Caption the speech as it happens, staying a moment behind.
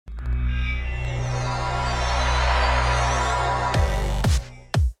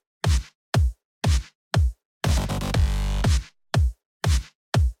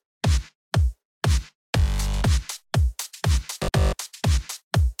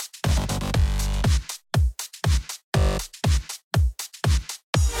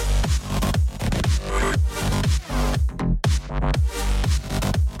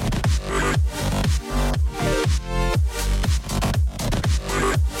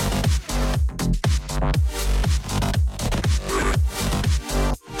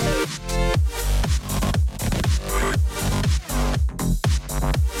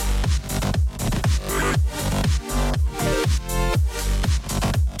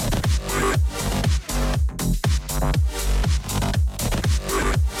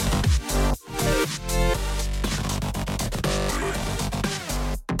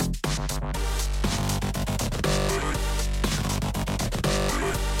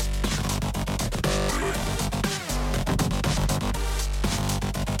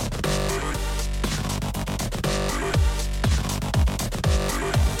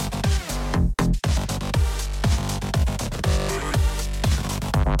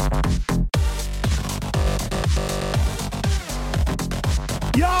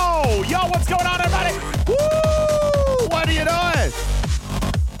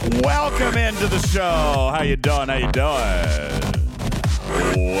into the show. How you doing?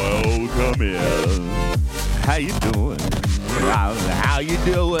 Welcome in. How you doing? How you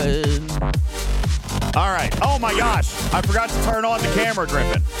doing? All right. Oh, my gosh. I forgot to turn on the camera,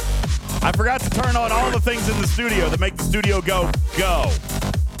 Griffin. I forgot to turn on all the things in the studio that make the studio go. I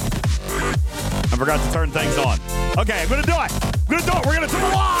forgot to turn things on. Okay, I'm going to do it. We're going to do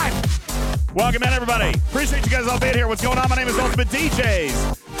it live. Welcome in, everybody. Appreciate you guys all being here. What's going on? My name is Ultimate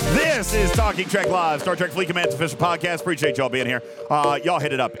DJs. This is Talking Trek Live, Star Trek Fleet Command's official podcast. Appreciate y'all being here. Y'all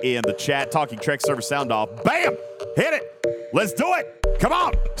hit it up in the chat. Talking Trek server sound off. Bam! Hit it. Let's do it. Come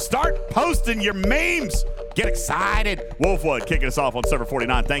on. Start posting your memes. Get excited. Wolfwood kicking us off on server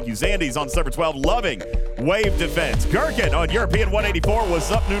 49. Thank you. Zandy's on server 12. Loving Wave Defense. Gherkin on European 184.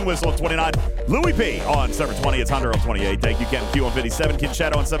 What's up? Noon Whistle on 29. Louis P on server 20. It's Hunter on 28. Thank you. Captain Q on 57. Kid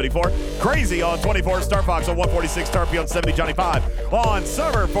Shadow on 74. Crazy on 24. Star Fox on 146. Star P on 70. Johnny 5 on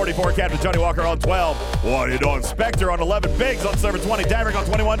server 44. Captain Johnny Walker on 12. What it on Spectre on 11. Biggs on server 20. Daverick on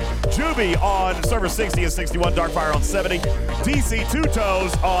 21. Juby on server 60 and 61. Darkfire on 70. DC Two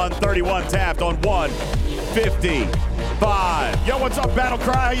Toes on 31. Taft on 155. Yo, what's up, Battle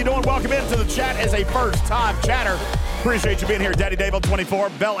Cry? How you doing? Welcome into the chat as a first-time chatter. Appreciate you being here. Daddy Dave on 24.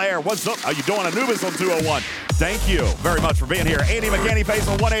 Bel Air, what's up? How you doing? Anubis on 201. Thank you very much for being here. Andy McCanny Face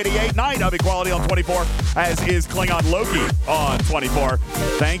on 188. Night of Equality on 24, as is Klingon Loki on 24.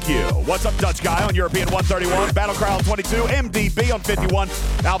 Thank you. What's up, Dutch Guy on European 131. Battle Cry on 22. MDB on 51.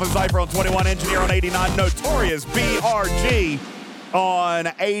 Alpha Cypher on 21. Engineer on 89. Notorious BRG on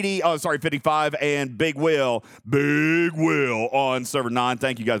 55, and Big Will on server 9.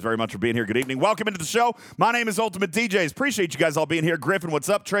 Thank you guys very much for being here. Good evening. Welcome into the show. My name is Ultimate DJs. Appreciate you guys all being here. Griffin, what's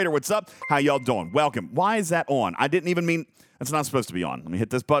up? Trader, what's up? How y'all doing? Welcome. Why is that on? I didn't even mean, that's not supposed to be on. Let me hit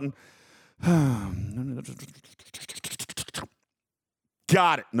this button.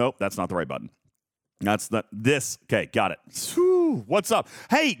 Got it. Nope, that's not the right button. That's not this. Okay, got it. Whew, what's up?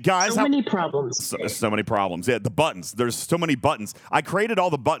 Hey, guys. So many problems. So many problems. Yeah, the buttons. There's so many buttons. I created all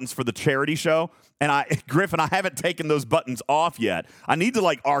the buttons for the charity show, and Griffin, I haven't taken those buttons off yet. I need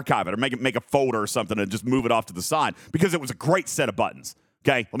to, archive it or make a folder or something and just move it off to the side because it was a great set of buttons.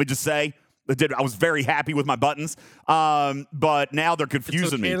 Okay, let me just say. I was very happy with my buttons, but now they're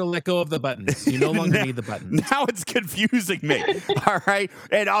confusing me. It's okay to let go of the buttons. You no longer need the buttons. Now it's confusing me. All right,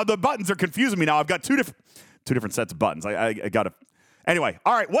 and the buttons are confusing me now. I've got two different sets of buttons. I got to. Anyway,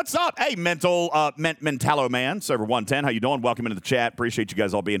 all right. What's up? Hey, Mentalo Man, server 110. How you doing? Welcome into the chat. Appreciate you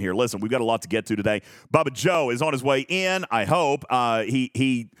guys all being here. Listen, we've got a lot to get to today. Bubba Joe is on his way in. I hope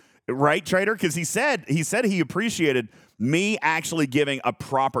he right, Trader, because he said he appreciated me actually giving a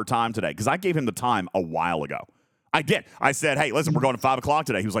proper time today, because I gave him the time a while ago. I did. I said, hey, listen, we're going to 5 o'clock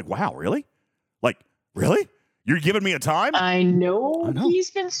today. He was like, wow, really? Really? You're giving me a time? I know.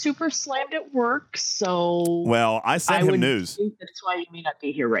 He's been super slammed at work, so... Well, I sent him news. That's why you may not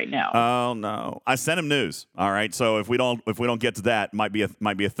be here right now. Oh, no. I sent him news. All right, so if we don't get to that, might be a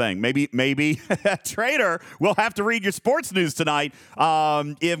thing. Maybe Trader will have to read your sports news tonight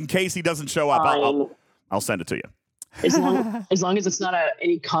in case he doesn't show up. I'll send it to you. As long as it's not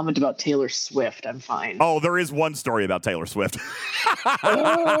any comment about Taylor Swift, I'm fine. Oh, there is one story about Taylor Swift.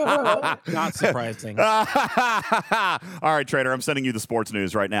 Not surprising. All right, Trader, I'm sending you the sports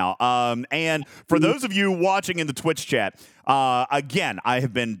news right now. And for those of you watching in the Twitch chat, again, I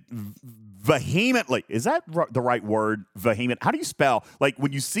have been vehemently, is that the right word, vehement? How do you spell,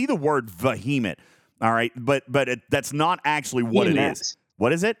 when you see the word vehement, all right, but that's not actually what it is.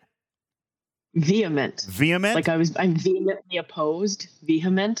 What is it? Vehement. Vehement? I'm vehemently opposed.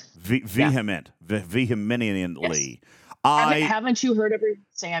 Vehement. Vehement. Vehemently. Yes. Haven't you heard everyone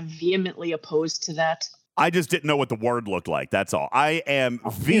say I'm vehemently opposed to that? I just didn't know what the word looked like. That's all. I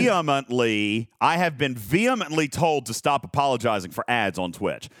have been vehemently told to stop apologizing for ads on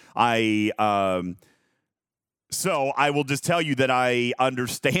Twitch. So I will just tell you that I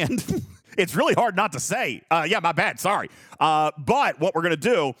understand. It's really hard not to say. Yeah, my bad. Sorry. But what we're going to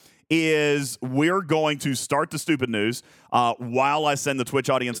do is we're going to start the stupid news while I send the Twitch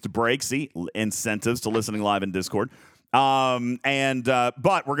audience to break. See, incentives to listening live in Discord. But we're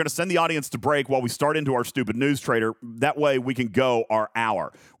going to send the audience to break while we start into our stupid news, Trader. That way we can go our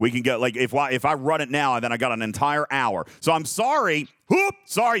hour. We can go, if I run it now, then I got an entire hour. So I'm sorry.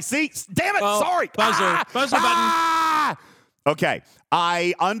 Sorry. See, damn it. Sorry. Buzzer button. Okay,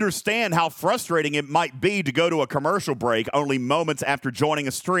 I understand how frustrating it might be to go to a commercial break only moments after joining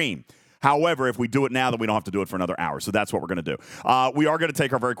a stream. However, if we do it now, then we don't have to do it for another hour. So that's what we're going to do. We are going to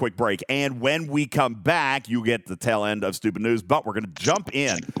take our very quick break. And when we come back, you get the tail end of Stupid News. But we're going to jump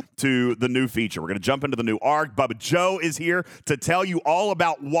in to the new feature. We're going to jump into the new arc. Bubba Joe is here to tell you all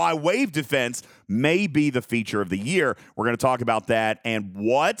about why wave defense may be the feature of the year. We're going to talk about that and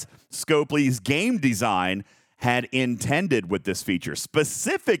what Scopely's game design had intended with this feature,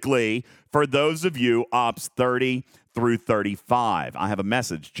 specifically for those of you Ops 30 through 35. I have a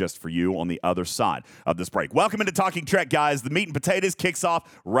message just for you on the other side of this break. Welcome into Talking Trek, guys. The meat and potatoes kicks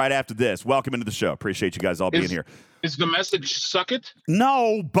off right after this. Welcome into the show. Appreciate you guys all being here. Is the message suck it?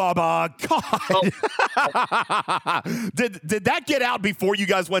 No, Bubba. God. Oh. Did that get out before you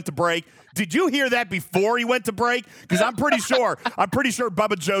guys went to break? Did you hear that before he went to break? Because I'm pretty sure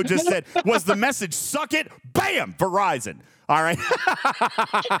Bubba Joe just said, was the message suck it? Bam! Verizon. All right.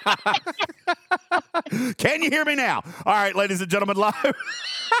 Can you hear me now? All right, ladies and gentlemen, live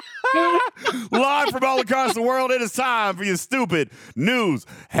from all across the world, it is time for your stupid news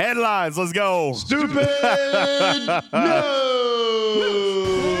headlines. Let's go. Stupid news.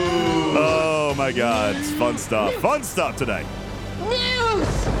 Oh, my God. It's fun stuff. Fun stuff today.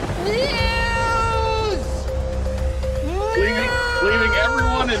 Leaving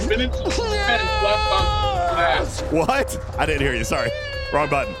everyone in minutes of suspense left on that. What? I didn't hear you. Sorry. Wrong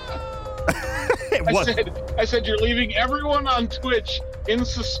button. I said you're leaving everyone on Twitch in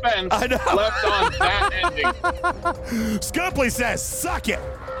suspense left on that ending. Scopely says, suck it.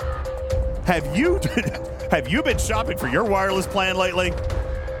 Have you been shopping for your wireless plan lately?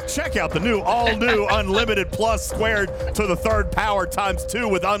 Check out the all-new Unlimited Plus squared to the third power times 2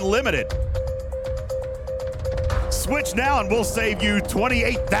 with Unlimited. Switch now and we'll save you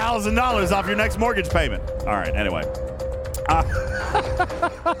 $28,000 off your next mortgage payment. All right, anyway.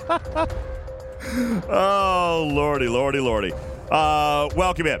 Oh, lordy.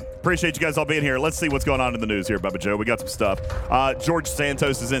 Welcome in. Appreciate you guys all being here. Let's see what's going on in the news here, Bubba Joe. We got some stuff. George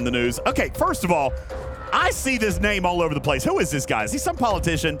Santos is in the news. Okay, first of all, I see this name all over the place. Who is this guy? Is he some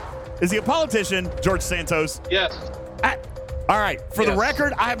politician? Is he a politician, George Santos? Yes. All right. For the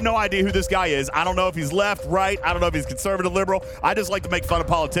record, I have no idea who this guy is. I don't know if he's left, right. I don't know if he's conservative, liberal. I just like to make fun of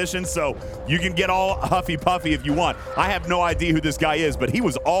politicians, so you can get all huffy-puffy if you want. I have no idea who this guy is, but he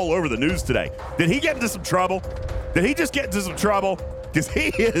was all over the news today. Did he get into some trouble? Did he just get into some trouble? Because he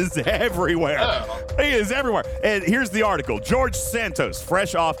is everywhere. Oh. He is everywhere. And here's the article. George Santos,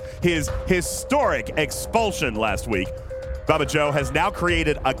 fresh off his historic expulsion last week, Bubba Joe has now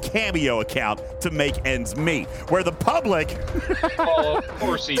created a Cameo account to make ends meet, where the public... Oh, of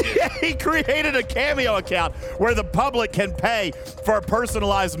course he did. He created a Cameo account where the public can pay for a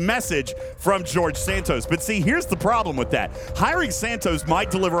personalized message from George Santos. But see, here's the problem with that. Hiring Santos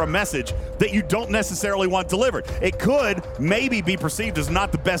might deliver a message that you don't necessarily want delivered. It could maybe be perceived as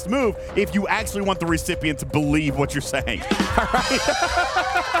not the best move if you actually want the recipient to believe what you're saying. All right?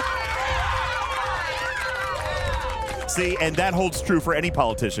 See, and that holds true for any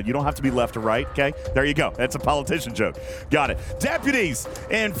politician. You don't have to be left or right, okay? There you go. That's a politician joke. Got it. Deputies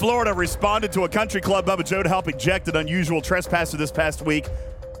in Florida responded to a country club, Bubba Joe, to help eject an unusual trespasser this past week.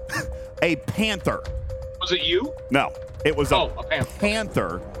 A panther. Was it you? No. It was a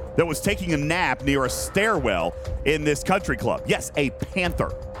panther that was taking a nap near a stairwell in this country club. Yes, a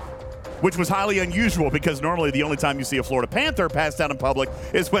panther. Which was highly unusual because normally the only time you see a Florida Panther passed out in public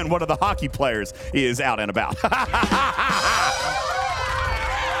is when one of the hockey players is out and about.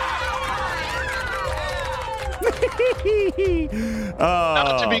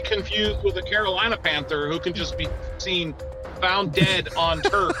 Not to be confused with a Carolina Panther who can just be seen found dead on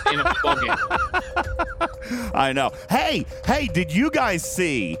turf in a football game. I know. Hey, did you guys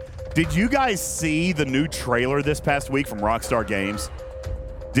see the new trailer this past week from Rockstar Games?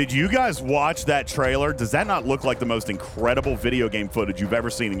 Did you guys watch that trailer? Does that not look like the most incredible video game footage you've ever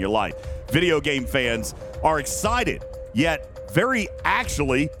seen in your life? Video game fans are excited, yet very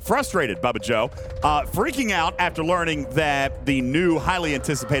actually frustrated, Bubba Joe. Freaking out after learning that the new highly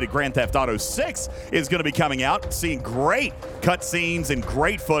anticipated Grand Theft Auto 6 is going to be coming out, seeing great cutscenes and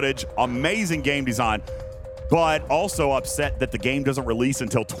great footage, amazing game design, but also upset that the game doesn't release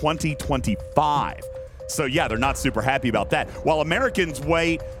until 2025. So, yeah, they're not super happy about that. While Americans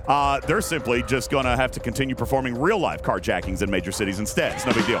wait, they're simply just going to have to continue performing real-life carjackings in major cities instead. It's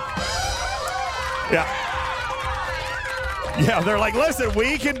no big deal. Yeah. Yeah, they're like, listen,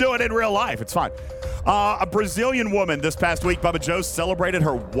 we can do it in real life. It's fine. A Brazilian woman this past week, Bubba Joe, celebrated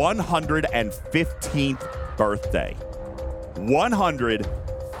her 115th birthday.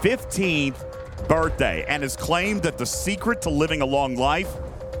 115th birthday. And has claimed that the secret to living a long life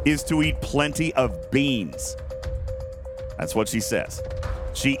is to eat plenty of beans. That's what she says.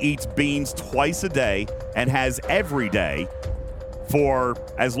 She eats beans twice a day and has every day for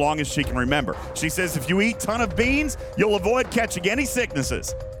as long as she can remember. She says if you eat a ton of beans, you'll avoid catching any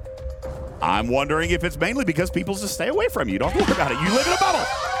sicknesses. I'm wondering if it's mainly because people just stay away from you. Don't worry about it. You live in a bubble.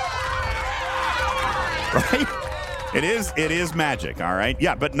 Right? It is magic, all right?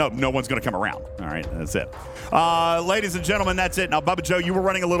 Yeah, but no one's going to come around. All right, that's it. Ladies and gentlemen, that's it. Now, Bubba Joe, you were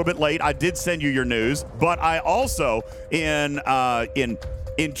running a little bit late. I did send you your news, but I also, in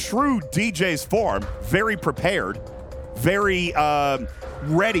true DJ's form, very prepared, very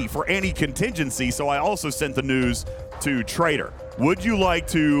ready for any contingency. So I also sent the news to Trader. Would you like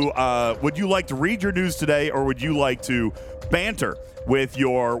to read your news today, or would you like to banter with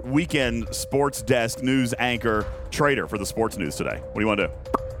your weekend sports desk news anchor Trader for the sports news today? What do you want to do?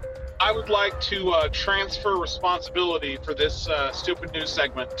 I would like to transfer responsibility for this stupid news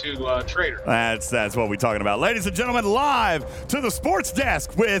segment to Trader. That's what we're talking about. Ladies and gentlemen, live to the sports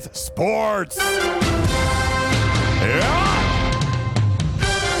desk with sports. Yeah.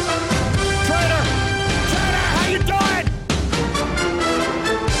 Trader, how you doing?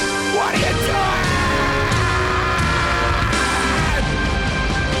 What are you doing?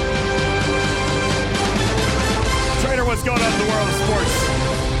 Trader, what's going on in the world of sports?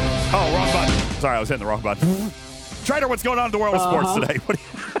 Oh, wrong button. Sorry, I was hitting the wrong button. Trader, what's going on in the world of sports today?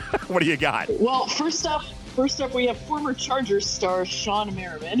 What do you got? Well, first up, we have former Chargers star Sean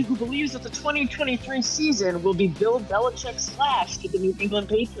Merriman, who believes that the 2023 season will be Bill Belichick's last with the New England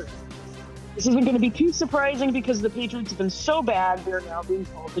Patriots. This isn't going to be too surprising because the Patriots have been so bad, they're now being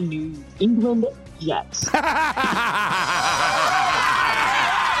called the New England Jets.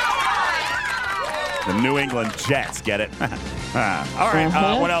 The New England Jets, get it? All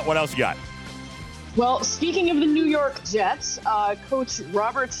right, what else you got? Well, speaking of the New York Jets, Coach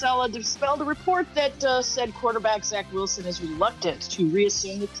Robert Saleh dispelled a report that said quarterback Zach Wilson is reluctant to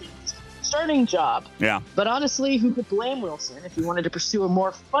reassume the team's starting job. Yeah. But honestly, who could blame Wilson if he wanted to pursue a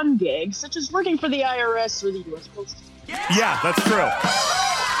more fun gig, such as working for the IRS or the U.S. Postal Service? Yeah, that's true.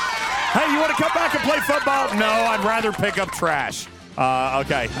 Hey, you want to come back and play football? No, I'd rather pick up trash.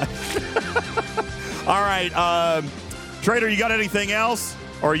 Okay. All right. Trader, you got anything else?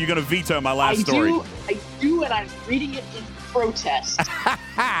 Or are you going to veto my last story? I do, and I'm reading it in protest.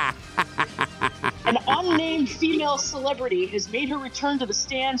 An unnamed female celebrity has made her return to the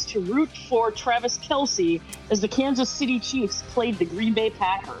stands to root for Travis Kelce as the Kansas City Chiefs played the Green Bay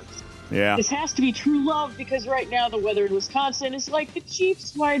Packers. Yeah. This has to be true love because right now the weather in Wisconsin is like the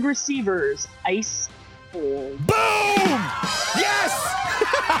Chiefs wide receivers. Ice cold. Boom! Yes!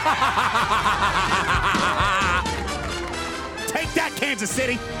 Take that, Kansas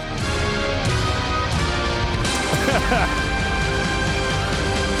City.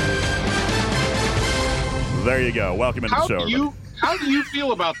 There you go. Welcome into the show. How do you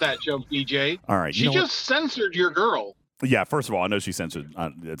feel about that joke, DJ? All right. She just censored your girl. Yeah, first of all, I know she censored.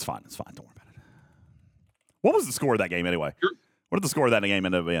 It's fine. Don't worry about it. What was the score of that game anyway? What did the score of that game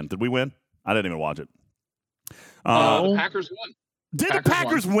end up being? Did we win? I didn't even watch it. The Packers won. Did the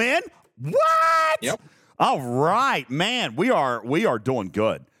Packers win? What? Yep. All right, man. We are doing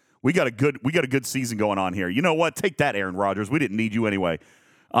good. We got a good season going on here. You know what? Take that, Aaron Rodgers. We didn't need you anyway.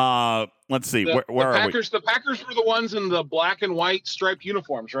 Let's see. Where are we? The Packers were the ones in the black and white striped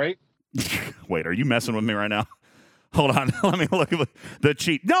uniforms, right? Wait, are you messing with me right now? Hold on. Let me look at the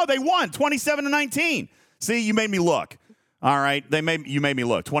cheat. No, they won 27-19. See, you made me look. All right, you made me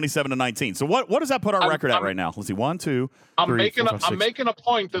look 27-19. So what does that put our record at right now? Let's see, 1, 2. I'm making a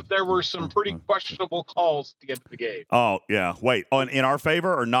point that there were some pretty questionable calls to get the game. Oh yeah, wait, in our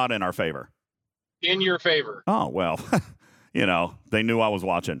favor or not in our favor? In your favor. Oh well, they knew I was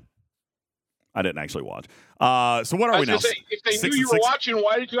watching. I didn't actually watch. So what are we now? If they knew you were watching,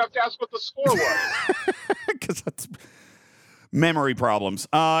 why did you have to ask what the score was? Because that's memory problems.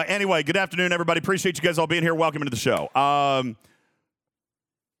 Anyway, good afternoon, everybody. Appreciate you guys all being here. Welcome into the show.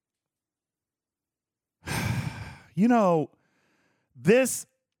 This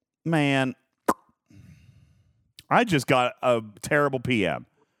man, I just got a terrible DM,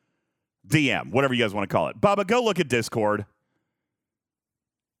 whatever you guys want to call it. Bubba, go look at Discord.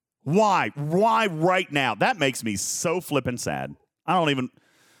 Why right now? That makes me so flippin' sad. I don't even.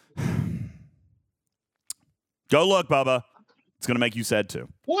 Go look, Bubba. It's going to make you sad too.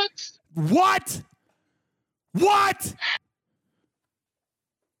 What?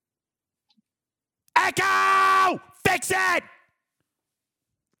 Echo! Fix it! I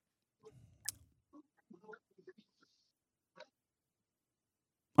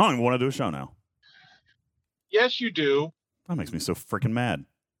don't even want to do a show now. Yes, you do. That makes me so freaking mad.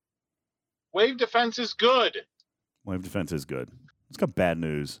 Wave defense is good. Wave defense is good. Let's got bad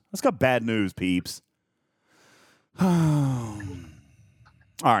news. Let's got bad news, peeps. All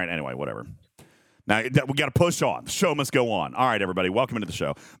right, anyway, whatever. Now, we got to push on. The show must go on. All right, everybody, welcome into the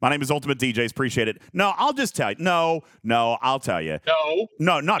show. My name is Ultimate DJs. Appreciate it. No, I'll just tell you. No, I'll tell you.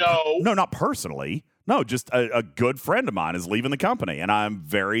 Not personally. No, just a good friend of mine is leaving the company, and I'm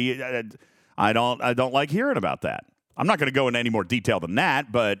very I don't like hearing about that. I'm not going to go into any more detail than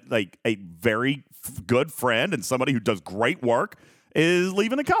that, but like a very good friend and somebody who does great work is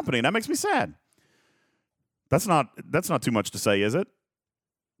leaving the company, and that makes me sad. That's not too much to say, is it?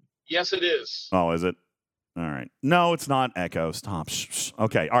 Yes, it is. Oh, is it? All right. No, it's not. Echo. Stop. Shh.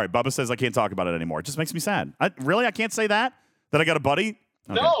 Okay. All right. Bubba says I can't talk about it anymore. It just makes me sad. I can't say that? That I got a buddy?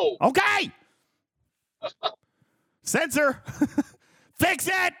 Okay. No. Okay. Censor. Fix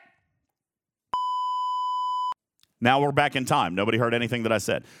it. Now we're back in time. Nobody heard anything that I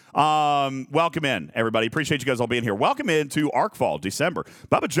said. Welcome in, everybody. Appreciate you guys all being here. Welcome into Arcfall, December.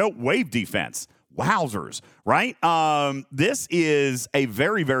 Bubba Joe, wave defense. Wowzers, right? This is a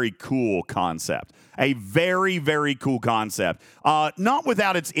very, very cool concept. A very, very cool concept. Not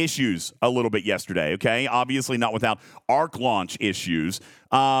without its issues a little bit yesterday, okay? Obviously not without Arc launch issues.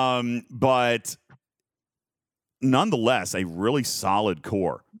 But nonetheless, a really solid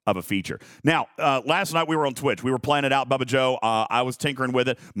core of a feature. Now, last night we were on Twitch. We were playing it out, Bubba Joe. I was tinkering with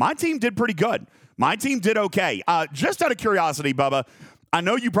it. My team did pretty good. My team did okay. Just out of curiosity, Bubba, I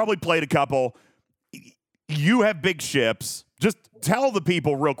know you probably played a couple. You have big ships. Just tell the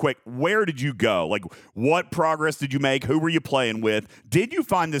people real quick, where did you go? Like, what progress did you make? Who were you playing with? Did you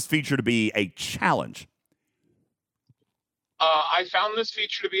find this feature to be a challenge? I found this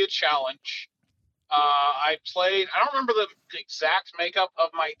feature to be a challenge. I don't remember the exact makeup of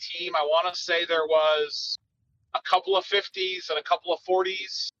my team. I want to say there was a couple of 50s and a couple of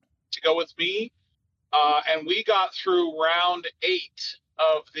 40s to go with me. And we got through round 8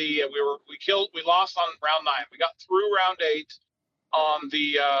 of the we lost on round 9. We got through round 8 on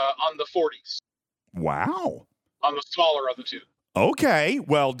the 40s. Wow. On the smaller of the two. Okay,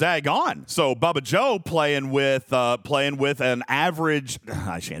 well, daggone. So Bubba Joe playing with an average.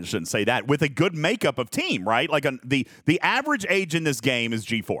 I shouldn't say that. With a good makeup of team, right? Like the average age in this game is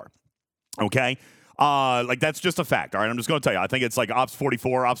G4. Okay, like that's just a fact. All right, I'm just going to tell you. I think it's like Ops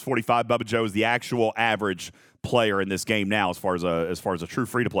 44, Ops 45. Bubba Joe is the actual average player in this game now, as far as a true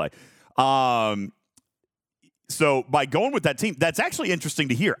free to play. So by going with that team, that's actually interesting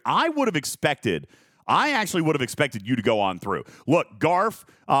to hear. I actually would have expected you to go on through. Look, Garf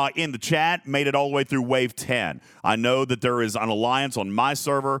in the chat made it all the way through Wave 10. I know that there is an alliance on my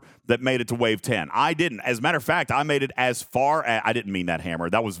server that made it to Wave 10. I didn't. As a matter of fact, I made it as far as... I didn't mean that,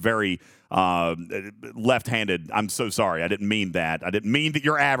 Hammer. That was very left-handed. I'm so sorry. I didn't mean that. I didn't mean that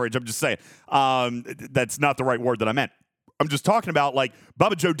you're average. I'm just saying. That's not the right word that I meant. I'm just talking about, like,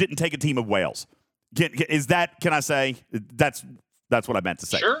 Bubba Joe didn't take a team of whales. Can I say? That's what I meant to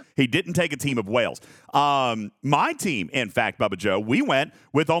say. Sure. He didn't take a team of whales. My team, in fact, Bubba Joe, we went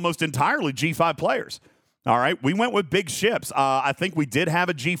with almost entirely G5 players. All right? We went with big ships. I think we did have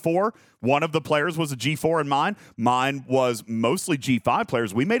a G4. One of the players was a G4 in mine. Mine was mostly G5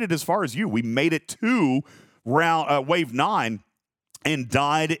 players. We made it as far as you. We made it to Wave 9 and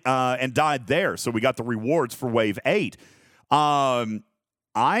died there. So we got the rewards for Wave 8.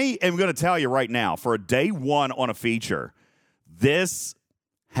 I am going to tell you right now, for a day one on a feature, this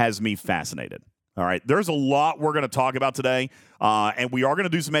has me fascinated. All right. There's a lot we're going to talk about today, and we are going to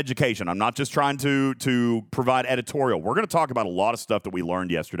do some education. I'm not just trying to provide editorial. We're going to talk about a lot of stuff that we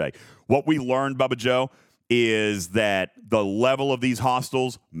learned yesterday. What we learned, Bubba Joe, is that the level of these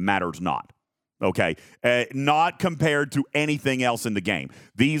hostels matters not. Okay. Not compared to anything else in the game.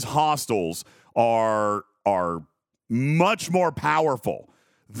 These hostels are much more powerful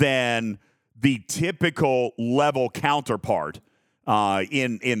than the typical level counterpart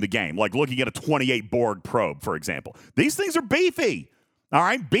in the game, like looking at a 28 Borg probe, for example. These things are beefy. All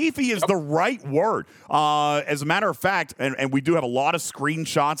right, beefy is the right word. As a matter of fact, and we do have a lot of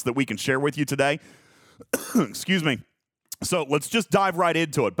screenshots that we can share with you today. Excuse me. So let's just dive right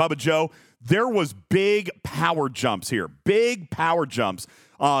into it. Bubba Joe, there was big power jumps here. Big power jumps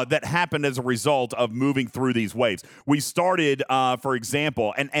that happened as a result of moving through these waves. We started, for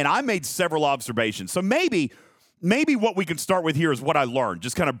example, and I made several observations. So maybe what we can start with here is what I learned.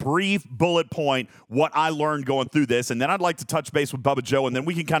 Just kind of brief bullet point what I learned going through this. And then I'd like to touch base with Bubba Joe, and then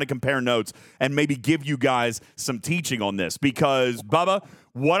we can kind of compare notes and maybe give you guys some teaching on this. Because, Bubba,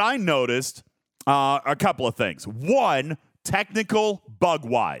 what I noticed, a couple of things. One, technical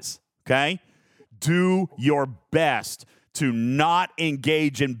bug-wise, okay? Do your best to not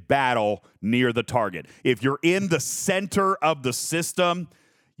engage in battle near the target. If you're in the center of the system,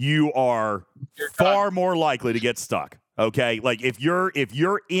 you are far more likely to get stuck. Okay, like if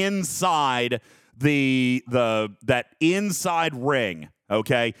you're inside that inside ring,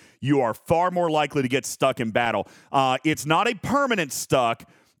 okay, you are far more likely to get stuck in battle. It's not a permanent stuck,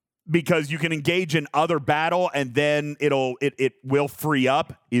 because you can engage in other battle and then it will free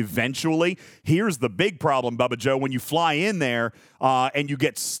up eventually. Here's the big problem, Bubba Joe, when you fly in there and you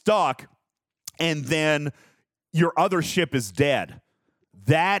get stuck and then your other ship is dead.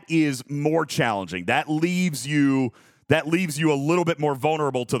 That is more challenging. That leaves you a little bit more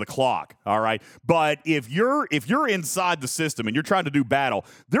vulnerable to the clock, all right? But if you're inside the system and you're trying to do battle,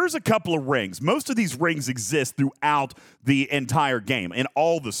 there's a couple of rings. Most of these rings exist throughout the entire game in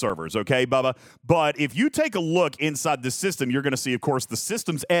all the servers, okay, Bubba? But if you take a look inside the system, you're going to see, of course, the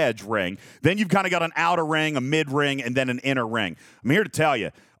system's edge ring. Then you've kind of got an outer ring, a mid ring, and then an inner ring. I'm here to tell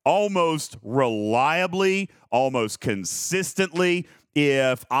you, almost reliably, almost consistently,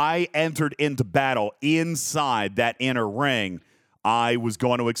 if I entered into battle inside that inner ring, I was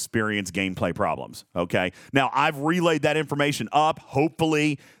going to experience gameplay problems, okay? Now, I've relayed that information up.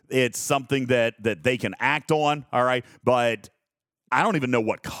 Hopefully, it's something that they can act on, all right? But I don't even know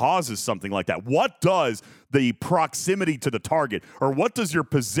what causes something like that. What does the proximity to the target, or what does your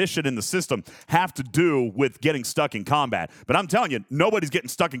position in the system have to do with getting stuck in combat? But I'm telling you, nobody's getting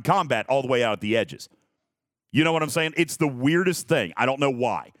stuck in combat all the way out at the edges. You know what I'm saying? It's the weirdest thing. I don't know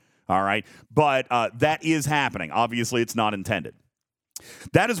why, all right? But that is happening. Obviously, it's not intended.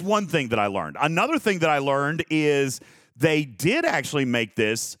 That is one thing that I learned. Another thing that I learned is they did actually make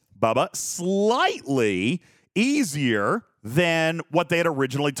this, Bubba, slightly easier than what they had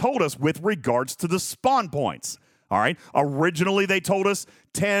originally told us with regards to the spawn points. All right. Originally, they told us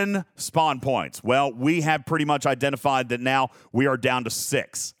 10 spawn points. Well, we have pretty much identified that now we are down to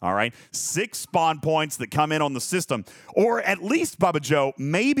 6. All right. 6 spawn points that come in on the system, or at least, Bubba Joe,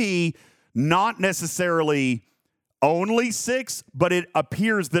 maybe not necessarily only 6, but it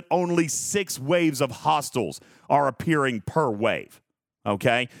appears that only 6 waves of hostiles are appearing per wave.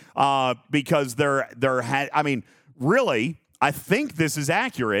 Okay. Because really, I think this is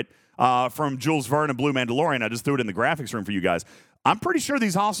accurate. From Jules Verne and Blue Mandalorian. I just threw it in the graphics room for you guys. I'm pretty sure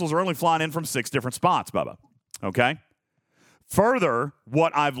these hostiles are only flying in from 6 different spots, Bubba. Okay? Further,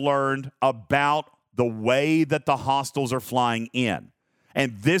 what I've learned about the way that the hostiles are flying in,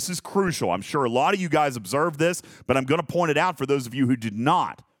 and this is crucial. I'm sure a lot of you guys observed this, but I'm going to point it out for those of you who did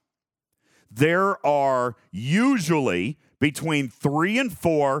not. There are usually between 3 and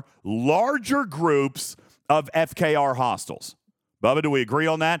 4 larger groups of FKR hostiles. Bubba, do we agree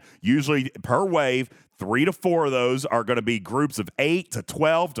on that? Usually per wave, 3 to 4 of those are going to be groups of 8 to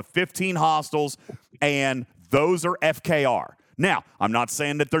 12 to 15 hostiles, and those are FKR. Now, I'm not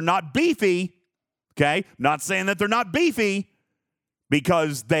saying that they're not beefy, okay? Not saying that they're not beefy,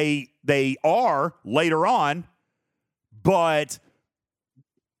 because they are later on, but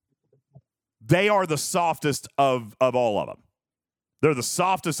they are the softest of all of them. They're the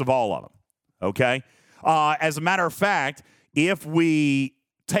softest of all of them, okay? As a matter of fact, if we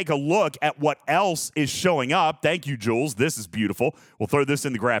take a look at what else is showing up, thank you, Jules. This is beautiful. We'll throw this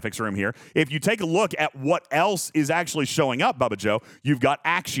in the graphics room here. If you take a look at what else is actually showing up, Bubba Joe, you've got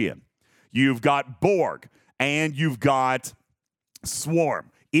Axiom, you've got Borg, and you've got Swarm.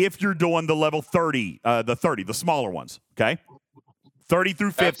 If you're doing the level 30, the smaller ones, okay? 30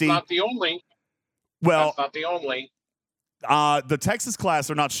 through 50. That's not the only. Well, that's not the only. The Texas class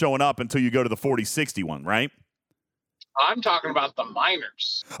are not showing up until you go to the 40-60 one, right? I'm talking about the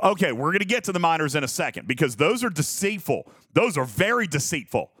miners. Okay, we're going to get to the miners in a second, because those are deceitful. Those are very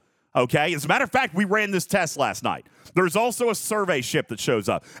deceitful, okay? As a matter of fact, we ran this test last night. There's also a survey ship that shows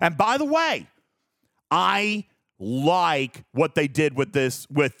up. And by the way, I like what they did with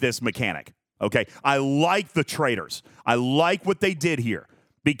this mechanic, okay? I like the traders. I like what they did here,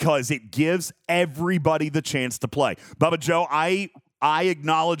 because it gives everybody the chance to play. Bubba Joe, I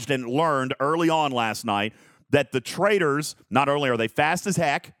acknowledged and learned early on last night that the traders, not only are they fast as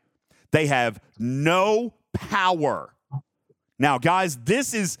heck, they have no power. Now, guys,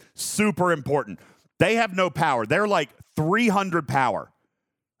 this is super important. They have no power. They're like 300 power,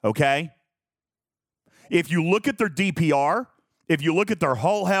 okay? If you look at their DPR, if you look at their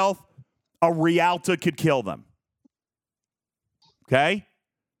hull health, a Rialta could kill them, okay?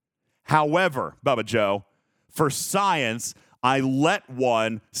 However, Bubba Joe, for science, I let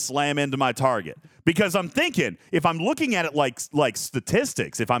one slam into my target. Because I'm thinking, if I'm looking at it like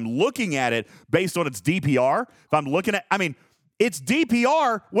statistics, if I'm looking at it based on its DPR, if I'm looking at, its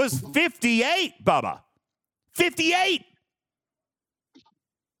DPR was 58, Bubba. 58.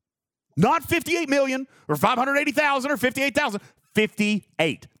 Not 58 million or 580,000 or 58,000.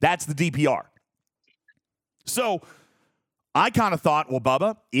 58. That's the DPR. So I kind of thought, well,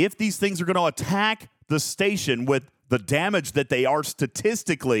 Bubba, if these things are going to attack the station with the damage that they are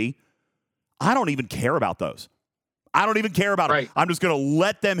statistically, I don't even care about those. I don't even care about them. I'm just going to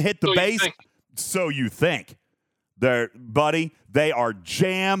let them hit the base. So you think. Buddy, they are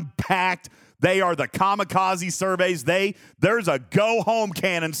jam-packed. They are the kamikaze surveys. There's a go-home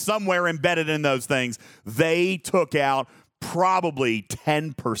cannon somewhere embedded in those things. They took out probably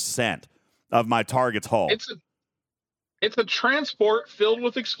 10% of my target's hull. It's a transport filled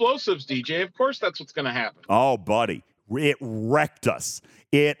with explosives, DJ. Of course that's what's going to happen. Oh, buddy. It wrecked us.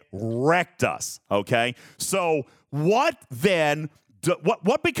 Okay? So what then...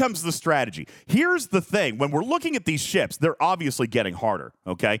 What becomes the strategy? Here's the thing. When we're looking at these ships, they're obviously getting harder,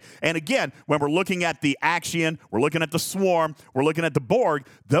 okay? And again, when we're looking at the Axion, we're looking at the Swarm, we're looking at the Borg,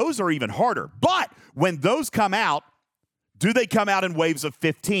 those are even harder. But when those come out, do they come out in waves of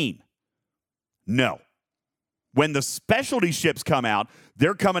 15? No. When the specialty ships come out,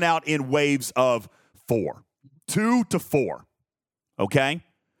 they're coming out in waves of 4. 2 to 4, okay?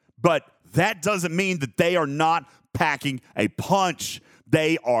 But that doesn't mean that they are not packing a punch.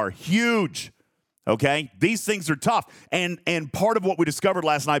 They are huge, okay? These things are tough. And part of what we discovered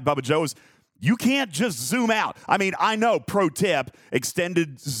last night, Bubba Joe, is you can't just zoom out. I mean, I know, pro tip,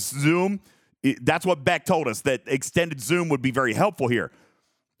 extended zoom, that's what Beck told us, that extended zoom would be very helpful here.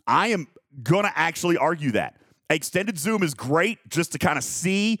 I am going to actually argue that. Extended zoom is great just to kind of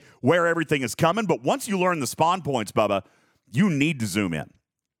see where everything is coming, but once you learn the spawn points, Bubba, you need to zoom in.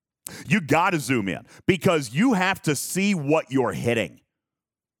 You got to zoom in because you have to see what you're hitting.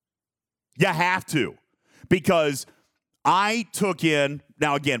 You have to. Because I took in,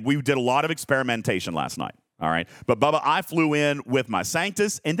 now again, we did a lot of experimentation last night, all right? But Bubba, I flew in with my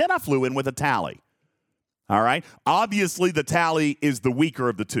Sanctus, and then I flew in with a Tally, all right? Obviously, the Tally is the weaker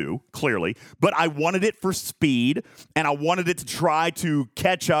of the two, clearly, but I wanted it for speed, and I wanted it to try to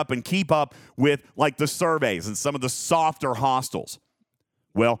catch up and keep up with, like, the surveys and some of the softer hostiles.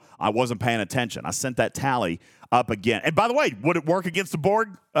 Well, I wasn't paying attention. I sent that Tally up again. And by the way, would it work against the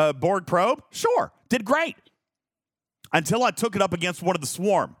Borg probe? Sure. Did great. Until I took it up against one of the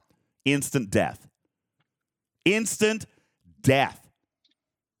Swarm. Instant death. Instant death.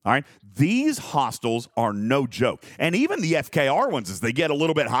 All right? These hostiles are no joke. And even the FKR ones, as they get a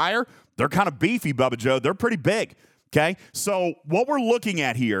little bit higher, they're kind of beefy, Bubba Joe. They're pretty big. Okay? So what we're looking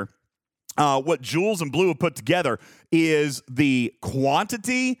at here, what Jules and Blue have put together is the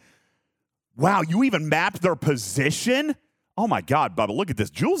quantity. Wow, you even mapped their position? Oh, my God, Bubba, look at this.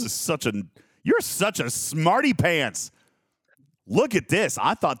 Jules is you're such a smarty pants. Look at this.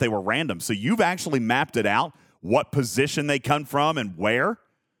 I thought they were random. So you've actually mapped it out, what position they come from and where?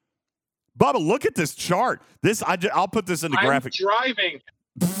 Bubba, look at this chart. I'll put this in the graphic. I'm driving.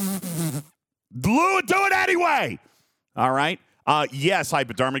 Blue, do it anyway. All right. Yes,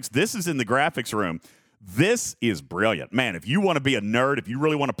 Hypodermics, this is in the graphics room. This is brilliant. Man, if you want to be a nerd, if you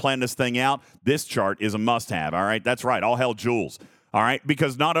really want to plan this thing out, this chart is a must-have, all right? That's right, all hell Jules, all right?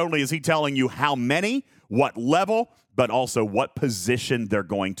 Because not only is he telling you how many, what level, but also what position they're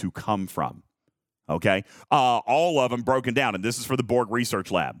going to come from, okay? All of them broken down, and this is for the Borg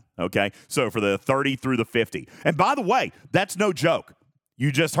Research Lab, okay? So for the 30 through the 50. And by the way, that's no joke.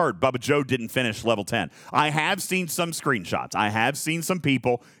 You just heard Bubba Joe didn't finish level 10. I have seen some screenshots. I have seen some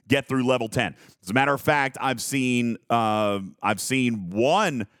people get through level 10. As a matter of fact, I've seen one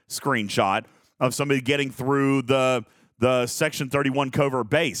screenshot of somebody getting through the Section 31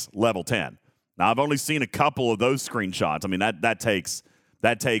 covert base level 10. Now I've only seen a couple of those screenshots. I mean that takes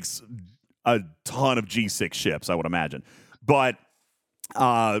a ton of G6 ships, I would imagine. But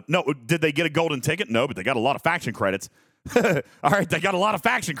no, did they get a golden ticket? No, but they got a lot of faction credits. All right, they got a lot of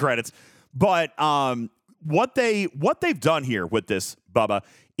faction credits. But what they've done here with this, Bubba,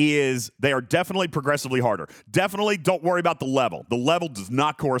 is they are definitely progressively harder. Definitely don't worry about the level. The level does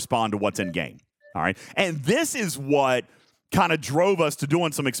not correspond to what's in game. All right, and this is what kind of drove us to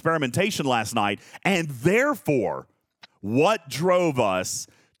doing some experimentation last night, and therefore what drove us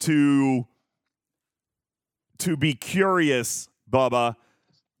to be curious, Bubba,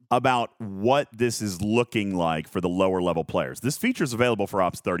 about what this is looking like for the lower level players. This feature is available for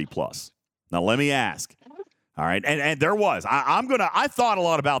Ops 30 Plus. Now let me ask. All right, and there was. I thought a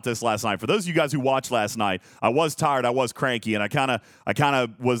lot about this last night. For those of you guys who watched last night, I was tired, I was cranky, and I kind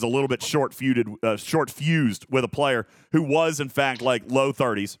of was a little bit short fused with a player who was in fact like low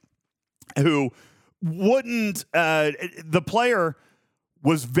 30s, who wouldn't. The player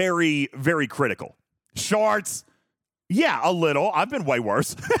was very, very critical. Shorts, Yeah, a little. I've been way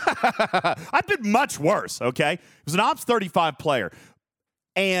worse. I've been much worse, okay? It was an Ops 35 player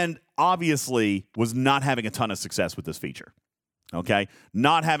and obviously was not having a ton of success with this feature, okay?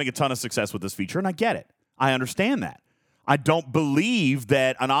 Not having a ton of success with this feature, and I get it. I understand that. I don't believe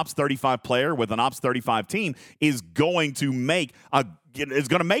that an Ops 35 player with an Ops 35 team is going to make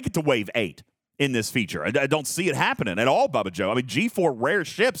it to Wave 8 in this feature. I don't see it happening at all, Bubba Joe. I mean, G4 rare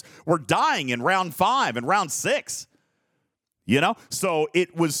ships were dying in round 5 and round 6. So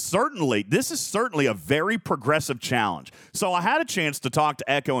this is certainly a very progressive challenge. So I had a chance to talk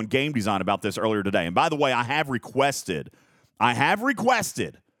to Echo and Game Design about this earlier today. And by the way, I have requested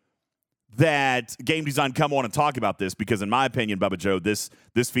that Game Design come on and talk about this because, in my opinion, Bubba Joe, this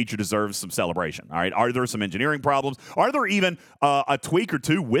feature deserves some celebration. All right, are there some engineering problems? Are there even a tweak or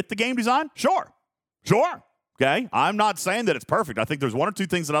two with the game design? Sure. Okay, I'm not saying that it's perfect. I think there's one or two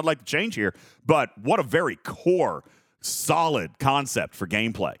things that I'd like to change here, but what a very core, solid concept for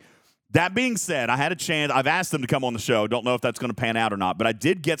gameplay. That being said, I had a chance. I've asked them to come on the show. Don't know if that's going to pan out or not, but I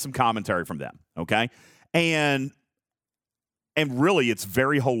did get some commentary from them. Okay, and really, it's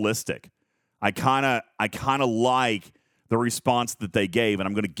very holistic. I kind of like the response that they gave, and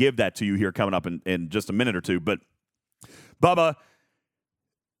I'm going to give that to you here coming up in just a minute or two. But, Bubba,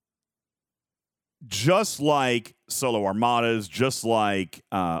 just like Solo Armadas, just like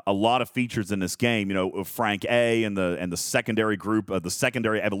a lot of features in this game, Frank A and the secondary group, the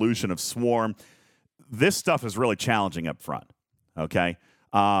secondary evolution of Swarm, this stuff is really challenging up front. Okay.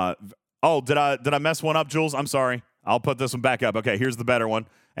 Did I mess one up, Jules? I'm sorry. I'll put this one back up. Okay, here's the better one.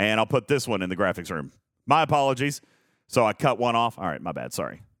 And I'll put this one in the graphics room. My apologies. So I cut one off. All right, my bad.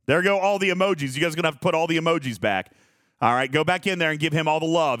 Sorry. There go all the emojis. You guys are going to have to put all the emojis back. All right, go back in there and give him all the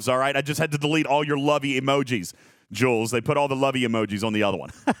loves, all right? I just had to delete all your lovey emojis, Jules. They put all the lovey emojis on the other one.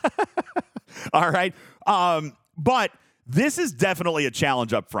 All right? But this is definitely a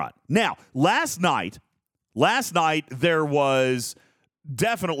challenge up front. Now, last night there was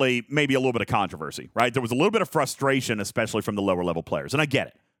definitely maybe a little bit of controversy, right? There was a little bit of frustration, especially from the lower level players, and I get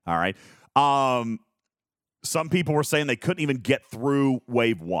it, all right? Some people were saying they couldn't even get through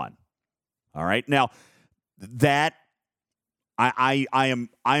Wave 1, all right? Now, that I am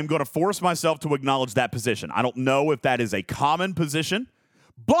going to force myself to acknowledge that position. I don't know if that is a common position,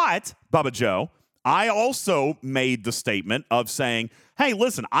 but, Bubba Joe, I also made the statement of saying, hey,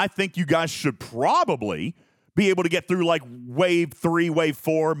 listen, I think you guys should probably be able to get through like Wave 3, Wave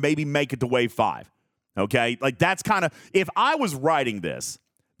 4, maybe make it to Wave 5, okay? Like that's kind of, if I was writing this,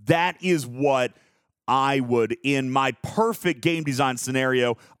 that is what I would, in my perfect game design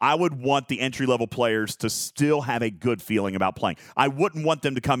scenario, I would want the entry-level players to still have a good feeling about playing. I wouldn't want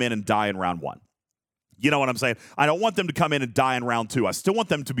them to come in and die in round 1. You know what I'm saying? I don't want them to come in and die in round 2. I still want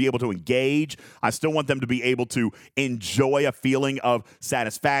them to be able to engage. I still want them to be able to enjoy a feeling of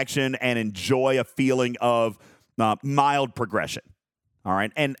satisfaction and enjoy a feeling of mild progression. All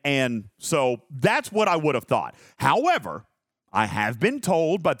right? And so that's what I would have thought. However, I have been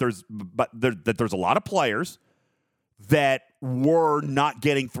told that there's a lot of players that were not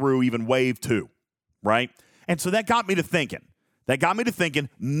getting through even Wave 2, right? And so that got me to thinking.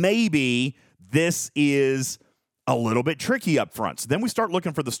 Maybe this is a little bit tricky up front. So then we start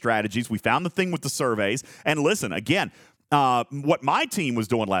looking for the strategies. We found the thing with the surveys. And listen, again, what my team was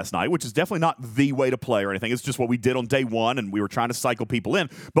doing last night, which is definitely not the way to play or anything. It's just what we did on day 1, and we were trying to cycle people in.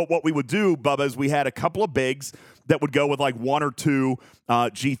 But what we would do, Bubba, is we had a couple of bigs that would go with like 1 or 2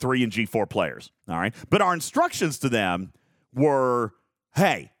 G3 and G4 players, all right? But our instructions to them were,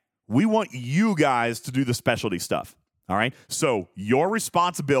 hey, we want you guys to do the specialty stuff, all right? So your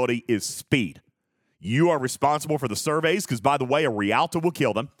responsibility is speed. You are responsible for the surveys because, by the way, a Rialto will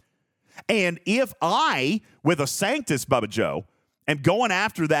kill them. And if I, with a Sanctus, Bubba Joe, am going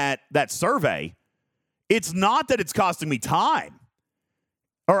after that survey, it's not that it's costing me time.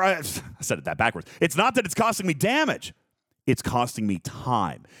 Or I said it that backwards. It's not that it's costing me damage. It's costing me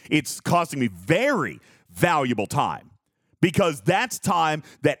time. It's costing me very valuable time. Because that's time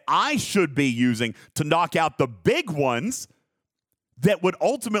that I should be using to knock out the big ones that would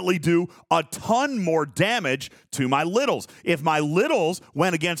ultimately do a ton more damage to my littles. If my littles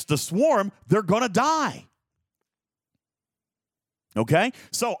went against the swarm, they're going to die. Okay?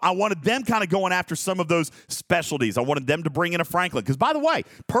 So I wanted them kind of going after some of those specialties. I wanted them to bring in a Franklin. Because, by the way,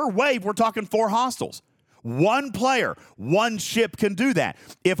 per wave, we're talking 4 hostiles. 1 player, 1 ship can do that.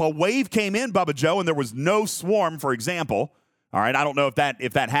 If a wave came in, Bubba Joe, and there was no swarm, for example, all right, I don't know if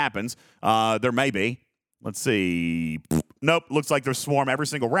that happens. There may be. Let's see. Nope, looks like there's swarm every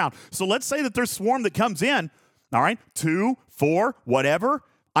single round. So let's say that there's swarm that comes in, all right, 2, 4, whatever.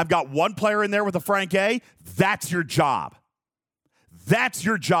 I've got one player in there with a Frank A. That's your job. That's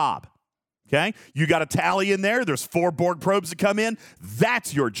your job. Okay? You got a tally in there. There's 4 Borg probes that come in.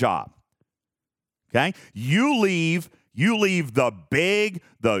 That's your job. Okay? You leave the big,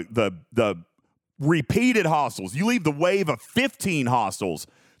 the repeated hostiles. You leave the wave of 15 hostiles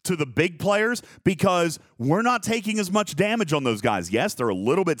to the big players because we're not taking as much damage on those guys. Yes, they're a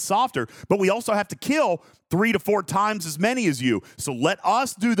little bit softer, but we also have to kill 3 to 4 times as many as you. So let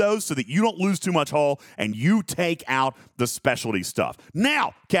us do those so that you don't lose too much hull and you take out the specialty stuff.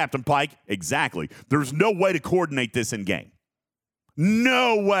 Now, Captain Pike, exactly. There's no way to coordinate this in game.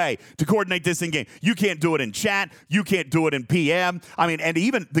 No way to coordinate this in game. You can't do it in chat. You can't do it in PM. I mean, and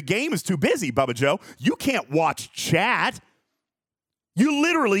even the game is too busy, Bubba Joe. You can't watch chat. You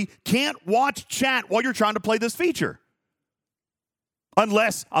literally can't watch chat while you're trying to play this feature.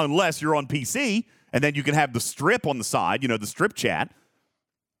 Unless you're on PC, and then you can have the strip on the side, the strip chat,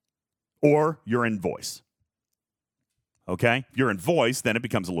 or you're in voice. Okay? You're in voice, then it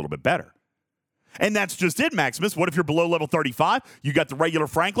becomes a little bit better. And that's just it, Maximus. What if you're below level 35? You got the regular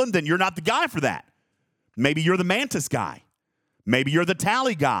Franklin, then you're not the guy for that. Maybe you're the Mantis guy. Maybe you're the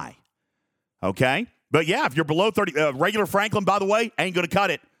Tally guy. Okay? But yeah, if you're below 30, regular Franklin, by the way, ain't going to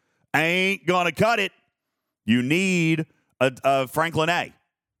cut it. Ain't going to cut it. You need a Franklin A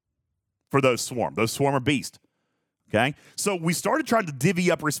for those swarm. Those swarm are beast. Okay? So we started trying to divvy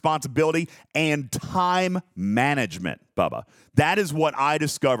up responsibility and time management, Bubba. That is what I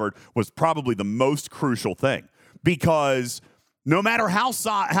discovered was probably the most crucial thing. Because no matter how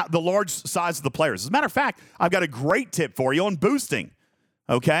the large size of the players, as a matter of fact, I've got a great tip for you on boosting.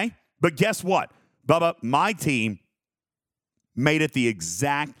 Okay? But guess what? Bubba, my team made it the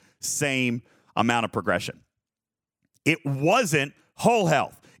exact same amount of progression. It wasn't whole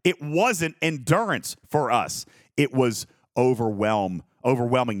health. It wasn't endurance for us. It was overwhelming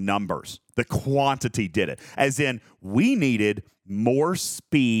numbers. The quantity did it. As in, we needed more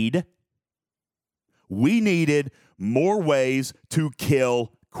speed. We needed more ways to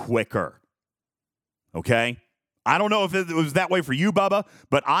kill quicker. Okay? I don't know if it was that way for you, Bubba,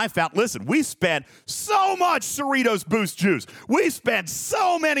 but I found, listen, we spent so much Cerritos boost juice. We spent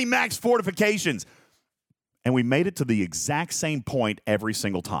so many max fortifications, and we made it to the exact same point every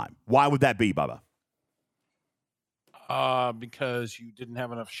single time. Why would that be, Bubba? Because you didn't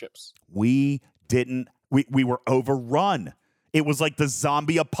have enough ships. We were overrun. It was like the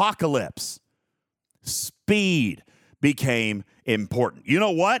zombie apocalypse. Speed became important. You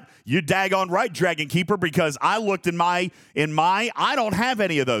know what? You're daggone right, Dragon Keeper, because I looked in my, I don't have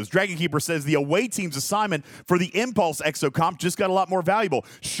any of those. Dragon Keeper says the away team's assignment for the Impulse Exocomp just got a lot more valuable.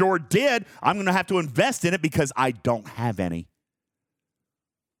 Sure did. I'm going to have to invest in it because I don't have any.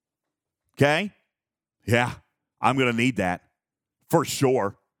 Okay? Yeah, I'm going to need that for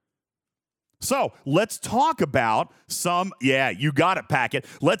sure. So let's talk about you got it, Packet.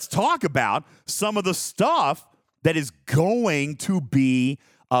 Let's talk about some of the stuff that is going to be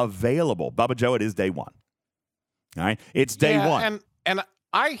available. Bubba Joe, it is day one. All right? It's day one. And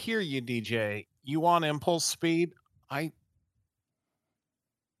I hear you, DJ. You want impulse speed?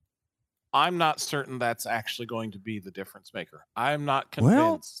 I'm not certain that's actually going to be the difference maker. I'm not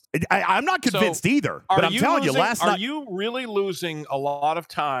convinced. Well, I'm not convinced either. But I'm telling you, are you really losing a lot of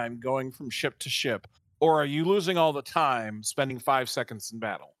time going from ship to ship? Or are you losing all the time spending 5 seconds in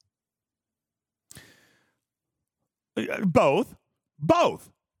battle? Both.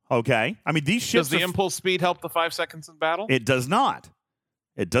 Okay. I mean, these ships. Does the impulse speed help the 5 seconds in battle? It does not.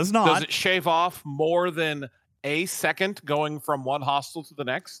 Does it shave off more than a second going from one hostile to the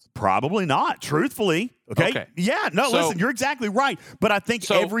next? Probably not, truthfully. Okay. Yeah, no, listen, you're exactly right. But I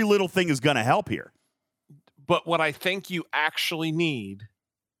think every little thing is going to help here. But what I think you actually need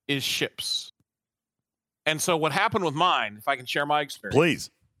is ships. And so what happened with mine, if I can share my experience. Please.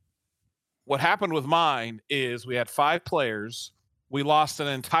 What happened with mine is we had 5 players. We lost an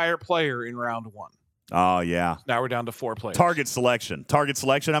entire player in round 1. Oh, yeah. Now we're down to 4 players. Target selection,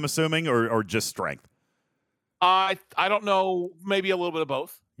 I'm assuming, or just strength? I don't know. Maybe a little bit of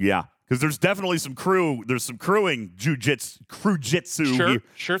both. Yeah, because there's definitely some crew. There's some crewing crewjitsu.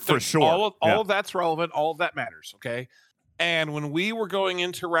 Sure, for sure. All of that's relevant. All of that matters. Okay. And when we were going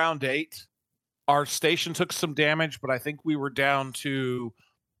into round 8, our station took some damage, but I think we were down to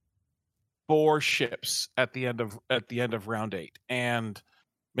 4 ships at the end of round 8, and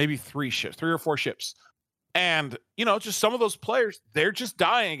maybe 3 or 4 ships. And, just some of those players, they're just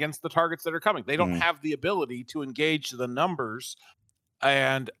dying against the targets that are coming. They don't have the ability to engage the numbers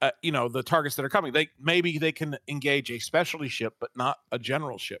and, the targets that are coming. Maybe they can engage a specialty ship, but not a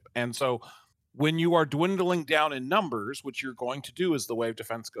general ship. And so when you are dwindling down in numbers, which you're going to do as the wave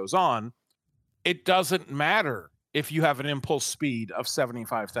defense goes on, it doesn't matter if you have an impulse speed of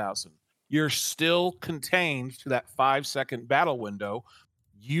 75,000. You're still contained to that 5-second battle window.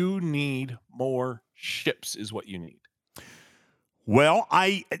 You need more ships is what you need. Well,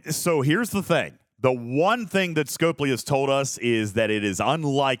 so here's the thing. The one thing that Scopely has told us is that it is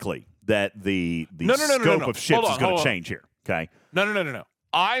unlikely that the scope of ships is going to change here. Okay? No.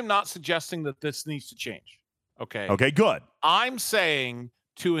 I'm not suggesting that this needs to change. Okay? Okay, good. I'm saying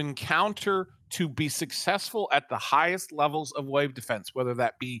to be successful at the highest levels of wave defense, whether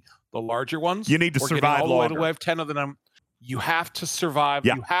that be the larger ones, you need to survive all the longer. way to wave 10 of them. You have to survive.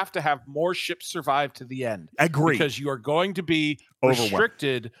 Yeah. You have to have more ships survive to the end. Agree. Because you are going to be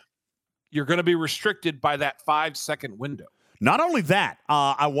restricted. You're going to be restricted by that 5-second window. Not only that,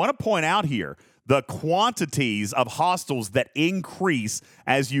 I want to point out here the quantities of hostiles that increase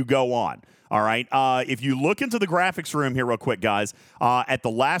as you go on. All right. If you look into the graphics room here real quick, guys, at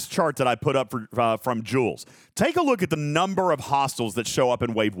the last chart that I put up from Jules, take a look at the number of hostiles that show up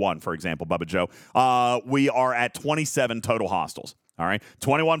in Wave 1, for example, Bubba Joe. We are at 27 total hostiles. All right.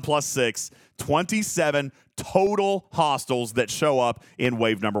 21 plus 6, 27 total hostiles that show up in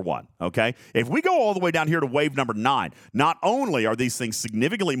wave number 1. Okay. If we go all the way down here to wave number 9, not only are these things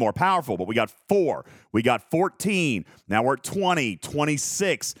significantly more powerful, but we got 4, we got 14. Now we're at 20,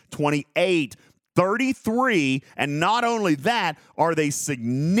 26, 28, 33. And not only that, are they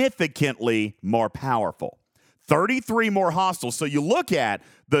significantly more powerful. 33 more hostiles. So you look at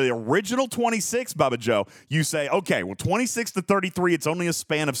the original 26, Bubba Joe, you say, okay, well, 26 to 33, it's only a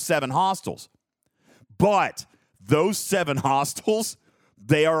span of 7 hostiles. But those 7 hostiles,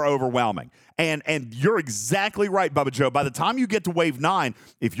 they are overwhelming. And you're exactly right, Bubba Joe. By the time you get to wave 9,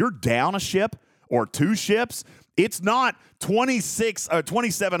 if you're down a ship or 2 ships, it's not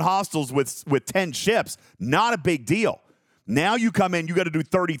 27 hostiles with 10 ships. Not a big deal. Now you come in, you got to do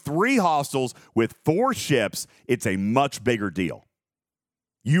 33 hostiles with 4 ships. It's a much bigger deal.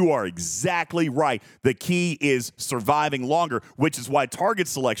 You are exactly right. The key is surviving longer, which is why target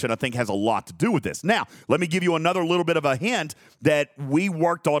selection, I think, has a lot to do with this. Now, let me give you another little bit of a hint that we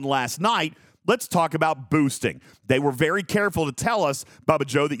worked on last night. Let's talk about boosting. They were very careful to tell us, Bubba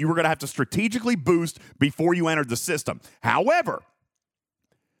Joe, that you were going to have to strategically boost before you entered the system. However,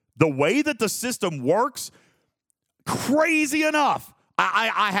 the way that the system works, crazy enough,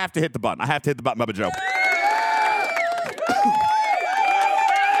 I have to hit the button. I have to hit the button, Bubba Joe.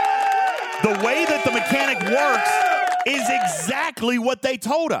 The way that the mechanic works is exactly what they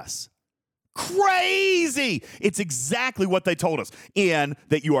told us. Crazy! It's exactly what they told us. In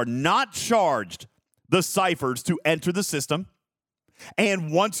that you are not charged the ciphers to enter the system.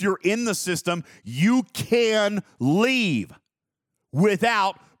 And once you're in the system, you can leave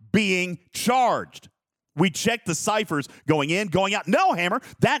without being charged. We checked the ciphers going in, going out. No, Hammer,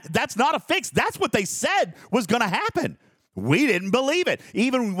 that's not a fix. That's what they said was going to happen. We didn't believe it.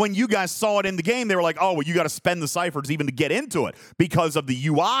 Even when you guys saw it in the game, they were like, oh, well, you got to spend the ciphers even to get into it because of the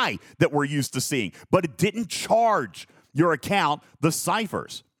UI that we're used to seeing. But it didn't charge your account the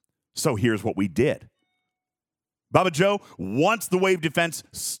ciphers. So here's what we did. Bubba Joe, once the wave defense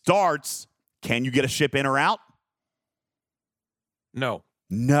starts, can you get a ship in or out? No.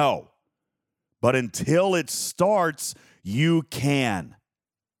 No. But until it starts, you can.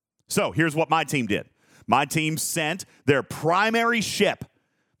 So here's what my team did. My team sent their primary ship,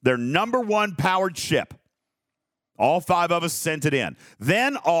 their number 1 powered ship. All 5 of us sent it in.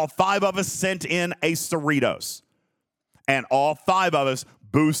 Then all 5 of us sent in a Cerritos. And all 5 of us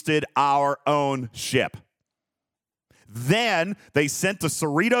boosted our own ship. Then they sent the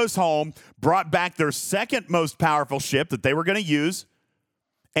Cerritos home, brought back their second most powerful ship that they were going to use.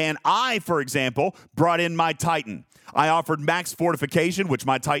 And I, for example, brought in my Titan. I offered max fortification, which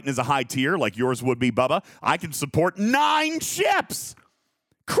my Titan is a high tier, like yours would be, Bubba. I can support 9 ships.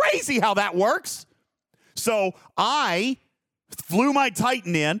 Crazy how that works. So I flew my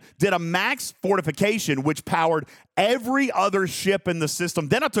Titan in, did a max fortification, which powered every other ship in the system.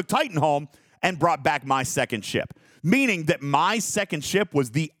 Then I took Titan home and brought back my second ship, meaning that my second ship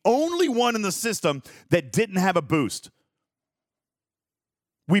was the only one in the system that didn't have a boost.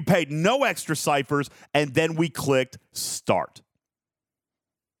 We paid no extra ciphers, and then we clicked start.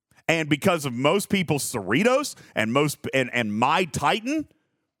 And because of most people's Cerritos and my Titan,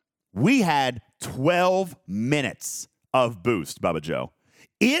 we had 12 minutes of boost, Bubba Joe.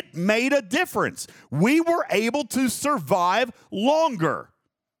 It made a difference. We were able to survive longer.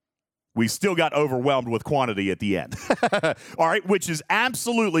 We still got overwhelmed with quantity at the end. All right, which is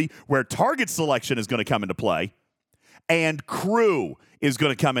absolutely where target selection is going to come into play. And crew is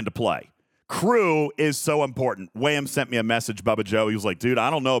going to come into play. Crew is so important. Wham sent me a message, Bubba Joe. He was like, dude, I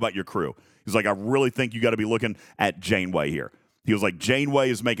don't know about your crew. He's like, I really think you got to be looking at Janeway here. He was like, Janeway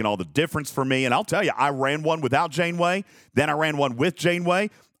is making all the difference for me. And I'll tell you, I ran one without Janeway. Then I ran one with Janeway.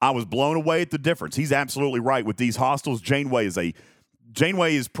 I was blown away at the difference. He's absolutely right. With these hostiles, Janeway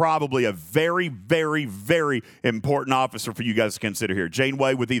is probably a very, very, very important officer for you guys to consider here.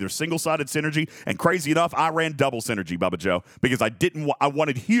 Janeway with either single-sided synergy, and crazy enough, I ran double synergy, Bubba Joe, because I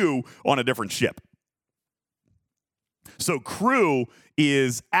wanted Hugh on a different ship. So crew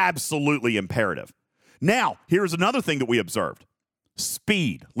is absolutely imperative. Now, here's another thing that we observed.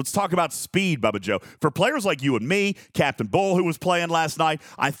 Speed. Let's talk about speed, Bubba Joe. For players like you and me, Captain Bull, who was playing last night,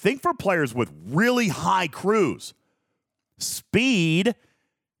 I think for players with really high crews, speed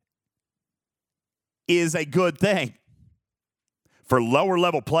is a good thing. For lower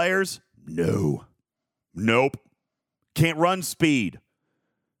level players, nope. Can't run speed.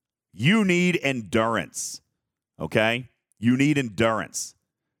 You need endurance, okay? You need endurance.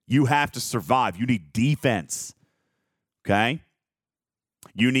 You have to survive. You need defense, okay?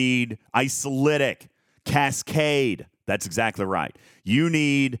 You need isolytic, cascade. That's exactly right. You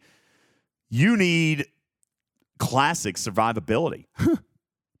need classic survivability.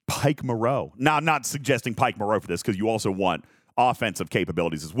 Pike Moreau. Now, I'm not suggesting Pike Moreau for this because you also want offensive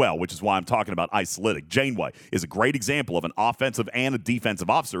capabilities as well, which is why I'm talking about isolytic. Janeway is a great example of an offensive and a defensive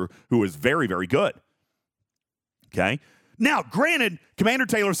officer who is very, very good. Okay? Now, granted, Commander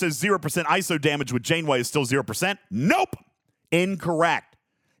Taylor says 0% ISO damage with Janeway is still 0%. Nope. Incorrect.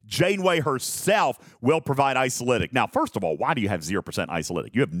 Janeway herself will provide isolytic. Now, first of all, why do you have 0% isolytic?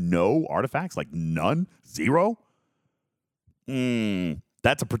 You have no artifacts? Like none? Zero?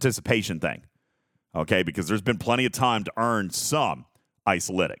 That's a participation thing. Okay, because there's been plenty of time to earn some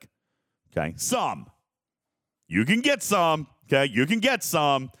isolytic. Okay, some. You can get some. Okay, you can get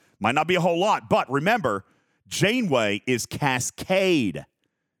some. Might not be a whole lot, but remember, Janeway is cascade.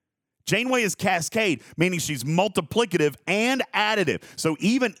 Janeway is cascade, meaning she's multiplicative and additive. So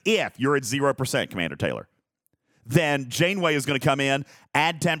even if you're at 0%, Commander Taylor, then Janeway is going to come in,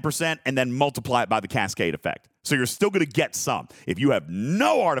 add 10%, and then multiply it by the cascade effect. So you're still going to get some. If you have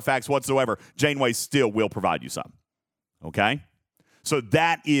no artifacts whatsoever, Janeway still will provide you some. Okay? So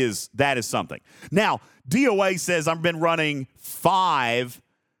that is something. Now, DOA says I've been running 5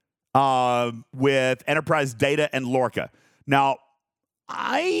 with Enterprise Data and Lorca. Now,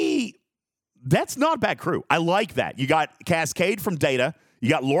 that's not a bad crew. I like that. You got Cascade from Data. You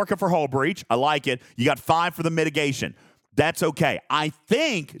got Lorca for Hull Breach. I like it. You got 5 for the mitigation. That's okay. I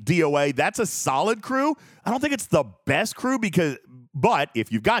think, DOA, that's a solid crew. I don't think it's the best crew but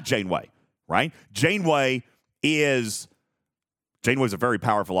if you've got Janeway, right? Janeway is a very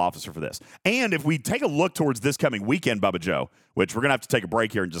powerful officer for this. And if we take a look towards this coming weekend, Bubba Joe, which we're going to have to take a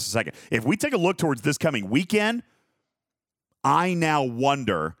break here in just a second. If we take a look towards this coming weekend, I now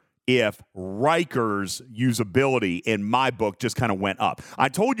wonder if Riker's usability in my book just kind of went up. I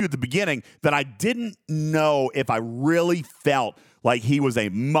told you at the beginning that I didn't know if I really felt like he was a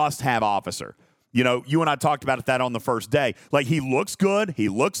must-have officer. You know, you and I talked about that on the first day. Like, he looks good, he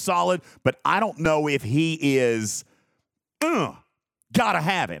looks solid, but I don't know if he is, gotta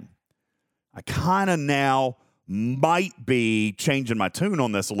have him. I kind of now might be changing my tune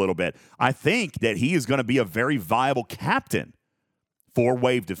on this a little bit. I think that he is going to be a very viable captain for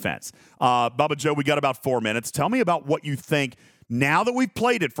wave defense. Bubba Joe, we got about 4 minutes. Tell me about what you think now that we've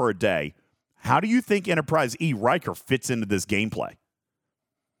played it for a day. How do you think Enterprise E Riker fits into this gameplay?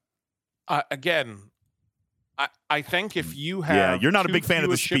 I think if you have you're not a big fan of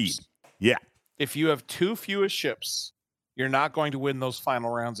the speed. Yeah. If you have too few ships, you're not going to win those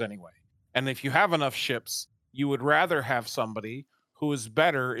final rounds anyway. And if you have enough ships, you would rather have somebody who is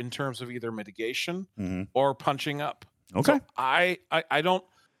better in terms of either mitigation or punching up. Okay. So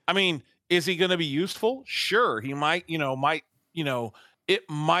is he going to be useful? Sure. He might, it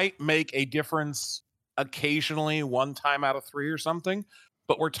might make a difference occasionally, 1 time out of 3 or something.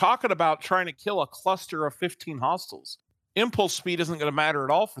 But we're talking about trying to kill a cluster of 15 hostiles. Impulse speed isn't going to matter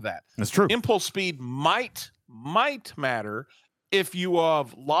at all for that. That's true. Impulse speed might matter if you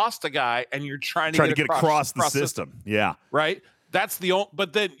have lost a guy and you're trying to get across the system. Yeah. Right. That's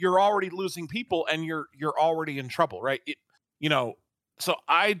but then you're already losing people and you're already in trouble, right? So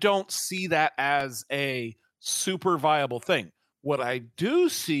I don't see that as a super viable thing. What I do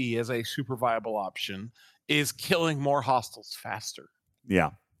see as a super viable option is killing more hostiles faster.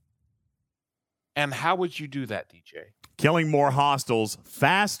 Yeah. And how would you do that, DJ? Killing more hostiles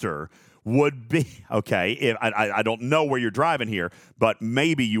faster would be, okay, I don't know where you're driving here, but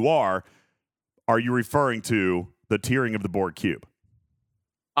maybe you are. Are you referring to the tiering of the Borg cube?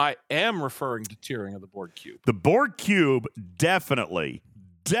 I am referring to tiering of the board cube. The board cube definitely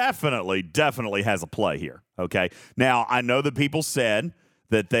has a play here, okay? Now, I know that people said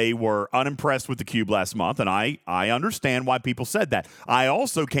that they were unimpressed with the cube last month, and I understand why people said that. I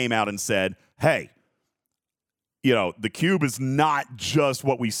also came out and said, hey, the cube is not just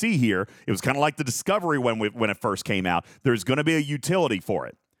what we see here. It was kind of like the Discovery when it first came out. There's going to be a utility for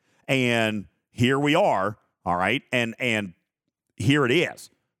it. And here we are, all right? And here it is,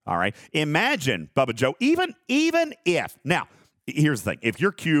 all right? Imagine, Bubba Joe, even if, now, here's the thing. If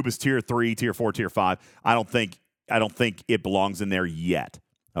your cube is tier 3, tier 4, tier 5, I don't think it belongs in there yet,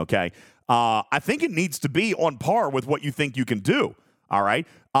 okay? I think it needs to be on par with what you think you can do, all right?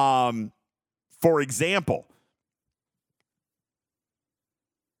 For example,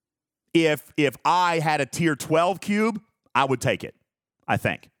 if I had a tier 12 cube, I would take it, I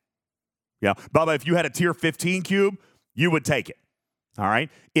think. Yeah, Bubba, if you had a tier 15 cube, you would take it. All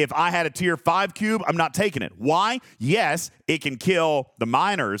right. If I had a tier 5 cube, I'm not taking it. Why? Yes, it can kill the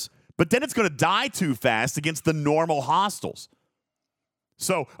miners, but then it's going to die too fast against the normal hostiles.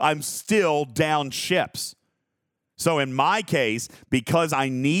 So I'm still down ships. So in my case, because I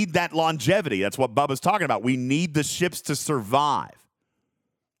need that longevity, that's what Bubba's talking about. We need the ships to survive.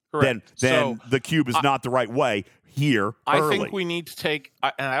 Correct. Then the cube is not the right way here I early. think we need to take,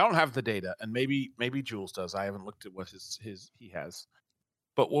 and I don't have the data, and maybe Jules does. I haven't looked at what he has.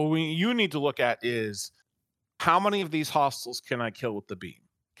 But what you need to look at is how many of these hostiles can I kill with the beam?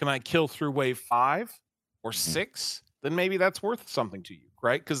 Can I kill through wave 5 or 6? Then maybe that's worth something to you,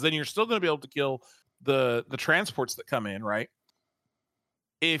 right? Because then you're still going to be able to kill the transports that come in, right?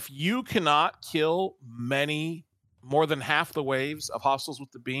 If you cannot kill more than half the waves of hostiles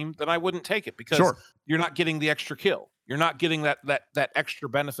with the beam, then I wouldn't take it because you're not getting the extra kill. You're not getting that extra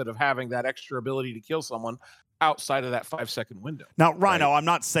benefit of having that extra ability to kill someone outside of that 5-second window. Now, Rhino, right? I'm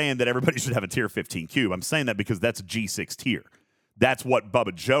not saying that everybody should have a tier 15 cube. I'm saying that because that's a G6 tier. That's what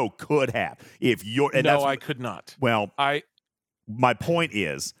Bubba Joe could have. I could not. Well, my point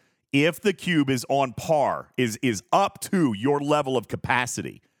is, if the cube is on par, is up to your level of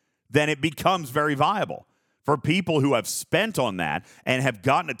capacity, then it becomes very viable. For people who have spent on that and have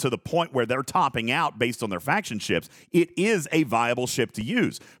gotten it to the point where they're topping out based on their faction ships, it is a viable ship to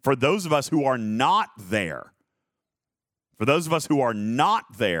use. For those of us who are not there,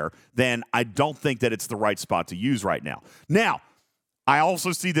 then I don't think that it's the right spot to use right now. Now, I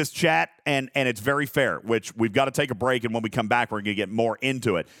also see this chat, and it's very fair, which we've got to take a break, and when we come back, we're going to get more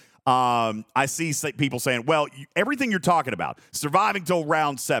into it. I see people saying, well, everything you're talking about, surviving till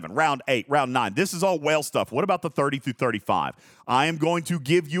round 7, round 8, round 9, this is all whale stuff. What about the 30 through 35? I am going to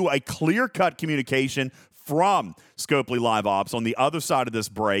give you a clear-cut communication from Scopely Live Ops on the other side of this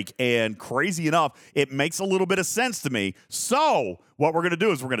break, and crazy enough, it makes a little bit of sense to me. So what we're going to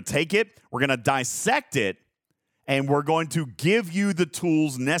do is we're going to take it, we're going to dissect it, and we're going to give you the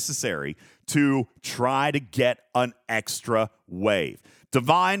tools necessary to try to get an extra wave.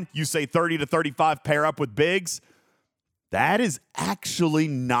 Divine, you say 30 to 35 pair up with bigs. That is actually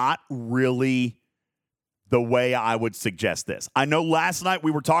not really the way I would suggest this. I know last night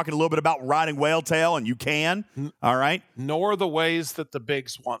we were talking a little bit about riding whale tail, and you can, all right? Nor the ways that the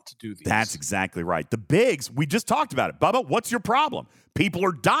bigs want to do these. That's exactly right. The bigs, we just talked about it. Bubba, what's your problem? People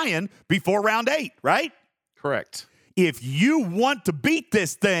are dying before round 8, right? Correct. If you want to beat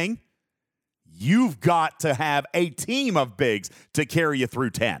this thing, you've got to have a team of bigs to carry you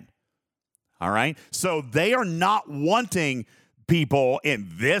through 10. All right? So they are not wanting people, in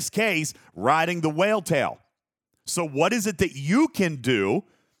this case, riding the whale tail. So what is it that you can do?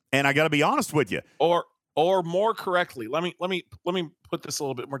 And I got to be honest with you. Or more correctly, let me put this a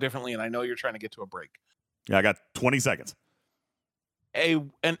little bit more differently, and I know you're trying to get to a break. Yeah, I got 20 seconds.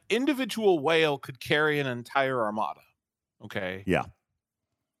 An individual whale could carry an entire armada. Okay? Yeah.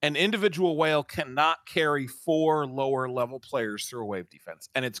 An individual whale cannot carry 4 lower level players through a wave defense,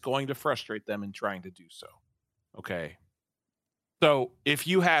 and it's going to frustrate them in trying to do so. Okay. So if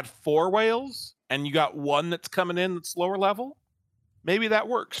you had 4 whales and you got one that's coming in that's lower level, maybe that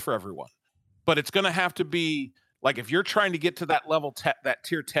works for everyone. But it's going to have to be like, if you're trying to get to that level, that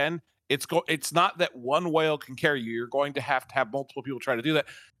tier 10, it's not that one whale can carry you. You're going to have multiple people try to do that.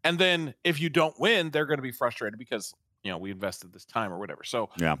 And then if you don't win, they're going to be frustrated because, we invested this time or whatever. So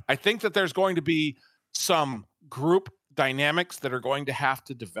yeah. I think that there's going to be some group dynamics that are going to have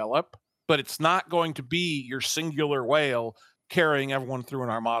to develop, but it's not going to be your singular whale carrying everyone through an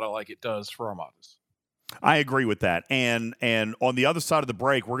armada like it does for armadas. I agree with that. And on the other side of the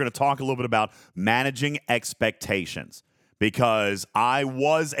break, we're going to talk a little bit about managing expectations, because I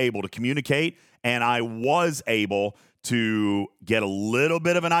was able to communicate and I was able to get a little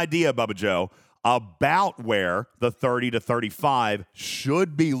bit of an idea, Bubba Joe, about where the 30 to 35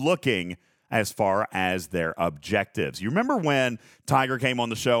 should be looking as far as their objectives. You remember when Tiger came on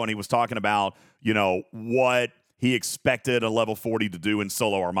the show and he was talking about, what he expected a level 40 to do in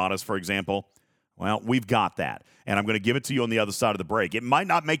solo armadas, for example? Well, we've got that, and I'm going to give it to you on the other side of the break. It might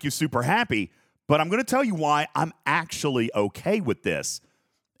not make you super happy, but I'm going to tell you why I'm actually okay with this,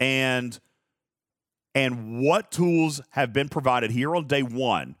 and what tools have been provided here on day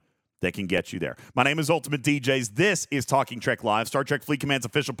one that can get you there. My name is Ultimate DJs. This is Talking Trek Live, Star Trek Fleet Command's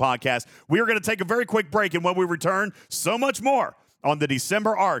official podcast. We are going to take a very quick break, and when we return, so much more on the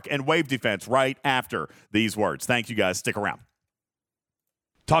December arc and wave defense right after these words. Thank you, guys. Stick around.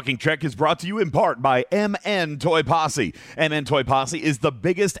 Talking Trek is brought to you in part by MN Toy Posse. MN Toy Posse is the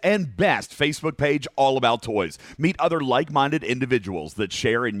biggest and best Facebook page all about toys. Meet other like-minded individuals that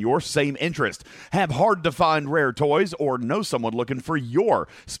share in your same interest, have hard-to-find rare toys, or know someone looking for your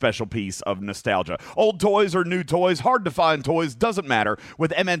special piece of nostalgia. Old toys or new toys, hard-to-find toys, doesn't matter.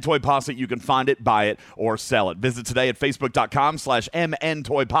 With MN Toy Posse, you can find it, buy it, or sell it. Visit today at facebook.com/MN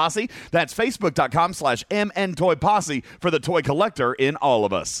Toy Posse. That's facebook.com/MN Toy Posse for the toy collector in all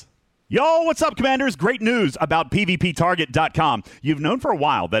of us. Yo, what's up, Commanders? Great news about PvPTarget.com. You've known for a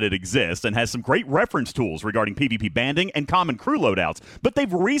while that it exists and has some great reference tools regarding PvP banding and common crew loadouts, but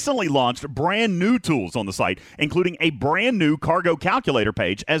they've recently launched brand new tools on the site, including a brand new cargo calculator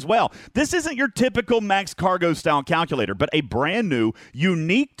page as well. This isn't your typical max cargo style calculator, but a brand new,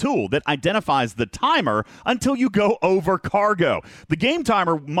 unique tool that identifies the timer until you go over cargo. The game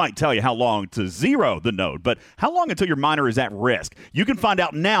timer might tell you how long to zero the node, but how long until your miner is at risk? You can find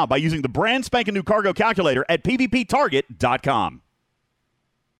out now by using the brand spanking new cargo calculator at PvPTarget.com.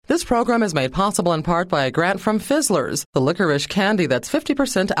 This program is made possible in part by a grant from Fizzlers, the licorice candy that's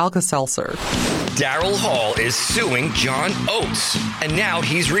 50% Alka-Seltzer. Daryl Hall is suing John Oates, and now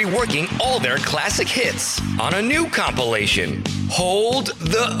he's reworking all their classic hits on a new compilation, Hold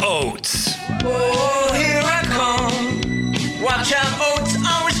the Oates. Oh, here I come. Watch out, Oates,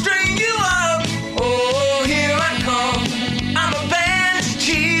 I'll restrain you up. Oh, here I come. I'm a bad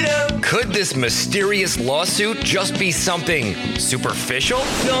cheater. Could this mysterious lawsuit just be something superficial?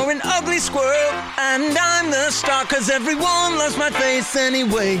 You're an ugly squirrel, and I'm the star, 'cause everyone loves my face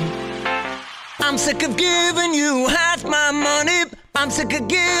anyway. I'm sick of giving you half my money. I'm sick of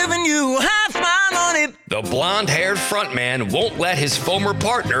giving you half my money. The blonde-haired frontman won't let his former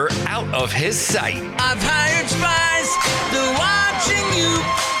partner out of his sight. I've hired spies, they're watching you.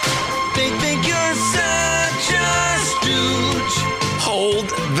 They think you're such a stooge. Hold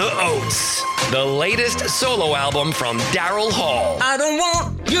the Oates, the latest solo album from Daryl Hall. I don't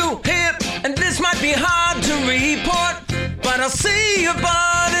want you here, and this might be hard to report, but I'll see your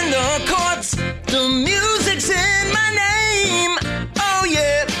butt in the courts. The music's in my name, oh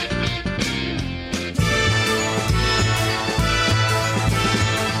yeah.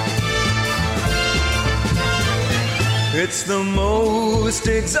 It's the most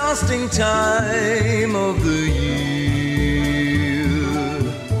exhausting time of the year,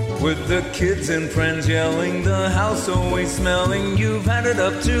 with the kids and friends yelling, the house always smelling. You've had it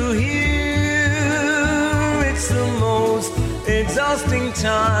up to here. It's the most exhausting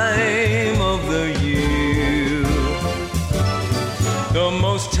time of the year, the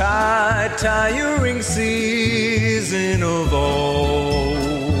most tiring season of all,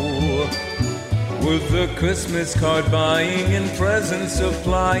 with the Christmas card buying and present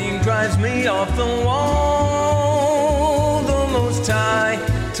supplying drives me off the wall. The most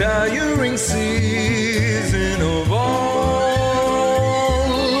tiring season of all.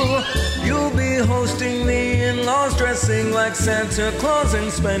 You'll be hosting the in-laws, dressing like Santa Claus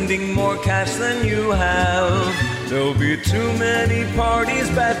and spending more cash than you have. There'll be too many parties,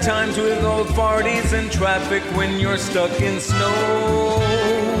 bad times with old farties, and traffic when you're stuck in snow.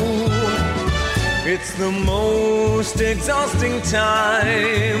 It's the most exhausting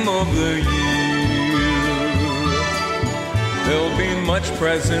time of the year. There'll be much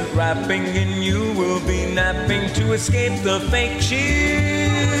present wrapping, and you will be napping to escape the fake cheer.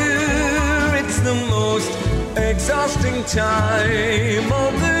 It's the most exhausting time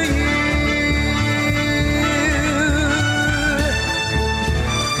of the year.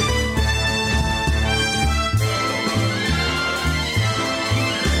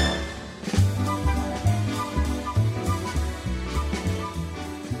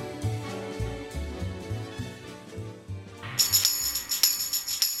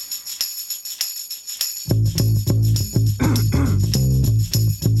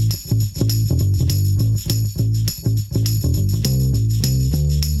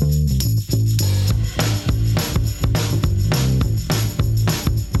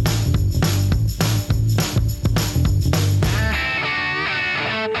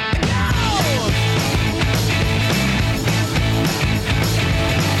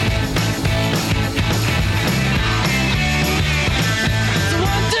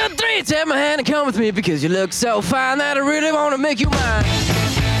 down with me because you look so fine that I really want to make you mine. I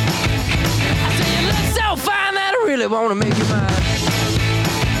say you look so fine that I really want to make you mine.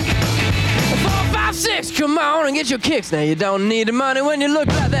 4, 5, 6, come on and get your kicks. Now you don't need the money when you look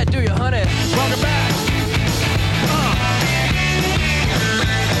like that, do you, honey? Welcome back.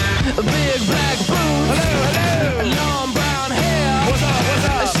 Big black boots. Hello. Long brown hair. What's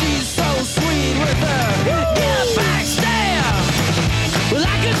up? She's so sweet with her. Get back stare. Well,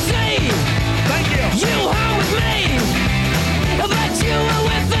 I could see. Thank you. You home with me. But you were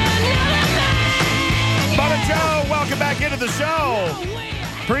with another man. Bubba Joe, welcome back into the show.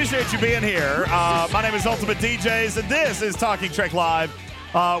 Appreciate you being here. My name is Ultimate DJs, and this is Talking Trek Live.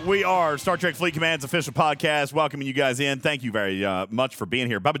 We are Star Trek Fleet Command's official podcast, welcoming you guys in. Thank you very much for being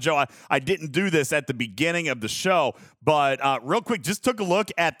here. Bubba Joe, I didn't do this at the beginning of the show, but real quick, just took a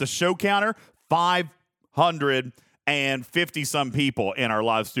look at the show counter, 550-some people in our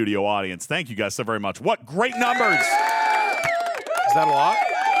live studio audience. Thank you guys so very much. What great numbers. Is that a lot?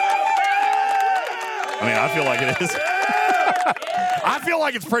 I mean, I feel like it is. I feel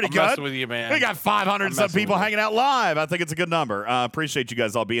like it's pretty I'm good. messing with you, man. We got 500-some people hanging out live. I think it's a good number. Appreciate you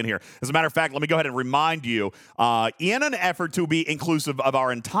guys all being here. As a matter of fact, let me go ahead and remind you, in an effort to be inclusive of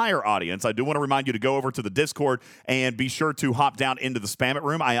our entire audience, I do want to remind you to go over to the Discord and be sure to hop down into the Spam It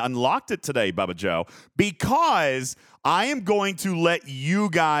room. I unlocked it today, Bubba Joe, because I am going to let you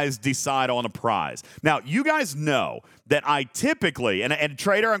guys decide on a prize. Now, you guys know that I typically, and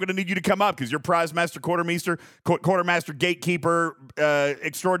Trader, I'm going to need you to come up because you're prize master, quartermaster, gatekeeper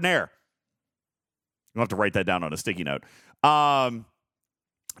extraordinaire. You'll have to write that down on a sticky note.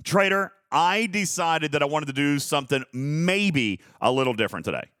 Trader, I decided that I wanted to do something maybe a little different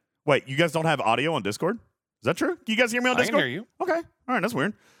today. Wait, you guys don't have audio on Discord? Is that true? Can you guys hear me on Discord? I can hear you. Okay. All right, that's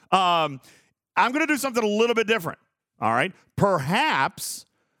weird. I'm going to do something a little bit different. All right. Perhaps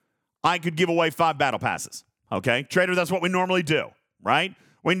I could give away 5 battle passes. Okay. Trader, that's what we normally do, right?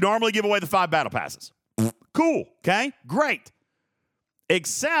 We normally give away the 5 battle passes. Cool. Okay. Great.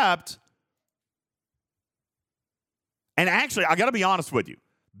 Except, and actually, I got to be honest with you.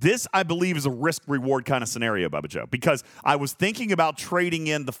 This, I believe, is a risk-reward kind of scenario, Bubba Joe, because I was thinking about trading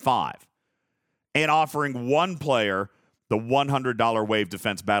in the 5 and offering one player the $100 Wave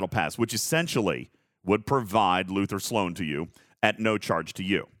Defense Battle Pass, which essentially would provide Luther Sloan to you at no charge to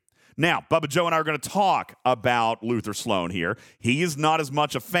you. Now, Bubba Joe and I are going to talk about Luther Sloan here. He is not as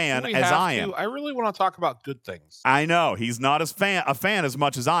much a fan as I am. I really want to talk about good things. I know. He's not a fan as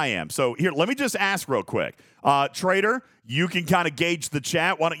much as I am. So here, let me just ask real quick. Trader, you can kind of gauge the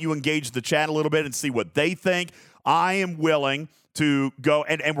chat. Why don't you engage the chat a little bit and see what they think? I am willing to go,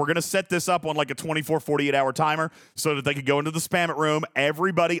 and we're going to set this up on like a 24, 48-hour timer so that they can go into the Spam It room.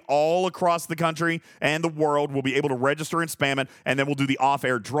 Everybody all across the country and the world will be able to register and spam it, and then we'll do the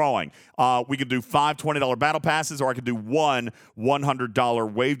off-air drawing. We could do 5 $20 battle passes, or I could do one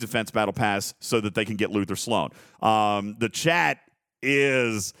 $100 Wave Defense battle pass so that they can get Luther Sloan. The chat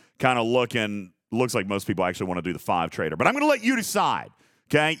is kind of looks like most people actually want to do the 5 Trader, but I'm going to let you decide.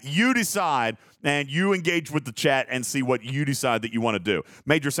 Okay, you decide, and you engage with the chat and see what you decide that you want to do.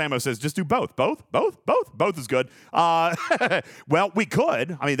 Major Samo says, just do both. Both is good. Well, we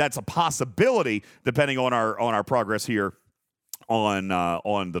could. I mean, that's a possibility depending on our progress here on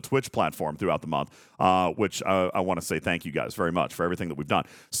the Twitch platform throughout the month, which I want to say thank you guys very much for everything that we've done.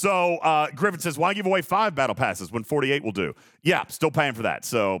 So Griffin says, why give away 5 battle passes when 48 will do? Yeah, still paying for that.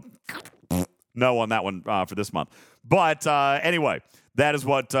 So no on that one for this month. But anyway. That's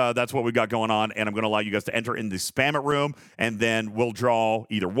what we've got going on, and I'm going to allow you guys to enter in the Spam It room, and then we'll draw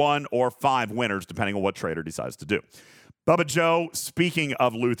either 1 or 5 winners, depending on what Trader decides to do. Bubba Joe, speaking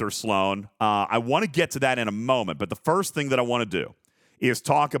of Luther Sloan, I want to get to that in a moment, but the first thing that I want to do is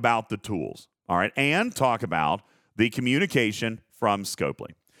talk about the tools, all right, and talk about the communication from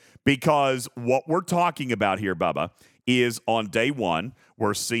Scopely. Because what we're talking about here, Bubba, is on day 1,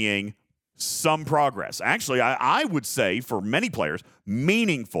 we're seeing some progress. Actually, I would say for many players,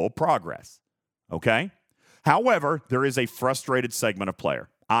 meaningful progress. Okay? However, there is a frustrated segment of player.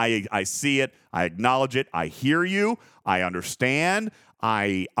 I see it. I acknowledge it. I hear you. I understand.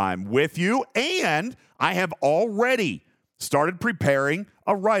 I'm with you. And I have already started preparing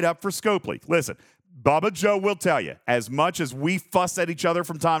a write-up for Scopely. Listen, Bubba Joe will tell you, as much as we fuss at each other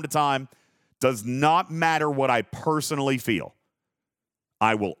from time to time, does not matter what I personally feel.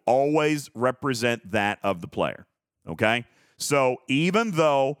 I will always represent that of the player, okay? So even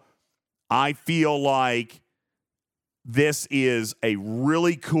though I feel like this is a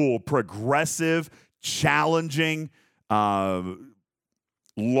really cool, progressive, challenging,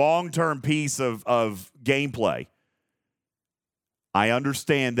 long-term piece of gameplay, I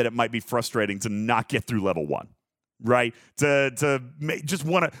understand that it might be frustrating to not get through level 1, right? To just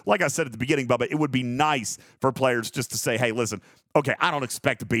want to, like I said at the beginning, Bubba, it would be nice for players just to say, hey, listen, okay, I don't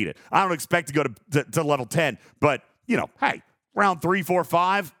expect to beat it. I don't expect to go to level 10, but, hey, round 3, 4,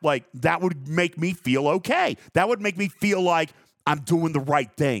 5, like that would make me feel okay. That would make me feel like I'm doing the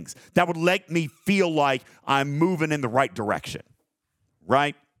right things. That would make me feel like I'm moving in the right direction,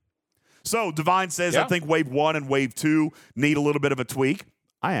 right? So Divine says, I think wave 1 and wave 2 need a little bit of a tweak.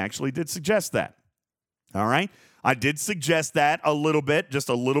 I actually did suggest that. All right? I did suggest that a little bit, just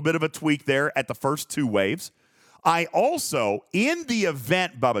a little bit of a tweak there at the first 2 waves. I also, in the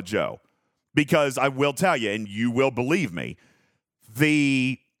event, Bubba Joe, because I will tell you, and you will believe me,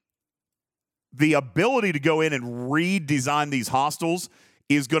 the ability to go in and redesign these hostels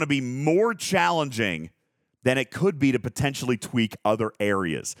is going to be more challenging than it could be to potentially tweak other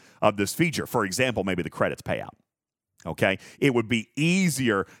areas of this feature. For example, maybe the credits payout. Okay? It would be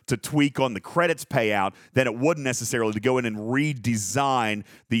easier to tweak on the credits payout than it would necessarily to go in and redesign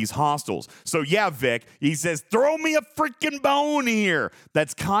these hostels. So yeah, Vic, he says, throw me a freaking bone here.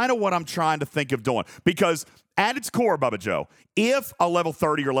 That's kind of what I'm trying to think of doing. Because at its core, Bubba Joe, if a level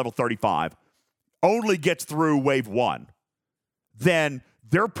 30 or level 35 only gets through wave 1, then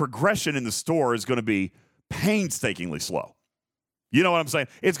their progression in the store is going to be painstakingly slow. You know what I'm saying?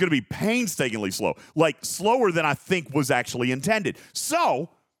 It's going to be painstakingly slow, like slower than I think was actually intended. So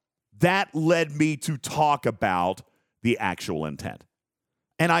that led me to talk about the actual intent.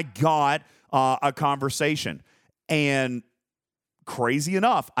 And I got a conversation. And crazy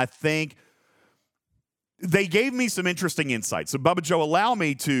enough, I think they gave me some interesting insights. So Bubba Joe, allow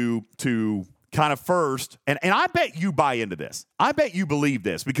me to kind of first, and I bet you buy into this. I bet you believe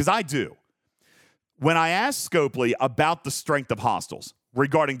this, because I do. When I asked Scopely about the strength of hostels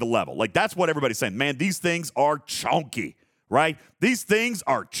regarding the level, like that's what everybody's saying. Man, these things are chunky, right? These things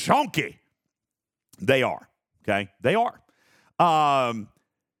are chunky. They are, okay? They are.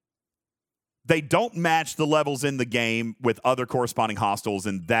 They don't match the levels in the game with other corresponding hostels,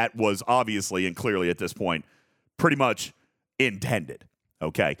 and that was obviously and clearly at this point pretty much intended.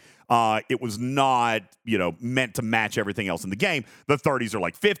 Okay, it was not, meant to match everything else in the game. The 30s are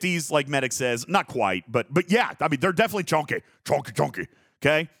like 50s, like Medic says. Not quite, but yeah, I mean, they're definitely chunky.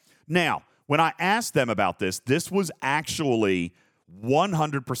 Okay? Now, when I asked them about this was actually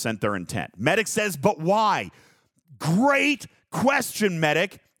 100% their intent. Medic says, but why? Great question,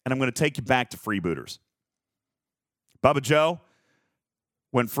 Medic. And I'm going to take you back to freebooters. Bubba Joe,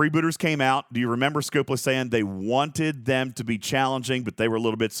 when freebooters came out, do you remember Scopely saying they wanted them to be challenging, but they were a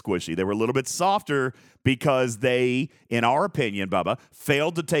little bit squishy? They were a little bit softer because they, in our opinion, Bubba,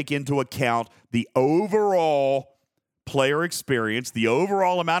 failed to take into account the overall player experience, the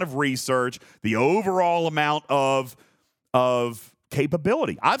overall amount of research, the overall amount of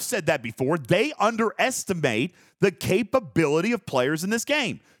capability. I've said that before. They underestimate the capability of players in this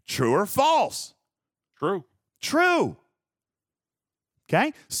game. True or false? True.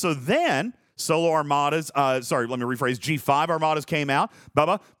 Okay, so then Solo Armadas, let me rephrase, G5 Armadas came out.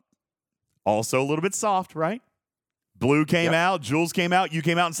 Bubba, also a little bit soft, right? Blue came out, Jules came out, you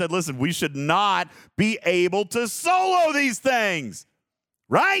came out and said, listen, we should not be able to solo these things,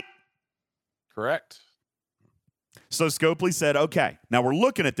 right? Correct. So Scopely said, okay, now we're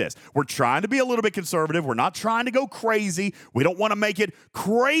looking at this. We're trying to be a little bit conservative. We're not trying to go crazy. We don't want to make it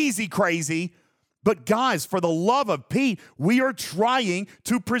crazy. But guys, for the love of Pete, we are trying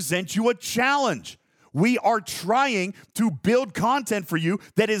to present you a challenge. We are trying to build content for you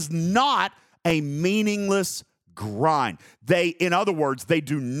that is not a meaningless grind. In other words, they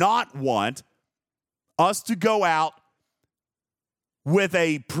do not want us to go out with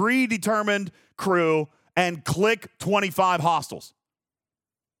a predetermined crew and click 25 hostels.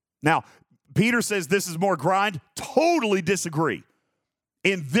 Now, Peter says this is more grind. Totally disagree.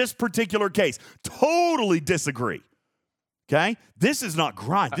 In this particular case, totally disagree. Okay? This is not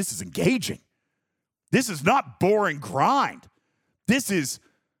grind. This is engaging. This is not boring grind. This is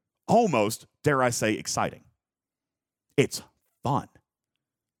almost, dare I say, exciting. It's fun.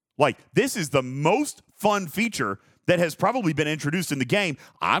 Like, this is the most fun feature that has probably been introduced in the game,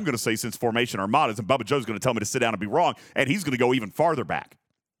 I'm going to say, since Formation Armadas, and Bubba Joe's going to tell me to sit down and be wrong, and he's going to go even farther back.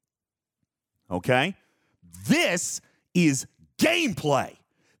 Okay? This is gameplay.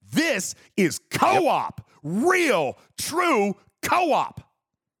 This is co-op. Real, true co-op.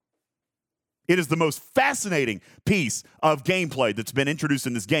 It is the most fascinating piece of gameplay that's been introduced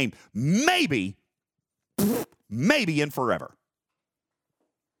in this game, maybe in forever.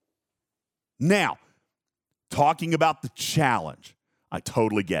 Now, talking about the challenge, I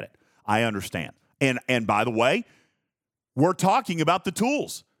totally get it. I understand. And by the way, we're talking about the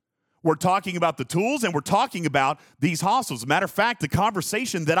tools. We're talking about the tools, and we're talking about these hostels. As a matter of fact, the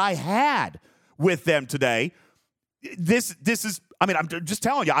conversation that I had with them today, this is, I mean, I'm just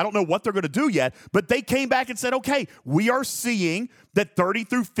telling you, I don't know what they're going to do yet, but they came back and said, okay, we are seeing that 30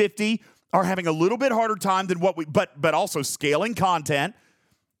 through 50 are having a little bit harder time than what we, but also scaling content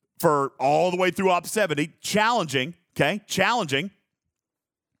for all the way through up 70, challenging, okay, challenging.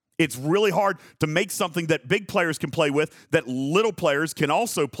 It's really hard to make something that big players can play with, that little players can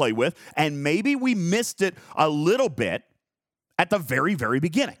also play with, and maybe we missed it a little bit at the very, very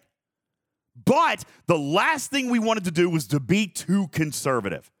beginning. But the last thing we wanted to do was to be too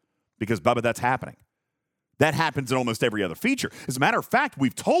conservative, because, Bubba, that's happening. That happens in almost every other feature. As a matter of fact,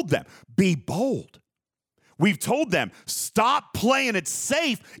 we've told them, be bold. We've told them, stop playing it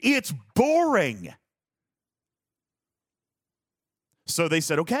safe. It's boring. So they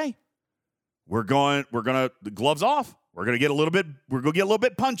said, okay, the gloves off. We're going to get a little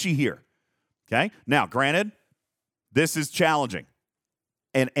bit punchy here. Okay? Now, granted, this is challenging.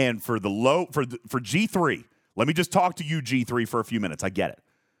 And for G3, let me just talk to you, G3, for a few minutes. I get it.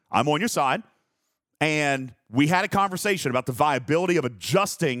 I'm on your side. And we had a conversation about the viability of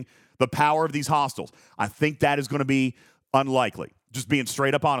adjusting the power of these hostels. I think that is going to be unlikely. Just being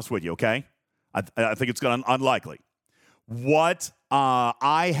straight up honest with you, okay? I think it's going to unlikely. What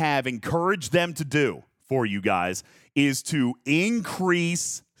I have encouraged them to do for you guys is to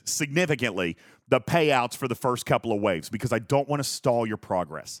increase significantly the payouts for the first couple of waves, because I don't want to stall your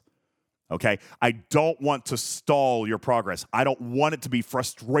progress. Okay? I don't want to stall your progress. I don't want it to be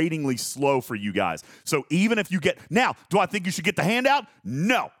frustratingly slow for you guys. So even if you get... Now, do I think you should get the handout?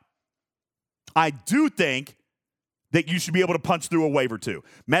 No. I do think that you should be able to punch through a wave or two.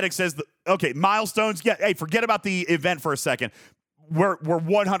 Medic says, okay, milestones, yeah, hey, forget about the event for a second. We're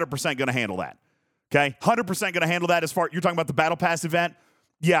 100% going to handle that. Okay? 100% going to handle that as far... You're talking about the Battle Pass event?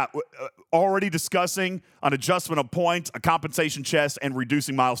 Yeah, already discussing an adjustment of points, a compensation chest, and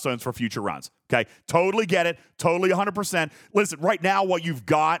reducing milestones for future runs. Okay, totally get it, totally 100%. Listen, right now, what you've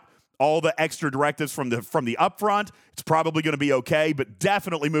got, all the extra directives from the upfront, it's probably going to be okay, but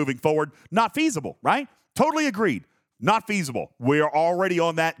definitely moving forward, not feasible, right? Totally agreed, not feasible. We are already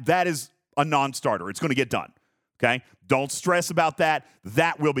on that. That is a non-starter. It's going to get done. Okay, don't stress about that.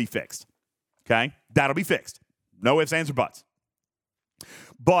 That will be fixed. Okay, that'll be fixed. No ifs, ands, or buts.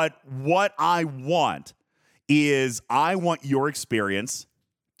 But what I want is I want your experience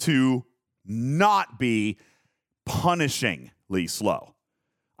to not be punishingly slow.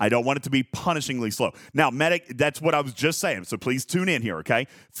 I don't want it to be punishingly slow. Now, Medic, that's what I was just saying, so please tune in here, okay?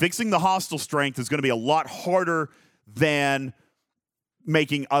 Fixing the hostile strength is going to be a lot harder than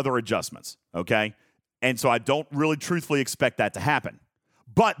making other adjustments, okay? And so I don't really truthfully expect that to happen.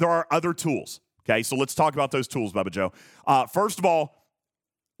 But there are other tools, okay? So let's talk about those tools, Bubba Joe. First of all,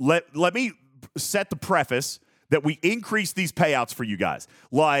 Let me set the preface that we increase these payouts for you guys.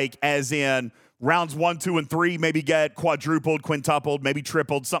 Like, as in rounds 1, 2, and 3, maybe get quadrupled, quintupled, maybe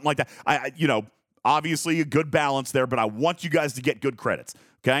tripled, something like that. Obviously a good balance there, but I want you guys to get good credits,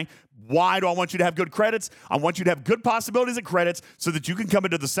 okay? Why do I want you to have good credits? I want you to have good possibilities of credits so that you can come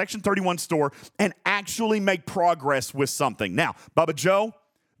into the Section 31 store and actually make progress with something. Now, Bubba Joe,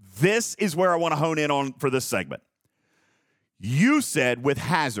 this is where I want to hone in on for this segment. You said with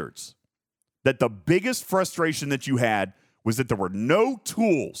hazards that the biggest frustration that you had was that there were no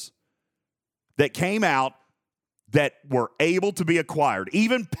tools that came out that were able to be acquired,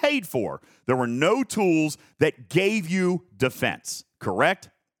 even paid for. There were no tools that gave you defense, correct?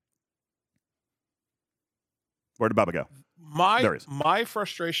 Where did Bubba go? My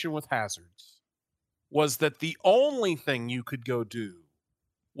frustration with hazards was that the only thing you could go do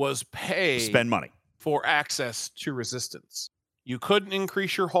was spend money for access to resistance. You couldn't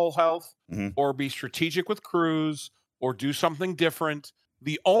increase your whole health or be strategic with crews or do something different.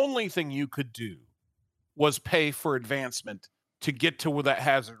 The only thing you could do was pay for advancement to get to that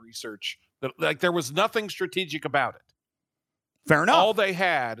hazard research. Like, there was nothing strategic about it. Fair enough.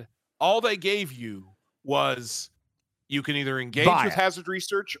 All they gave you was you can either engage with hazard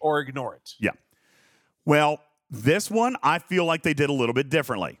research or ignore it. Yeah. Well, this one, I feel like they did a little bit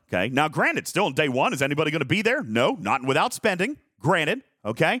differently, okay? Now, granted, still on day one, is anybody going to be there? No, not without spending, granted,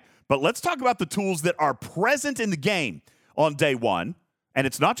 okay? But let's talk about the tools that are present in the game on day one. And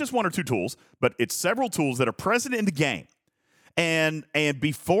it's not just one or two tools, but it's several tools that are present in the game. And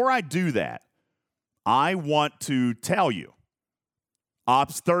before I do that, I want to tell you,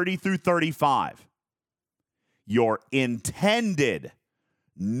 Ops 30 through 35, your intended,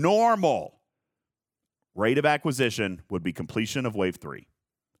 normal rate of acquisition would be completion of Wave 3.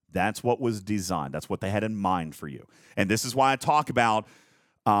 That's what was designed. That's what they had in mind for you. And this is why I talk about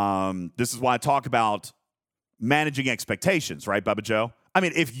managing expectations, right, Bubba Joe? I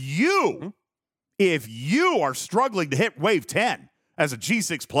mean, if you are struggling to hit wave 10 as a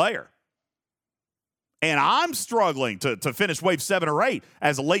G6 player, and I'm struggling to finish wave 7 or 8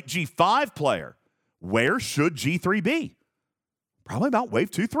 as a late G5 player, where should G3 be? Probably about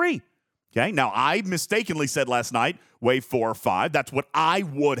wave 2, 3. Okay, now I mistakenly said last night wave 4 or 5. That's what I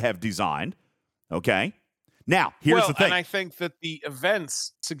would have designed. Okay, now here's the thing. And I think that the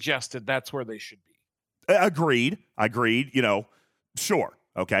events suggested that's where they should be. Agreed. Sure.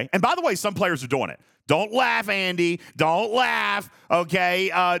 Okay. And by the way, some players are doing it. Don't laugh, Andy. Don't laugh. Okay,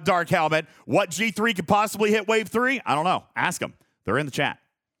 Dark Helmet. What G3 could possibly hit wave 3? I don't know. Ask them. They're in the chat.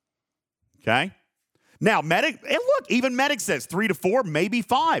 Okay. Now, Medic, and look, even Medic says 3 to 4, maybe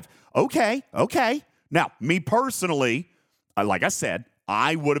 5. Okay. Now, me personally, like I said,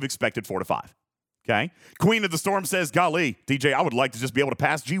 I would have expected 4 to 5. Okay. Queen of the Storm says, golly, DJ, I would like to just be able to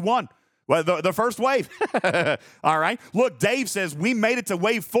pass G1. Well, the first wave. All right. Look, Dave says, we made it to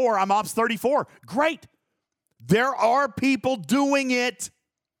wave 4. I'm Ops 34. Great. There are people doing it,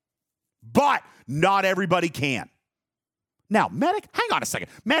 but not everybody can. Now, Medic, hang on a second.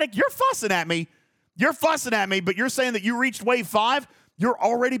 Medic, you're fussing at me. But you're saying that you reached wave 5. You're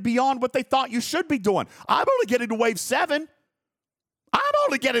already beyond what they thought you should be doing. I'm only getting to wave 7. I'm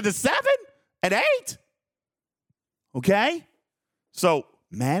only getting to 7 and 8. Okay? So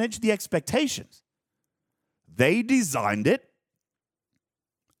manage the expectations. They designed it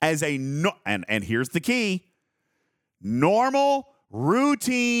as and here's the key, normal,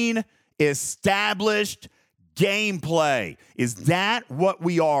 routine, established gameplay. Is that what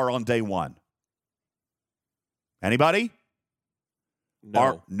we are on day 1? Anybody?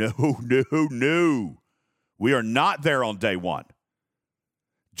 No. No. We are not there on day 1.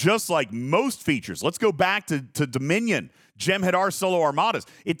 Just like most features. Let's go back to Dominion, Jem'Hadar Solo Armadas.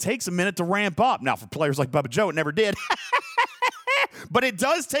 It takes a minute to ramp up. Now, for players like Bubba Joe, it never did. But it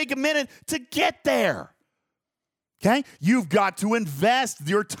does take a minute to get there. Okay? You've got to invest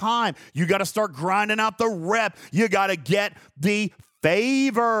your time. You got to start grinding out the rep. You got to get the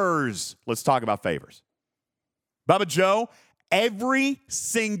favors. Let's talk about favors. Bubba Joe, every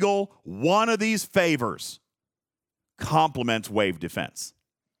single one of these favors complements wave defense.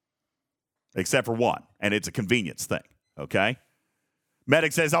 Except for one, and it's a convenience thing, okay?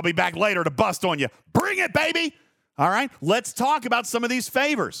 Medic says, I'll be back later to bust on you. Bring it, baby! All right, let's talk about some of these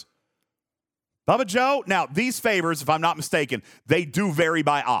favors. Bubba Joe, now these favors, if I'm not mistaken, they do vary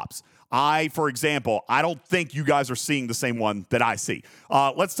by ops. For example, I don't think you guys are seeing the same one that I see.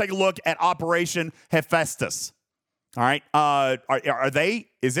 Let's take a look at Operation Hephaestus. All right,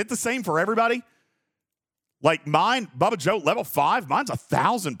 is it the same for everybody? Like mine, Bubba Joe, level 5, mine's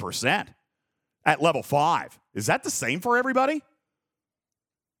 1,000% at level 5. Is that the same for everybody?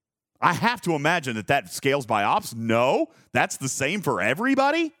 I have to imagine that scales by ops. No, that's the same for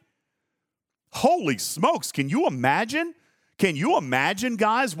everybody? Holy smokes, can you imagine? Can you imagine,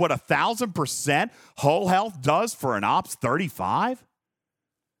 guys, what 1,000% hull health does for an ops 35?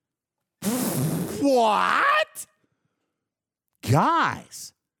 What?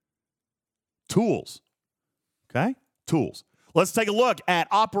 Guys. Tools. Okay? Tools. Let's take a look at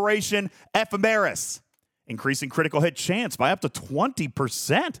Operation Ephemeris, increasing critical hit chance by up to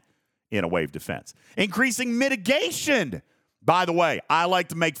 20% in a wave defense. Increasing mitigation. By the way, I like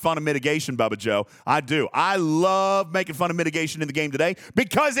to make fun of mitigation, Bubba Joe. I do. I love making fun of mitigation in the game today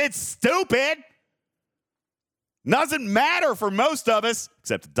because it's stupid. Doesn't matter for most of us,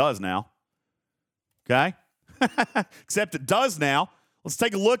 except it does now. Okay? Except it does now. Let's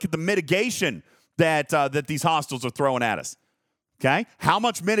take a look at the mitigation that these hostiles are throwing at us. Okay? How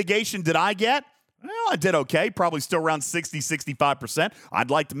much mitigation did I get? Well, I did okay. Probably still around 60, 65%. I'd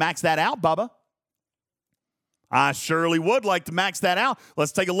like to max that out, Bubba. I surely would like to max that out.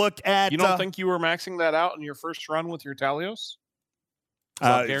 Let's take a look at... You don't think you were maxing that out in your first run with your Talios?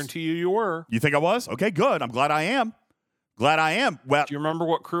 I guarantee you were. You think I was? Okay, good. I'm glad I am. Well, do you remember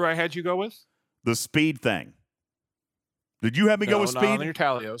what crew I had you go with? The speed thing. Did you have me go with speed? No, on your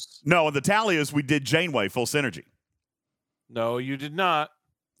Talios. No, on the Talios, we did Janeway, full synergy. No, you did not.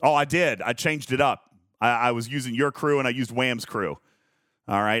 Oh, I did. I changed it up. I was using your crew, and I used Wham's crew.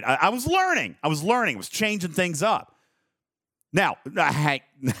 All right? I was learning. I was changing things up. Now,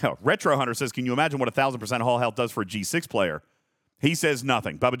 Retro Hunter says, can you imagine what 1,000% hull health does for a G6 player? He says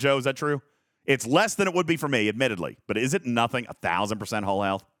nothing. Bubba Joe, is that true? It's less than it would be for me, admittedly. But is it nothing? 1,000% hull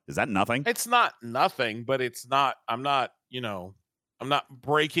health? Is that nothing? It's not nothing, but it's not, I'm not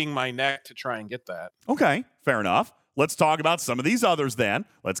breaking my neck to try and get that. Okay, fair enough. let's talk about some of these others then.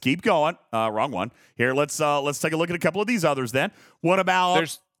 Let's keep going. Wrong one. Here, let's take a look at a couple of these others then. What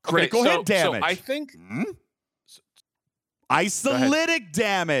about critical hit damage? So I think isolytic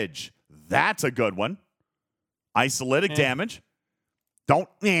damage. That's a good one. Isolytic damage. Don't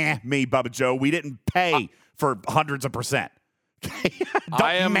me, Bubba Joe. We didn't pay for hundreds of percent.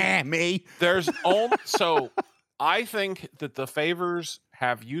 Don't me. There's only so I think that the favors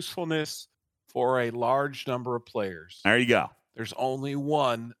have usefulness for a large number of players. There you go. There's only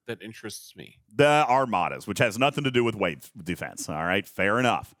one that interests me. The Armadas, which has nothing to do with wave defense. All right, fair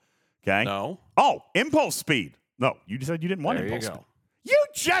enough. Okay. No. Oh, impulse speed. No, you said you didn't want impulse speed. You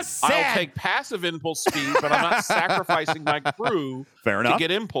just said I'll take passive impulse speed, but I'm not sacrificing my crew to get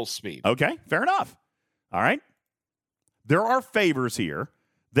impulse speed. Okay, fair enough. All right. There are favors here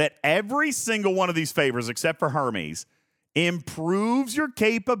that every single one of these favors, except for Hermes, improves your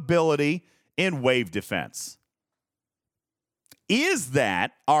capability in wave defense. Is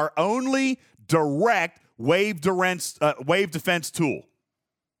that our only direct wave defense tool?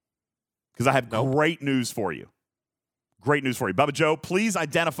 Because I have great news for you. Great news for you. Bubba Joe, please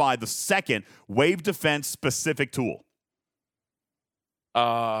identify the second wave defense specific tool.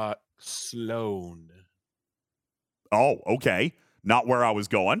 Sloan. Oh, okay. Not where I was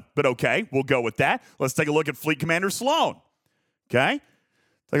going, but okay. We'll go with that. Let's take a look at Fleet Commander Sloan. Okay?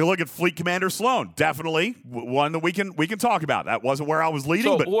 Take a look at Fleet Commander Sloan. Definitely one that we can talk about. That wasn't where I was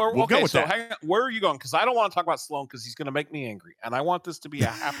leading, but we'll go with that. Hang on. Where are you going? Because I don't want to talk about Sloan because he's going to make me angry, and I want this to be a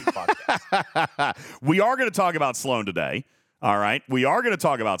happy podcast. We are going to talk about Sloan today. All right? We are going to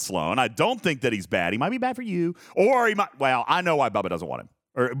talk about Sloan. I don't think that he's bad. He might be bad for you, or he might. Well, I know why Bubba doesn't want him,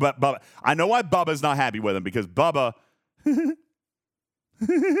 but I know why Bubba's not happy with him because Bubba.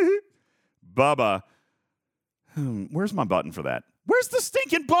 Where's my button for that? Where's the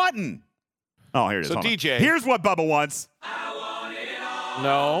stinking button? Oh, here it is. So, DJ. Here's what Bubba wants. I want it all.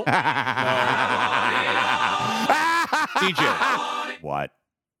 No. DJ. What?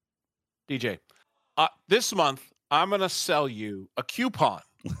 DJ. This month, I'm going to sell you a coupon.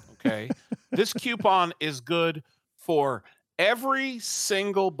 Okay? This coupon is good for every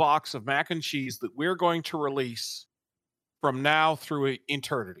single box of mac and cheese that we're going to release from now through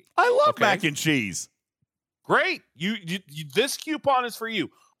eternity. I love mac and cheese. Great. You this coupon is for you.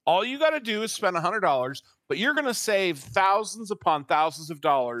 All you got to do is spend $100, but you're going to save thousands upon thousands of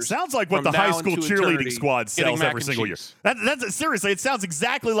dollars. Sounds like what the high school cheerleading squad sells every single year. That's seriously, it sounds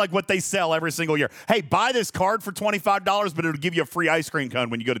exactly like what they sell every single year. Hey, buy this card for $25, but it'll give you a free ice cream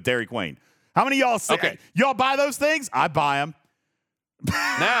cone when you go to Dairy Queen. How many of y'all say, okay. Y'all buy those things? I buy them.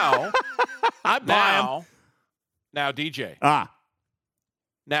 Now, I buy them. Now, DJ.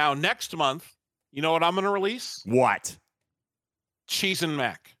 Now, next month, you know what I'm going to release? What? Cheese and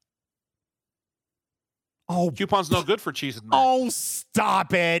mac. Oh, coupon's no good for cheese and mac. Oh,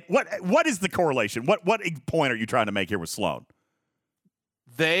 stop it. What is the correlation? What point are you trying to make here with Sloan?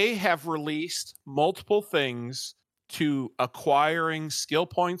 They have released multiple things to acquiring skill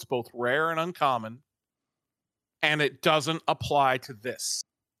points, both rare and uncommon, and it doesn't apply to this.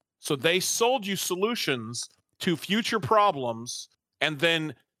 So they sold you solutions to future problems and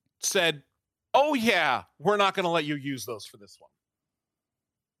then said, oh, yeah, we're not going to let you use those for this one.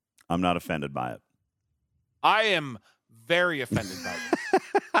 I'm not offended by it. I am very offended by it.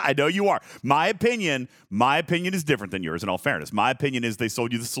 I know you are. My opinion is different than yours, in all fairness. My opinion is they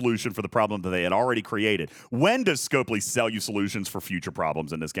sold you the solution for the problem that they had already created. When does Scopely sell you solutions for future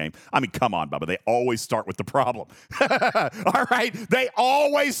problems in this game? I mean, come on, Bubba. They always start with the problem. All right? They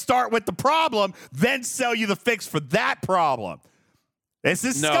always start with the problem, then sell you the fix for that problem. This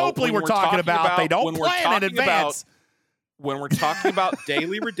is Scopely we're talking about. They don't plan in advance. When we're talking about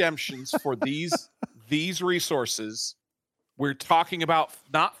daily redemptions for these resources, we're talking about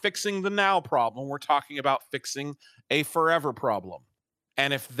not fixing the now problem. We're talking about fixing a forever problem.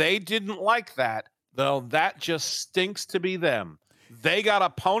 And if they didn't like that, though, that just stinks to be them. They got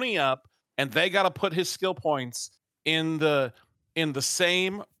to pony up and they got to put his skill points in the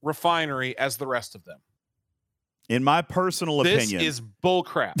same refinery as the rest of them. In my personal opinion, this is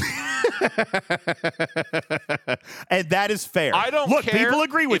bullcrap. And that is fair. I don't Look, care people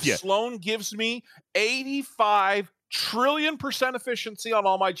agree with if you. Sloan gives me 85 trillion% efficiency on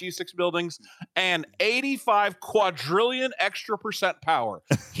all my G6 buildings and 85 quadrillion extra percent power.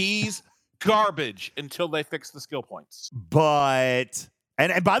 He's garbage until they fix the skill points. But,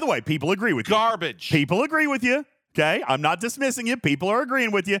 and by the way, people agree with you. Garbage. People agree with you. Okay? I'm not dismissing you. People are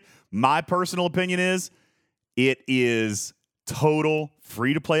agreeing with you. My personal opinion is it is total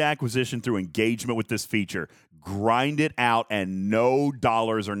free-to-play acquisition through engagement with this feature. grind it out, and no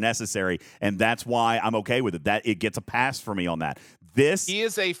dollars are necessary. And that's why I'm okay with it. That it gets a pass for me on that. He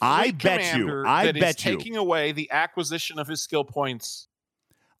is a fleet commander that is taking away the acquisition of his skill points.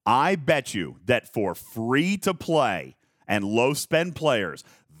 I bet you that for free-to-play and low-spend players,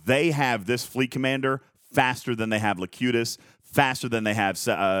 they have this fleet commander faster than they have Locutus, faster than they have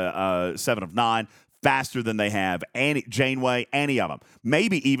 7 of 9, faster than they have Janeway, any of them.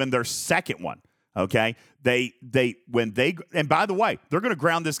 Maybe even their second one, okay? And by the way, they're going to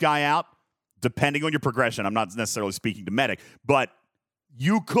ground this guy out depending on your progression. I'm not necessarily speaking to Medic, but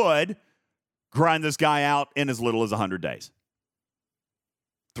you could grind this guy out in as little as 100 days.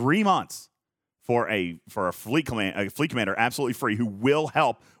 3 months for a fleet commander, absolutely free, who will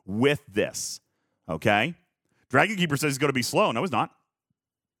help with this, okay? Dragon Keeper says he's going to be slow. No, he's not.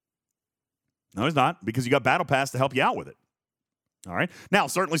 No, he's not, because you got Battle Pass to help you out with it. All right? Now,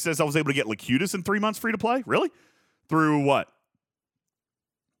 certainly says I was able to get Locutus in 3 months free to play. Really? Through what?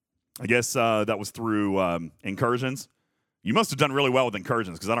 I guess that was through Incursions. You must have done really well with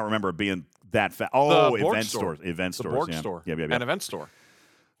Incursions, because I don't remember it being that fast. Oh, event stores. Event stores. Borg store. Yeah. An event store.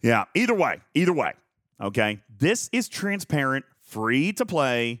 Yeah, either way, okay? This is transparent,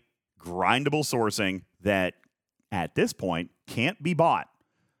 free-to-play, grindable sourcing that, at this point, can't be bought.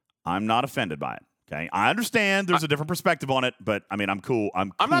 I'm not offended by it, okay? I understand there's a different perspective on it, but, I mean, I'm cool.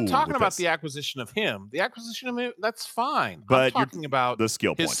 I'm not talking about this. the acquisition of him. The acquisition of him, that's fine. But I'm talking about the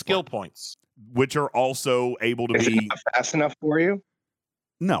skill his points. skill points. Which are also able to Is be... it not fast enough for you?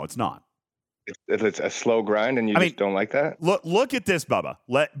 No, it's not. If it's a slow grind and you just don't like that? Look at this, Bubba.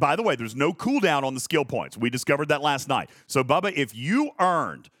 By the way, there's no cooldown on the skill points. We discovered that last night. So, Bubba, if you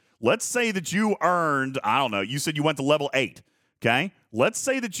earned, let's say that you earned, I don't know, you said you went to level 8, okay? Let's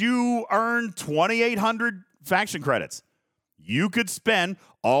say that you earned 2,800 faction credits. You could spend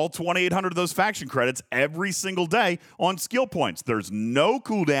all 2,800 of those faction credits every single day on skill points. There's no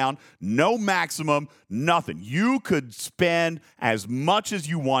cooldown, no maximum, nothing. You could spend as much as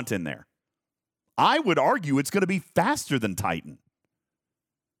you want in there. I would argue it's going to be faster than Titan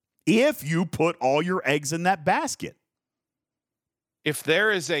if you put all your eggs in that basket. If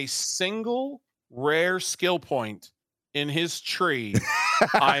there is a single rare skill point in his tree,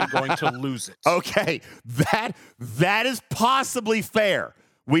 I'm going to lose it. Okay, that is possibly fair.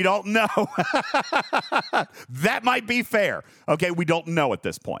 We don't know. That might be fair. Okay, we don't know at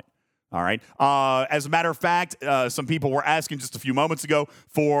this point. All right. As a matter of fact, some people were asking just a few moments ago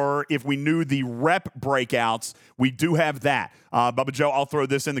for if we knew the rep breakouts. We do have that. Bubba Joe, I'll throw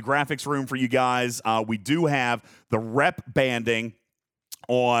this in the graphics room for you guys. We do have the rep banding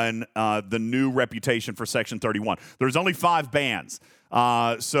on the new reputation for Section 31. There's only 5 bands.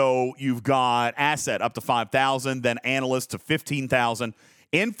 So you've got Asset up to 5,000, then Analyst to 15,000,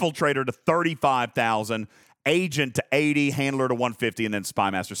 Infiltrator to 35,000, Agent to 80, Handler to 150, and then Spy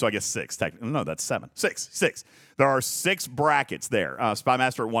Master. So I guess 6. Technically. No, that's 7. 6. There are 6 brackets there. Spy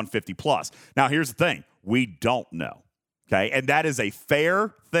Master at 150 plus. Now, here's the thing. We don't know. Okay, and that is a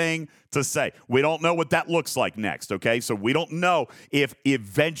fair thing to say. We don't know what that looks like next, okay? So we don't know if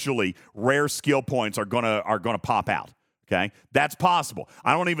eventually rare skill points are gonna pop out, okay? That's possible.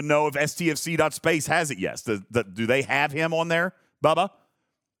 I don't even know if STFC.space has it yet. Do they have him on there, Bubba?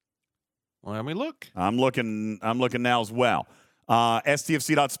 Let me look. I'm looking now as well.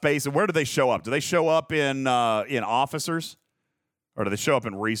 STFC.space, and where do they show up? Do they show up in officers, or do they show up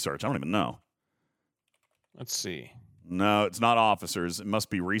in research? I don't even know. Let's see. No, it's not officers. It must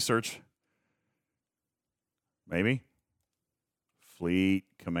be research. Maybe. Fleet,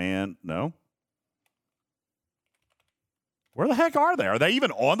 command. No. Where the heck are they? Are they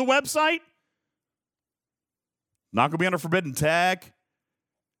even on the website? Not going to be under Forbidden Tech.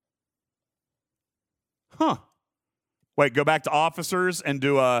 Huh. Wait, go back to officers and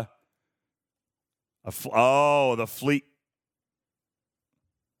do the fleet.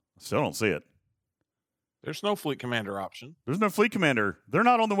 Still don't see it. There's no fleet commander option. There's no fleet commander. They're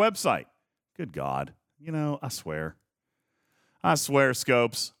not on the website. Good God. You know, I swear,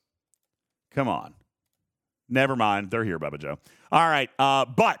 Scopes. Come on. Never mind. They're here, Bubba Joe. All right.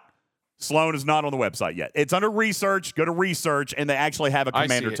 But Sloan is not on the website yet. It's under research. Go to research, and they actually have a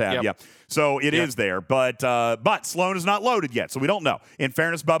commander tab. Yep. Yeah. So it is there. But Sloan is not loaded yet, so we don't know. In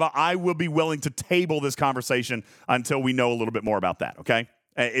fairness, Bubba, I will be willing to table this conversation until we know a little bit more about that, okay?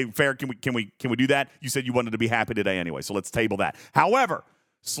 Fair, can we do that? You said you wanted to be happy today anyway, so let's table that. However,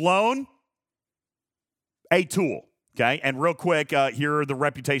 Sloan, a tool, okay? And real quick, here are the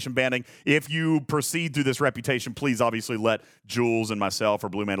reputation banding. If you proceed through this reputation, please obviously let Jules and myself or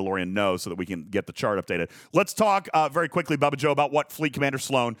Blue Mandalorian know so that we can get the chart updated. Let's talk very quickly, Bubba Joe, about what Fleet Commander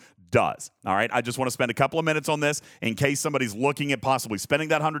Sloan does. All right, I just want to spend a couple of minutes on this in case somebody's looking at possibly spending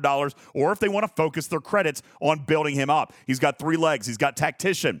that $100, or if they want to focus their credits on building him up. He's got 3 legs. He's got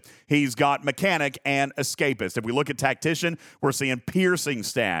Tactician. He's got Mechanic and Escapist. If we look at Tactician, we're seeing piercing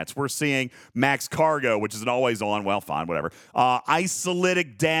stats. We're seeing max cargo, which is an always on. Well, fine, whatever.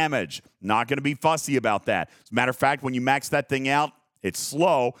 Isolytic damage. Not going to be fussy about that. As a matter of fact, when you max that thing out, it's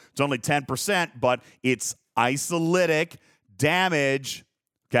slow. It's only 10%, but it's isolytic damage.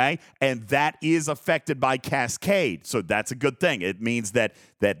 Okay, and that is affected by Cascade, so that's a good thing. It means that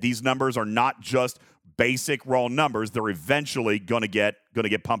these numbers are not just basic raw numbers; they're eventually going to get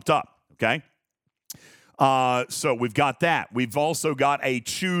pumped up. Okay, so we've got that. We've also got a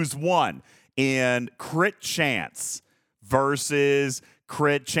choose one in crit chance versus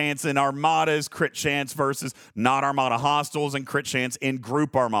crit chance in armadas, crit chance versus not armada hostiles, and crit chance in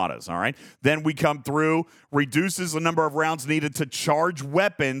group armadas, all right? Then we come through, reduces the number of rounds needed to charge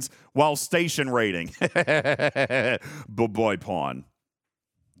weapons while station raiding. Boy pawn.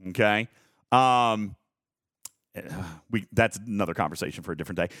 Okay? That's another conversation for a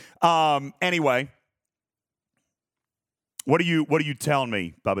different day. Anyway, what are you telling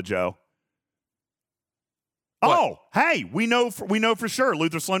me, Bubba Joe? What? Oh, hey, we know for sure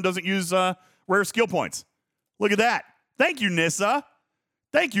Luther Sloan doesn't use rare skill points. Look at that. Thank you, Nissa.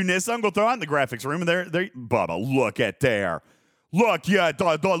 I'm going to throw out in the graphics room. And there, Bubba, look at there. Look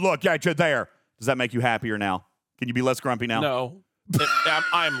at you there. Does that make you happier now? Can you be less grumpy now? No.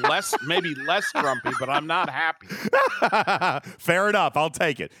 I'm maybe less grumpy, but I'm not happy. Fair enough. I'll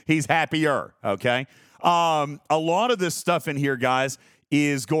take it. He's happier, okay? A lot of this stuff in here, guys,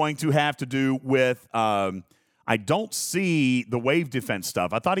 is going to have to do with I don't see the wave defense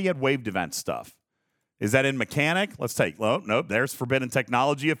stuff. I thought he had wave defense stuff. Is that in mechanic? Let's take, oh, nope, there's forbidden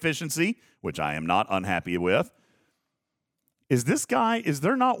technology efficiency, which I am not unhappy with. Is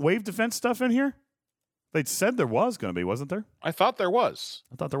there not wave defense stuff in here? They said there was going to be, wasn't there? I thought there was.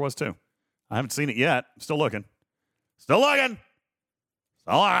 I thought there was too. I haven't seen it yet. I'm still looking. Is it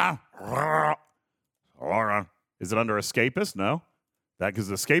under escapist? No. That because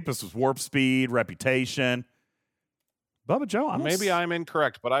escapist was warp speed, reputation. Bubba Joe, maybe I'm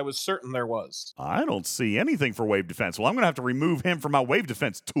incorrect, but I was certain there was. I don't see anything for wave defense. Well, I'm going to have to remove him from my wave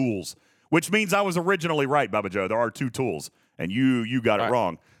defense tools, which means I was originally right, Bubba Joe. There are 2 tools, and you got it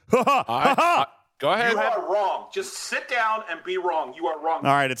wrong. Go ahead. You are wrong. Just sit down and be wrong. You are wrong.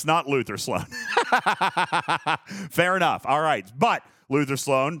 All right, it's not Luther Sloan. Fair enough. All right, but Luther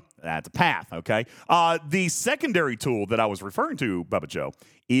Sloan, that's a path, okay? The secondary tool that I was referring to, Bubba Joe,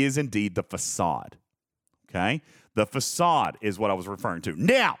 is indeed the facade, okay? The facade is what I was referring to.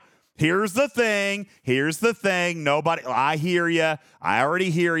 Now, here's the thing. Nobody, I hear you. I already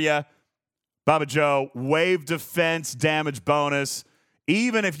hear you. Bubba Joe, wave defense damage bonus.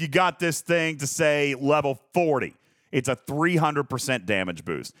 Even if you got this thing to, say, level 40, it's a 300% damage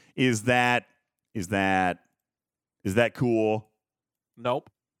boost. Is that cool? Nope.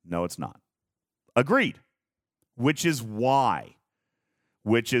 No, it's not. Agreed. Which is why.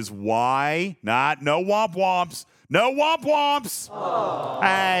 No womp womps. No womp womps. Aww.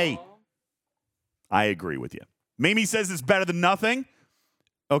 Hey. I agree with you. Mimi says it's better than nothing.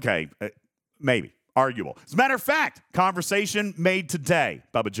 Okay, maybe. Arguable. As a matter of fact, conversation made today,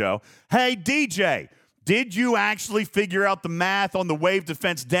 Bubba Joe. Hey, DJ, did you actually figure out the math on the wave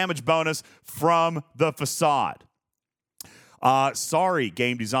defense damage bonus from the facade? Sorry,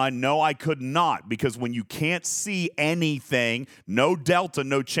 game design. No, I could not, because when you can't see anything, no delta,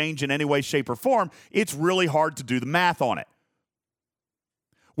 no change in any way, shape, or form, it's really hard to do the math on it.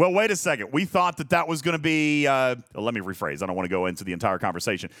 Well, wait a second. We thought that was going to be, let me rephrase. I don't want to go into the entire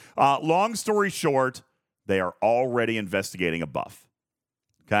conversation. Long story short, they are already investigating a buff.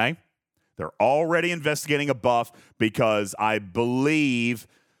 Okay? They're already investigating a buff because I believe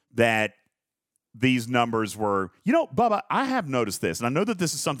that these numbers were, Bubba, I have noticed this, and I know that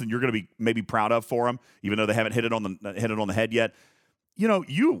this is something you're going to be maybe proud of for them, even though they haven't hit it on the head yet.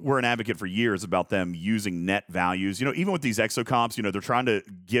 You were an advocate for years about them using net values. Even with these exocomps, they're trying to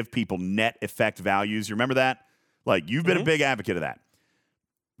give people net effect values. You remember that? Like, you've been a big advocate of that.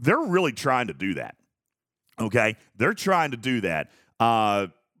 They're really trying to do that. Okay? They're trying to do that.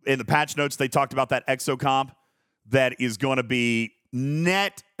 In the patch notes, they talked about that exocomp that is going to be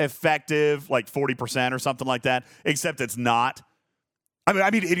net effective, like 40% or something like that, except it's not. I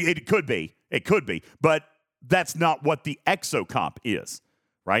mean, it could be. It could be. But that's not what the exocomp is,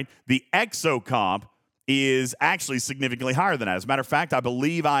 right? The exocomp is actually significantly higher than that. As a matter of fact, I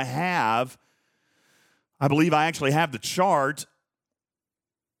believe I actually have the chart.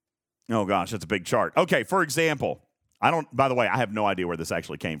 Oh, gosh, that's a big chart. Okay, for example, By the way, I have no idea where this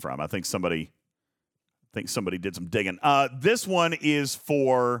actually came from. I think somebody did some digging. This one is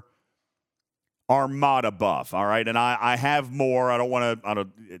for Armada buff, all right? And I have more. I don't want to,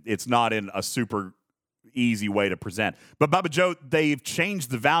 it's not in a super easy way to present. But Bubba Joe, they've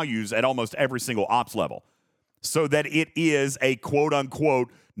changed the values at almost every single ops level so that it is a quote-unquote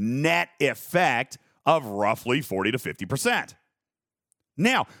net effect of roughly 40 to 50%.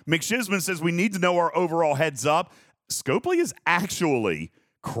 Now, McShisman says we need to know our overall heads up. Scopely is actually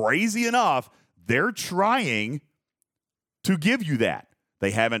crazy enough. They're trying to give you that.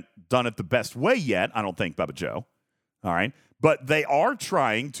 They haven't done it the best way yet, I don't think, Bubba Joe. All right? But they are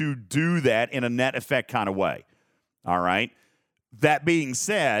trying to do that in a net effect kind of way. All right? That being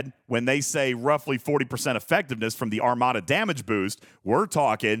said, when they say roughly 40% effectiveness from the Armada damage boost, we're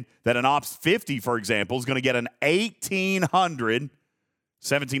talking that an Ops 50, for example, is going to get an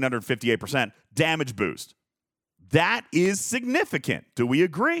 1,758% damage boost. That is significant. Do we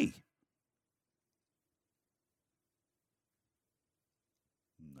agree?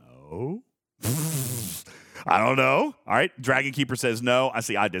 No. I don't know. All right. Dragon Keeper says no.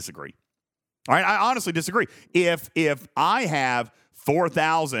 I disagree. All right. I honestly disagree. If I have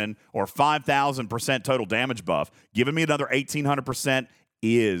 4,000 or 5,000% total damage buff, giving me another 1,800%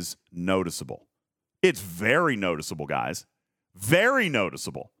 is noticeable. It's very noticeable, guys. Very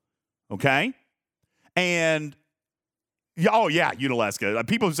noticeable. Okay? And, Unalaska.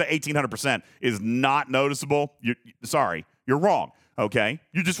 People who say 1,800% is not noticeable, you're wrong. Okay?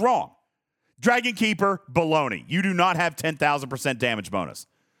 You're just wrong. Dragon Keeper, baloney. You do not have 10,000% damage bonus.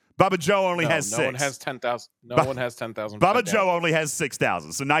 Bubba Joe only has 6. No one has 10,000. No one has 10,000. Bubba Joe only has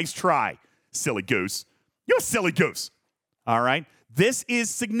 6,000. So nice try, silly goose. You're a silly goose. All right? This is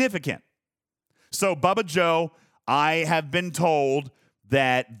significant. So Bubba Joe, I have been told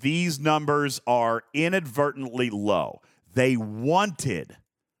that these numbers are inadvertently low. They wanted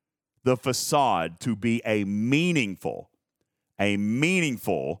the facade to be a meaningful.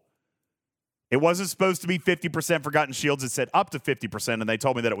 It wasn't supposed to be 50% Forgotten Shields. It said up to 50%, and they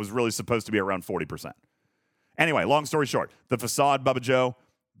told me that it was really supposed to be around 40%. Anyway, long story short, the facade, Bubba Joe,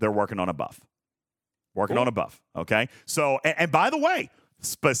 they're working on a buff. Okay? So, and by the way,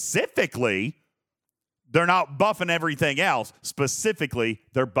 specifically, they're not buffing everything else. Specifically,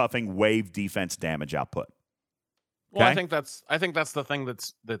 they're buffing wave defense damage output. Well, I think that's the thing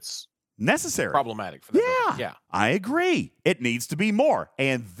that's necessary, problematic for them. Yeah, I agree. It needs to be more,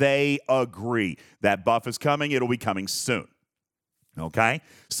 and they agree. That buff is coming. It'll be coming soon. Okay?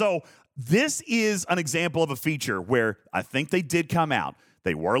 So this is an example of a feature where I think they did come out.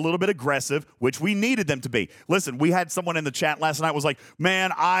 They were a little bit aggressive, which we needed them to be. Listen, we had someone in the chat last night was like,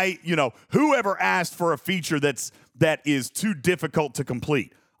 man, whoever asked for a feature that is too difficult to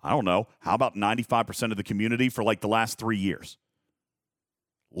complete? I don't know. How about 95% of the community for like the last 3 years?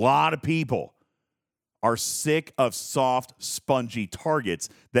 A lot of people are sick of soft, spongy targets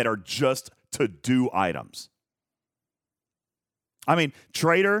that are just to-do items. I mean,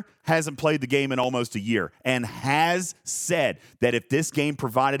 Trader hasn't played the game in almost a year and has said that if this game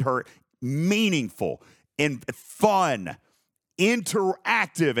provided her meaningful and fun,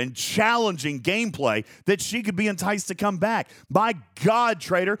 interactive, and challenging gameplay, that she could be enticed to come back. My God,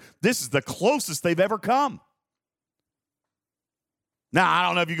 Trader, this is the closest they've ever come. Now, I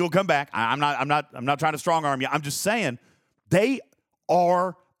don't know if you're going to come back. I'm not trying to strong arm you. I'm just saying they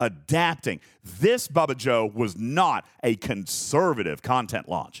are adapting. This, Bubba Joe, was not a conservative content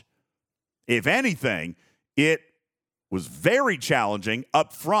launch. If anything, it was very challenging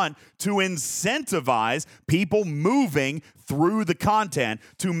up front to incentivize people moving through the content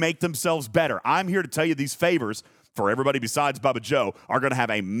to make themselves better. I'm here to tell you these favors for everybody besides Bubba Joe are going to have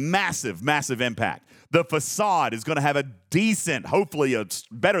a massive, massive impact. The facade is going to have a decent, hopefully a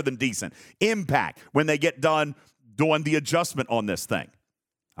better than decent impact when they get done doing the adjustment on this thing.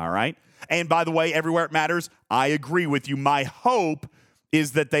 All right? And by the way, everywhere it matters, I agree with you. My hope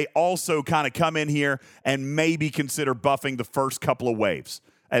is that they also kind of come in here and maybe consider buffing the first couple of waves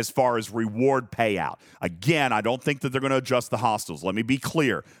as far as reward payout. Again, I don't think that they're going to adjust the hostiles. Let me be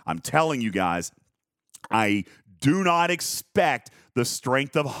clear. I'm telling you guys, I do not expect the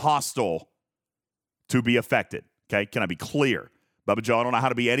strength of hostile to be affected. Okay? Can I be clear? Bubba Joe, I don't know how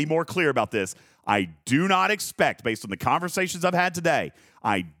to be any more clear about this. I do not expect, based on the conversations I've had today,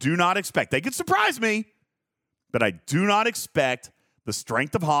 I do not expect, they could surprise me, but I do not expect the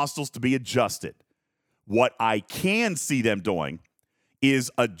strength of hostiles to be adjusted. What I can see them doing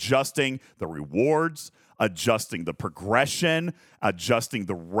is adjusting the rewards, adjusting the progression, adjusting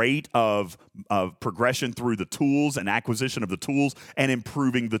the rate of progression through the tools and acquisition of the tools, and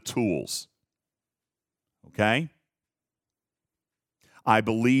improving the tools. Okay? I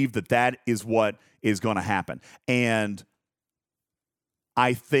believe that is what is going to happen. And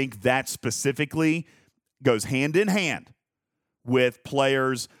I think that specifically goes hand in hand with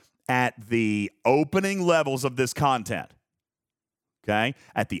players at the opening levels of this content. Okay?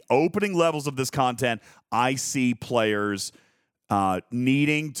 At the opening levels of this content, I see players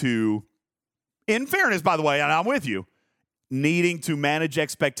needing to, in fairness, by the way, and I'm with you, needing to manage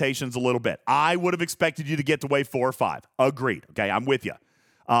expectations a little bit. I would have expected you to get to wave 4 or 5. Agreed. Okay, I'm with you.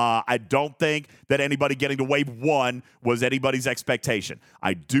 I don't think that anybody getting to wave 1 was anybody's expectation.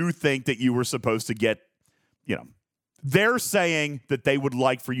 I do think that you were supposed to get, they're saying that they would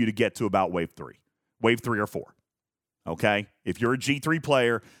like for you to get to about wave 3 or 4. Okay? If you're a G3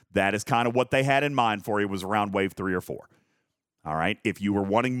 player, that is kind of what they had in mind for you, was around wave 3 or 4. All right? If you were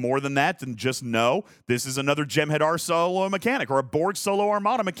wanting more than that, then just know this is another Gemhead R solo mechanic or a Borg solo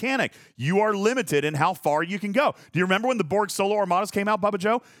Armada mechanic. You are limited in how far you can go. Do you remember when the Borg solo Armadas came out, Bubba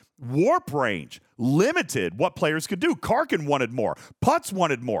Joe? Warp range limited what players could do. Karkin wanted more. Putz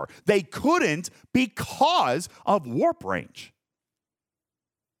wanted more. They couldn't because of warp range.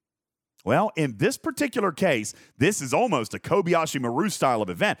 Well, in this particular case, this is almost a Kobayashi Maru style of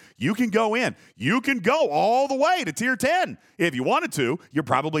event. You can go in. You can go all the way to tier 10 if you wanted to. You're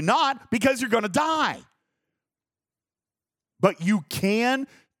probably not, because you're going to die. But you can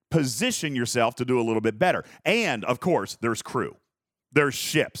position yourself to do a little bit better. And, of course, there's crew. There's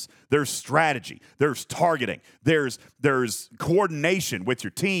ships. There's strategy. There's targeting. There's coordination with your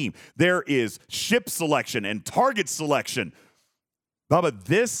team. There is ship selection and target selection. Bubba,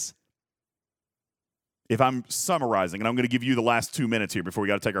 this, if I'm summarizing, and I'm going to give you the last 2 minutes here before we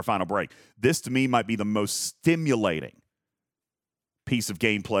got to take our final break, this to me might be the most stimulating piece of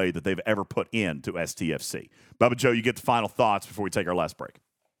gameplay that they've ever put into STFC. Bubba Joe, you get the final thoughts before we take our last break.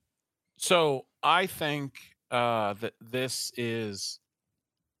 So I think that this is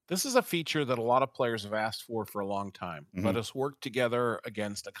a feature that a lot of players have asked for a long time. Mm-hmm. Let us work together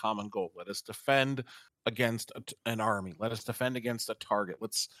against a common goal. Let us defend against an army. Let us defend against a target.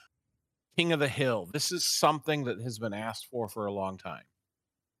 Let's King of the Hill. This is something that has been asked for a long time.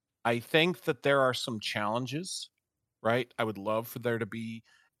 I think that there are some challenges, right? I would love for there to be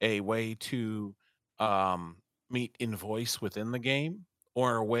a way to meet in voice within the game,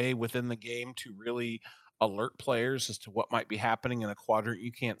 or a way within the game to really alert players as to what might be happening in a quadrant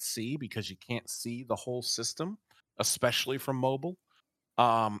you can't see, because you can't see the whole system, especially from mobile.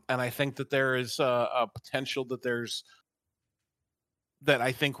 And I think that there is a potential that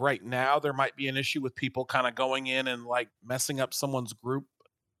I think right now there might be an issue with people kind of going in and like messing up someone's group.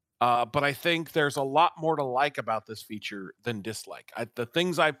 But I think there's a lot more to like about this feature than dislike. The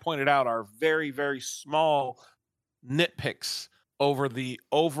things I pointed out are very, very small nitpicks over the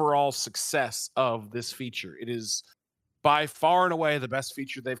overall success of this feature. It is by far and away the best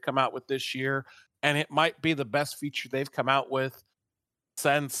feature they've come out with this year, and it might be the best feature they've come out with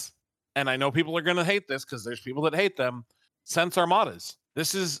since, and I know people are going to hate this because there's people that hate them, since Armadas.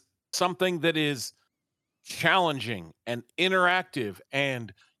 This is something that is challenging and interactive,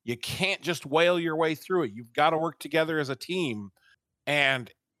 and you can't just whale your way through it. You've got to work together as a team, and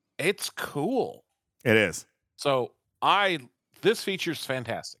it's cool. It is. So this feature's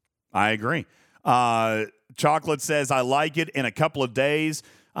fantastic. I agree. Chocolate says, I like it. In a couple of days,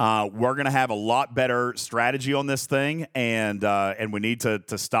 we're going to have a lot better strategy on this thing, and we need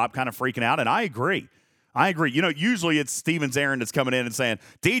to stop kind of freaking out. And I agree. Usually it's Steven's Aaron that's coming in and saying,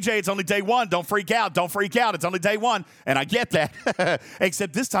 DJ, it's only day 1. Don't freak out. Don't freak out. It's only day 1. And I get that.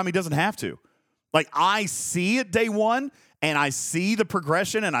 Except this time he doesn't have to. Like, I see it day 1, and I see the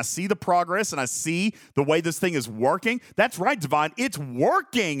progression, and I see the progress, and I see the way this thing is working. That's right, Divine. It's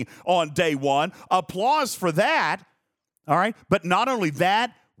working on day 1. Applause for that. All right? But not only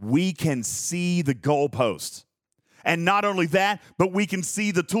that, we can see the goalposts. And not only that, but we can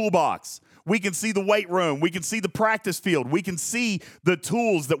see the toolbox. We can see the weight room. We can see the practice field. We can see the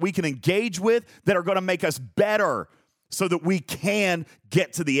tools that we can engage with that are going to make us better so that we can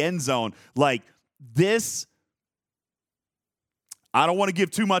get to the end zone. Like this, I don't want to give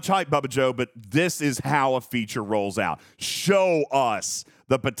too much hype, Bubba Joe, but this is how a feature rolls out. Show us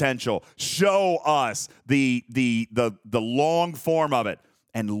the potential. Show us the long form of it,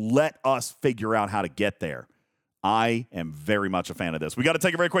 and let us figure out how to get there. I am very much a fan of this. We got to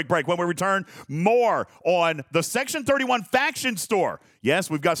take a very quick break. When we return, more on the Section 31 Faction Store.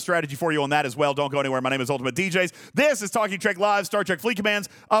 Yes, we've got strategy for you on that as well. Don't go anywhere. My name is Ultimate DJs. This is Talking Trek Live, Star Trek Fleet Command's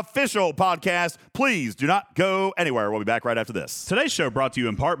official podcast. Please do not go anywhere. We'll be back right after this. Today's show brought to you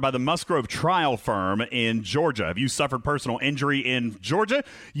in part by the Musgrove Trial Firm in Georgia. Have you suffered personal injury in Georgia?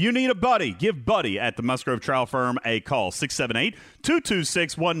 You need a buddy. Give Buddy at the Musgrove Trial Firm a call, 678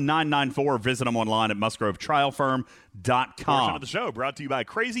 226-1994. Visit them online at musgrovetrialfirm.com. Portion of the show brought to you by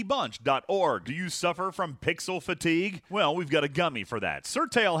crazybunch.org. Do you suffer from pixel fatigue? Well, we've got a gummy for that.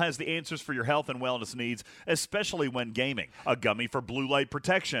 Surtail has the answers for your health and wellness needs, especially when gaming. A gummy for blue light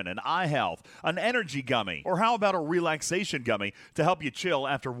protection and eye health, an energy gummy, or how about a relaxation gummy to help you chill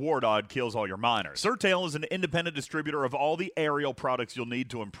after War Dog kills all your miners? Surtail is an independent distributor of all the aerial products you'll need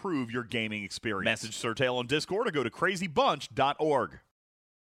to improve your gaming experience. Message Surtail on Discord or go to crazybunch.org.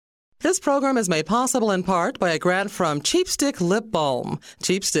 This program is made possible in part by a grant from Cheap Stick Lip Balm.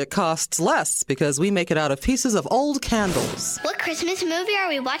 Cheap Stick costs less because we make it out of pieces of old candles. What Christmas movie are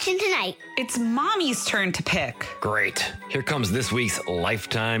we watching tonight? It's Mommy's turn to pick. Great. Here comes this week's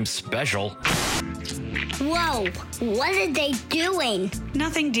Lifetime special. Whoa, what are they doing?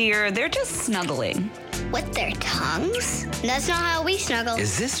 Nothing, dear. They're just snuggling. With their tongues? That's not how we snuggle.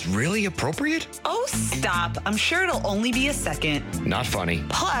 Is this really appropriate? Oh, stop. I'm sure it'll only be a second. Not funny.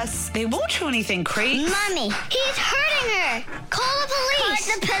 Plus, they won't show anything crazy. Mommy, he's hurting her. Call the police.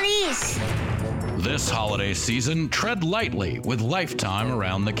 Call the police. This holiday season, tread lightly with Lifetime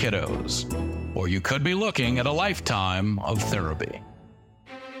around the kiddos. Or you could be looking at a lifetime of therapy.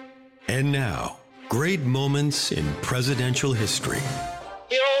 And now, great moments in presidential history.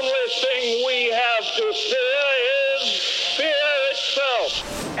 The only thing we have to fear is fear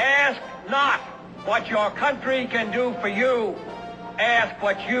itself. Ask not what your country can do for you. Ask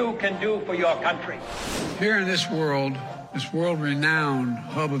what you can do for your country. Here in this world-renowned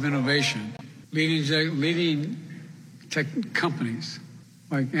hub of innovation, leading tech companies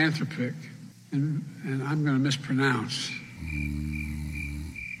like Anthropic, and I'm going to mispronounce.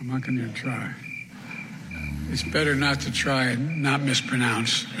 I'm not going to try. It's better not to try and not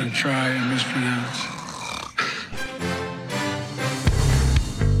mispronounce than try and mispronounce.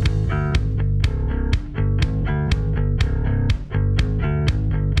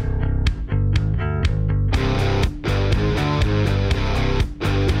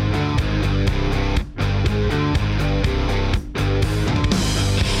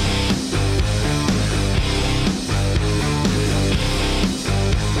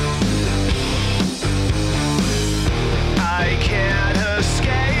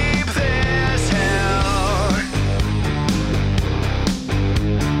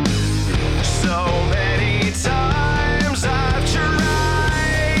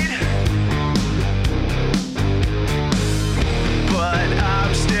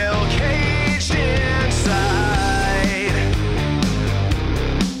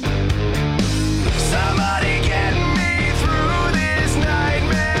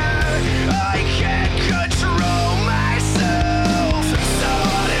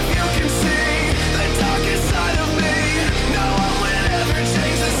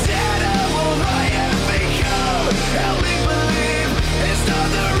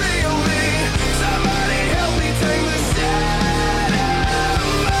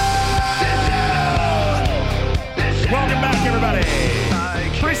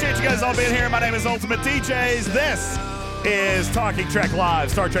 DJs, this is Talking Trek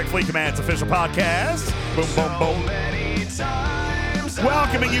Live, Star Trek Fleet Command's official podcast. Boom, boom, boom.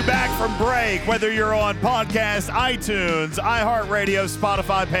 Welcoming you back from break, whether you're on podcast, iTunes, iHeartRadio,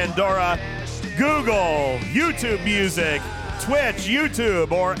 Spotify, Pandora, Google, YouTube Music, Twitch,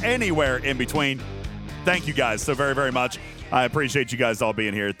 YouTube, or anywhere in between. Thank you guys so very, very much. I appreciate you guys all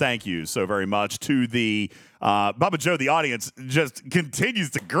being here. Thank you so very much to the Bubba Joe. The audience just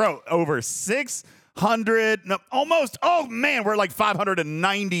continues to grow over 600, no, almost, oh man, we're like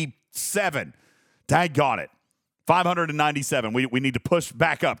 597. Daggone it. 597. We need to push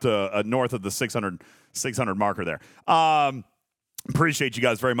back up to north of the 600 marker there. Appreciate you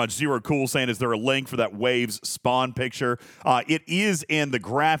guys very much. Zero Cool saying, is there a link for that Waves spawn picture? It is in the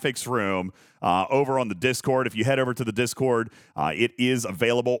graphics room over on the Discord. If you head over to the Discord, it is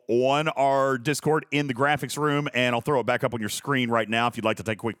available on our Discord in the graphics room, and I'll throw it back up on your screen right now if you'd like to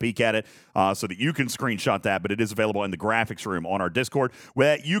take a quick peek at it so that you can screenshot that, but it is available in the graphics room on our Discord,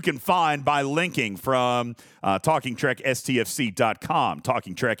 where you can find by linking from TalkingTrekSTFC.com,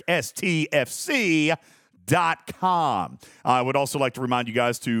 TalkingTrekSTFC.com. I would also like to remind you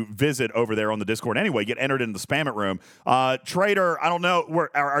guys to visit over there on the Discord anyway. Get entered in the Spam It room. Trader, I don't know,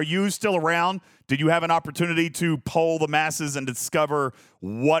 are you still around? Did you have an opportunity to poll the masses and discover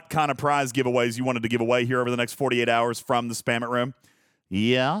what kind of prize giveaways you wanted to give away here over the next 48 hours from the Spam It room?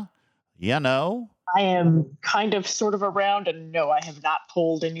 Yeah? Yeah, no? I am kind of sort of around, and no, I have not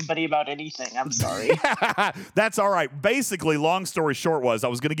polled anybody about anything. I'm sorry. That's all right. Basically, long story short was I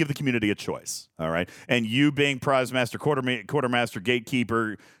was going to give the community a choice, all right? And you being prize master, quartermaster,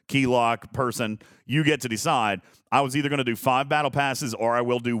 gatekeeper, key lock person, You get to decide. I was either going to do 5 battle passes or I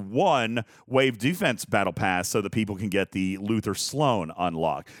will do 1 wave defense battle pass so that people can get the Luther Sloan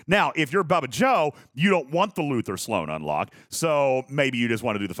unlock. Now, if you're Bubba Joe, you don't want the Luther Sloan unlock, so maybe you just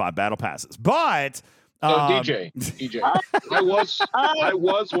want to do the 5 battle passes. But DJ, I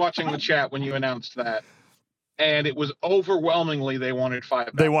was watching the chat when you announced that, and it was overwhelmingly they wanted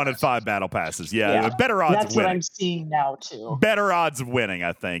 5. They wanted 5 battle passes. Yeah. Better odds That's of winning. what I'm seeing now too. Better odds of winning,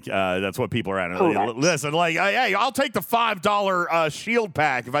 I think. That's what people are at. Correct. Listen, like, hey, I'll take the $5 shield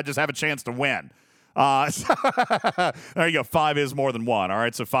pack if I just have a chance to win. There you go. 5 is more than 1. All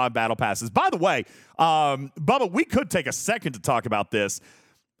right, so 5 battle passes. By the way, Bubba, we could take a second to talk about this.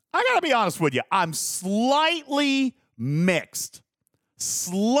 I got to be honest with you. I'm slightly mixed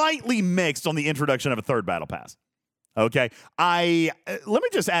on the introduction of a 3rd battle pass. Okay. Let me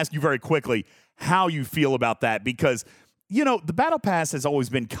just ask you very quickly how you feel about that, because, the battle pass has always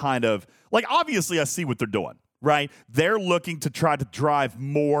been kind of like, obviously I see what they're doing, right? They're looking to try to drive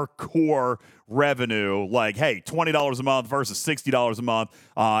more core revenue, like, hey, $20 a month versus $60 a month,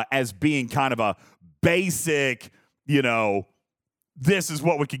 as being kind of a basic, this is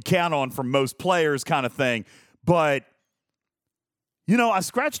what we could count on from most players kind of thing. But, I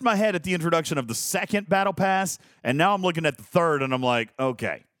scratched my head at the introduction of the 2nd battle pass, and now I'm looking at the 3rd, and I'm like,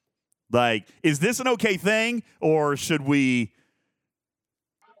 okay. Like, is this an okay thing, or should we?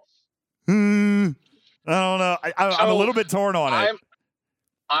 I don't know. I'm a little bit torn on it.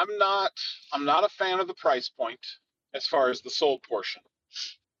 I'm not a fan of the price point as far as the sold portion,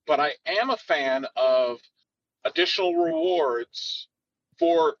 but I am a fan of additional rewards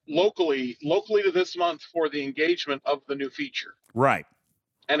for locally to this month for the engagement of the new feature. Right.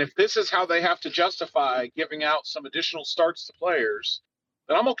 And if this is how they have to justify giving out some additional starts to players,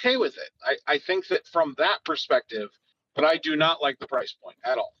 then I'm okay with it. I think that from that perspective, but I do not like the price point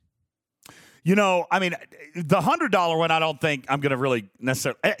at all. I mean, the $100 one, I don't think I'm going to really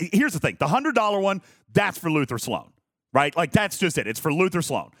necessarily. Here's the thing. The $100 one, that's for Luther Sloan, right? Like, that's just it. It's for Luther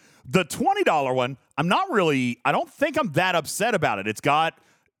Sloan. The $20 one, I don't think I'm that upset about it. It's got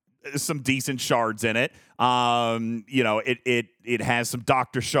some decent shards in it. It has some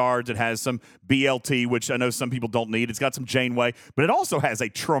Doctor shards. It has some BLT, which I know some people don't need. It's got some Janeway, but it also has a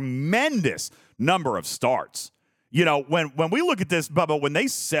tremendous number of starts. When we look at this, Bubba, when they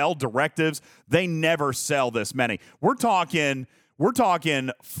sell directives, they never sell this many. We're talking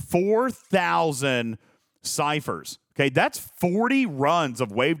 4,000 ciphers. Okay, that's 40 runs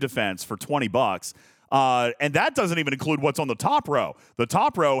of wave defense for $20. And that doesn't even include what's on the top row. The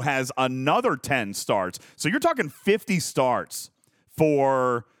top row has another 10 starts. So you're talking 50 starts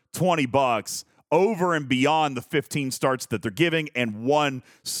for $20 over and beyond the 15 starts that they're giving and 1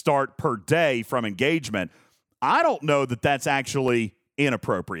 start per day from engagement. I don't know that that's actually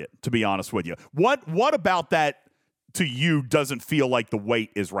inappropriate, to be honest with you. What about that to you doesn't feel like the weight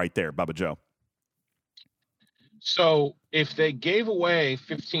is right there, Bubba Joe? So if they gave away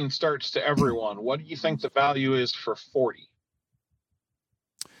 15 starts to everyone, what do you think the value is for 40?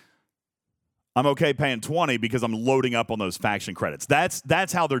 I'm okay paying 20 because I'm loading up on those faction credits.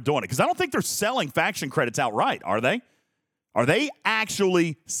 That's how they're doing it. Because I don't think they're selling faction credits outright, are they? Are they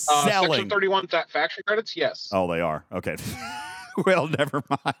actually selling? Section 31 faction credits? Yes. Oh, they are. Okay. Well, never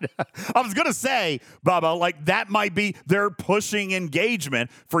mind. I was going to say, Bubba, like that might be they're pushing engagement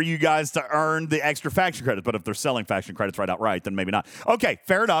for you guys to earn the extra faction credits. But if they're selling faction credits right outright, then maybe not. Okay,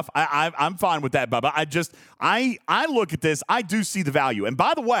 fair enough. I'm fine with that, Bubba. I look at this. I do see the value. And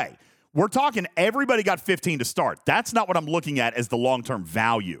by the way, we're talking everybody got 15 to start. That's not what I'm looking at as the long-term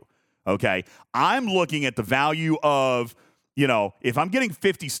value. Okay, I'm looking at the value of, if I'm getting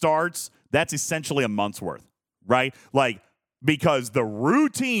 50 starts, that's essentially a month's worth, right? Like, because the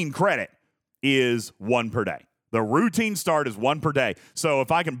routine credit is 1 per day. The routine start is 1 per day. So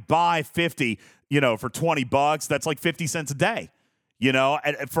if I can buy 50, for $20, that's like 50 cents a day,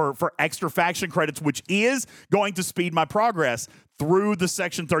 for extra faction credits, which is going to speed my progress through the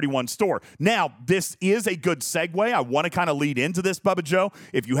Section 31 store. Now, this is a good segue. I want to kind of lead into this, Bubba Joe.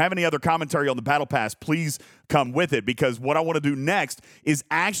 If you have any other commentary on the Battle Pass, please come with it, because what I want to do next is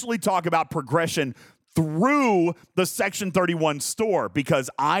actually talk about progression through the Section 31 store, because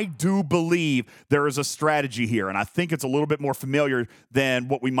I do believe there is a strategy here, and I think it's a little bit more familiar than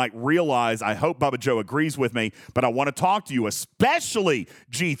what we might realize. I hope Bubba Joe agrees with me, but I want to talk to you, especially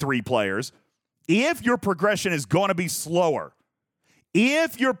G3 players. If your progression is going to be slower, through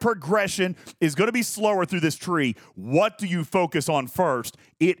this tree, what do you focus on first?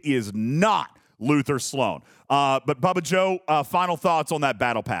 It is not Luther Sloan. But, Bubba Joe, final thoughts on that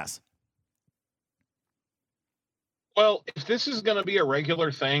Battle Pass? So if they gave away 15 starts to everyone, what do you think the value is for 40? I'm okay paying 20 because I'm loading up on those faction credits. So if I can buy 50 starts to everyone, what do you think the value is for 40? I'm okay paying 20 because I'm loading up on those faction credits. I'm Well, if this is going to be a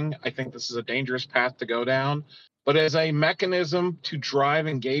regular thing, I think this is a dangerous path to go down. But as a mechanism to drive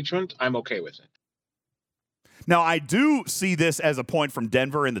engagement, I'm okay with it. Now, I do see this as a point from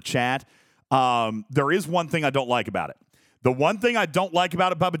Denver in the chat. There is one thing I don't like about it. The one thing I don't like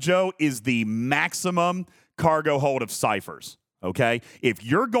about it, Bubba Joe, is the maximum cargo hold of ciphers, okay? If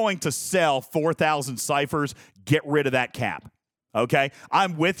you're going to sell 4,000 ciphers, get rid of that cap. Okay,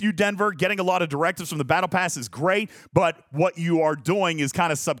 I'm with you, Denver. Getting a lot of directives from the Battle Pass is great, but what you are doing is kind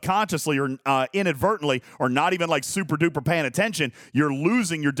of subconsciously or inadvertently, or not even like super duper paying attention, you're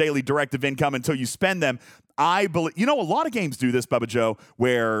losing your daily directive income until you spend them. I believe, a lot of games do this, Bubba Joe,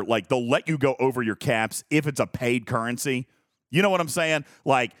 where like they'll let you go over your caps if it's a paid currency. You know what I'm saying?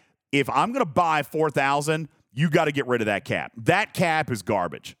 Like, if I'm going to buy 4,000, you got to get rid of that cap. That cap is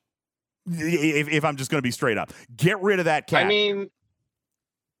garbage. If I'm just going to be straight up, get rid of that cap. I mean,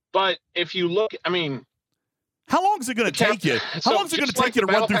 but if you look, how long is it going to take you? How long is it going to take you to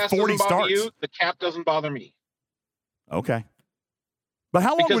run through 40 starts? The cap doesn't bother me. Okay. But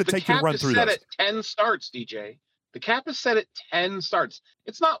how long would it take you to run through those? The cap is set at 10 starts, DJ. The cap is set at 10 starts.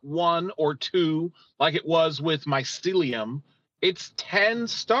 It's not 1 or 2 like it was with Mycelium. It's 10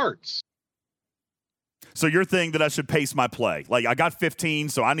 starts. So you're thinking that I should pace my play. Like, I got 15,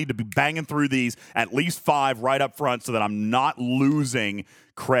 so I need to be banging through these at least 5 right up front so that I'm not losing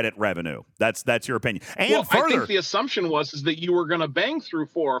credit revenue. That's your opinion. And further, I think the assumption is that you were going to bang through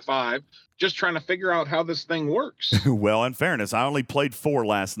 4 or 5 just trying to figure out how this thing works. Well, in fairness, I only played 4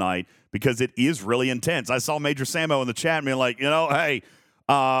 last night because it is really intense. I saw Major Samo in the chat being like, hey,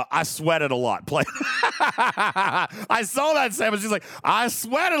 I sweated a lot playing. I saw that, Sam. She's like, I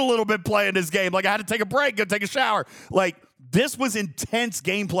sweated a little bit playing this game. Like, I had to take a break, go take a shower. Like, this was intense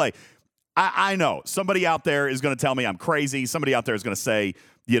gameplay. I know somebody out there is going to tell me I'm crazy. Somebody out there is going to say,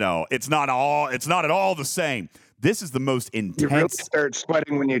 it's not at all the same. This is the most intense. You really start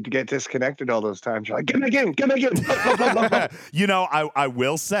sweating when you get disconnected all those times. You're like, get me again. I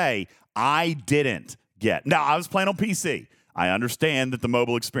will say I didn't get. Now, I was playing on PC. I understand that the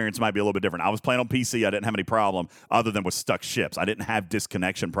mobile experience might be a little bit different. I was playing on PC. I didn't have any problem other than with stuck ships. I didn't have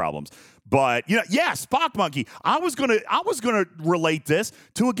disconnection problems. But Spock Monkey. I was gonna relate this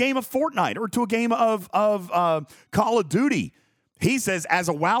to a game of Fortnite or to a game of Call of Duty. He says, as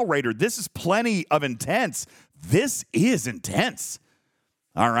a WoW raider, this is plenty of intense. This is intense.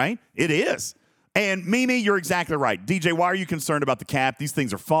 All right, it is. And Mimi, you're exactly right. DJ, why are you concerned about the cap? These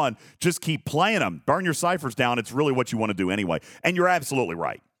things are fun. Just keep playing them. Burn your ciphers down. It's really what you want to do anyway. And you're absolutely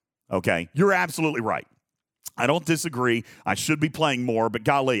right. Okay? You're absolutely right. I don't disagree. I should be playing more, but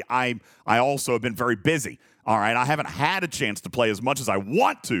golly, I also have been very busy. All right? I haven't had a chance to play as much as I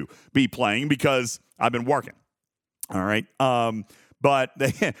want to be playing because I've been working. All right? But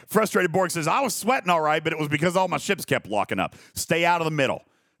Frustrated Borg says, I was sweating all right, but it was because all my ships kept locking up. Stay out of the middle.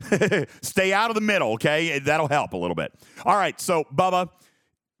 Stay out of the middle, okay? That'll help a little bit. All right, so Bubba,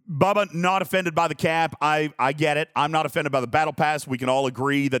 not offended by the cap. I get it. I'm not offended by the Battle Pass. We can all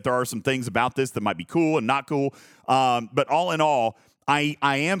agree that there are some things about this that might be cool and not cool. But all in all, I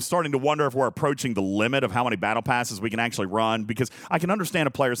am starting to wonder if we're approaching the limit of how many Battle Passes we can actually run, because I can understand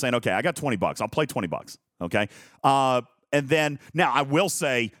a player saying, okay, I got $20. I'll play $20, okay? And then, now I will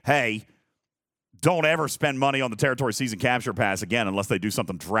say, hey, don't ever spend money on the Territory Season Capture Pass again unless they do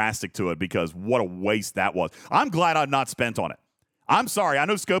something drastic to it, because what a waste that was. I'm glad I've not spent on it. I'm sorry. I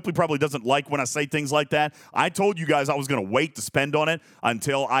know Scopely probably doesn't like when I say things like that. I told you guys I was going to wait to spend on it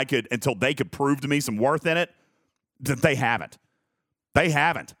until they could prove to me some worth in it. That they haven't. They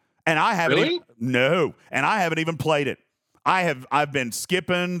haven't. And I haven't. Really? No. And I haven't even played it. I've been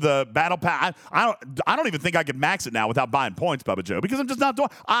skipping the Battle Pass. I don't even think I could max it now without buying points, Bubba Joe, because I'm just not doing.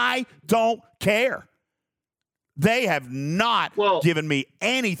 I don't care. They have not given me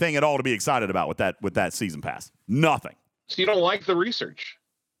anything at all to be excited about with that season pass. Nothing. So you don't like the research?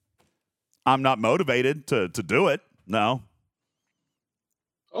 I'm not motivated to do it. No.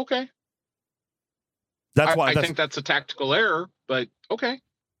 Okay. I think that's a tactical error, but okay.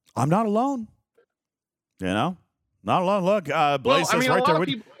 I'm not alone. Not alone. Look, Blaze says right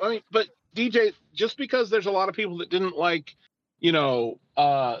there. But DJ, just because there's a lot of people that didn't like,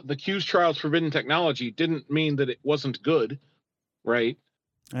 the Q's Trials Forbidden Technology didn't mean that it wasn't good, right?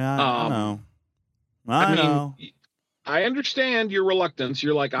 Yeah, I know. I know. I understand your reluctance.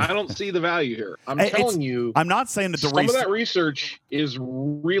 You're like, I don't see the value here. I'm telling you. I'm not saying that some of that research is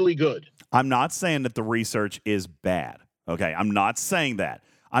really good. I'm not saying that the research is bad. Okay, I'm not saying that.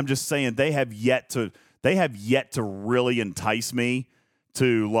 I'm just saying they have yet to really entice me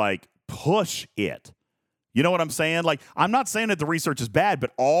to push it. You know what I'm saying? I'm not saying that the research is bad,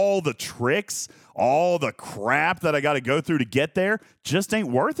 but all the tricks, all the crap that I got to go through to get there just ain't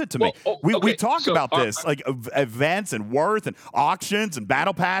worth it to me. We talk about this, like events and worth and auctions and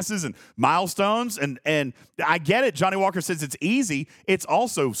battle passes and milestones. And I get it. Johnny Walker says it's easy. It's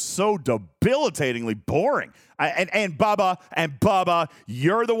also so debilitatingly boring. And Bubba,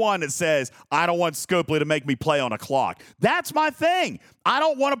 you're the one that says, I don't want Scopely to make me play on a clock. That's my thing. I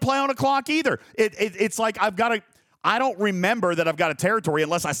don't want to play on a clock either. It's like I don't remember that I've got a territory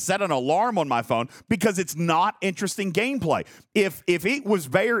unless I set an alarm on my phone because it's not interesting gameplay. If it was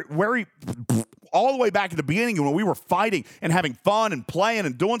very, very all the way back at the beginning when we were fighting and having fun and playing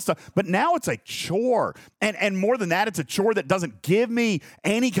and doing stuff, but now it's a chore. And more than that, it's a chore that doesn't give me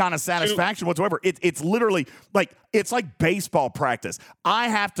any kind of satisfaction whatsoever. It's literally like, it's like baseball practice. I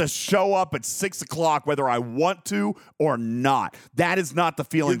have to show up at 6 o'clock whether I want to or not. That is not the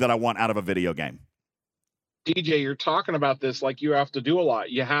feeling that I want out of a video game. DJ, you're talking about this like you have to do a lot.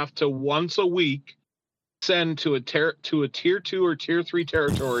 You have to once a week send to a tier 2 or tier 3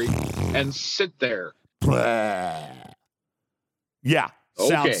 territory and sit there. Yeah,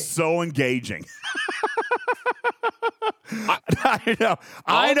 sounds so engaging. I know.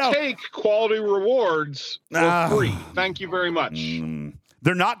 I'll take quality rewards for free. Thank you very much.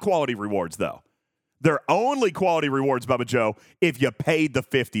 They're not quality rewards though. They're only quality rewards, Bubba Joe, if you paid the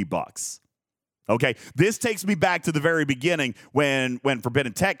 $50. Okay, this takes me back to the very beginning when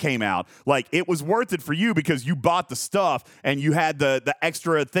Forbidden Tech came out. Like, it was worth it for you because you bought the stuff and you had the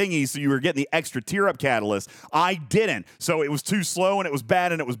extra thingies, so you were getting the extra tier-up catalyst. I didn't, so it was too slow and it was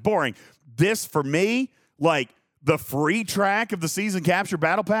bad and it was boring. This, for me, like, the free track of the Season Capture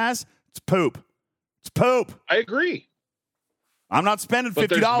Battle Pass, it's poop. It's poop. I agree. I'm not spending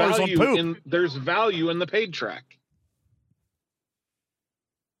 $50 on poop. There's value in the paid track.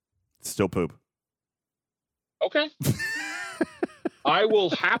 It's still poop. Okay. I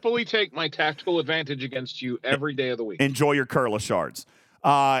will happily take my tactical advantage against you every day of the week. Enjoy your Curla shards.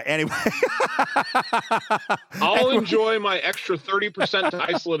 Anyway. I'll enjoy my extra 30% to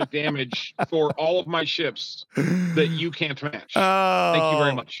isolated damage for all of my ships that you can't match. Thank you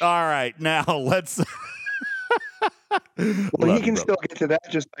very much. All right. Now let's. Well, he can still get to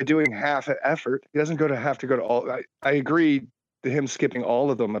that just by doing half an effort. He doesn't have to go to all. I agree. Him skipping all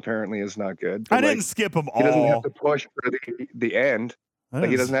of them apparently is not good. I didn't skip them all. He doesn't have to push for the end.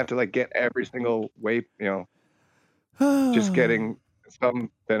 Like, he doesn't have to like get every single way. Just getting some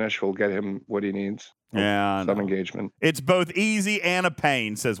finish will get him what he needs. Yeah, some engagement. It's both easy and a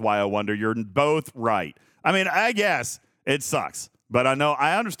pain, says Why I Wonder. You're both right. I mean, I guess it sucks, but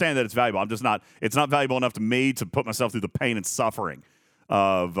I understand that it's valuable. I'm just not. It's not valuable enough to me to put myself through the pain and suffering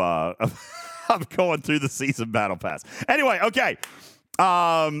of going through the Season Battle Pass. Anyway, okay.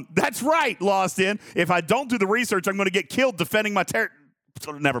 That's right, Lost In. If I don't do the research, I'm going to get killed defending my territory.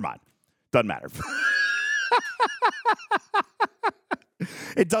 So, never mind. Doesn't matter.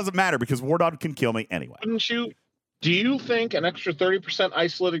 It doesn't matter because Wardog can kill me anyway. Do you think an extra 30%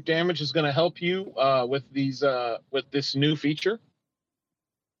 isolated damage is going to help you with this new feature?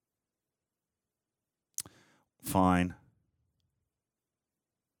 Fine.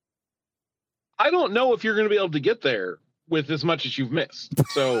 I don't know if you're going to be able to get there with as much as you've missed.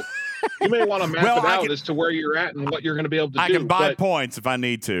 So you may want to map it out as to where you're at and what you're going to be able to do. I can buy points if I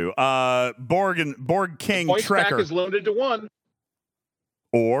need to. Borg King Points Trekker. Back is limited to 1.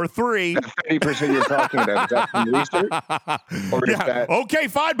 Or 3. That 50% you're talking about, is that from research? Or is that... Okay,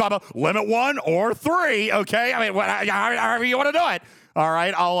 fine, Bubba. Limit 1 or 3, okay? I mean, however you want to do it. All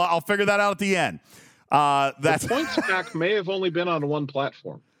right, I'll figure that out at the end. The points back may have only been on one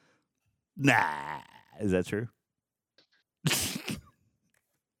platform. Nah. Is that true?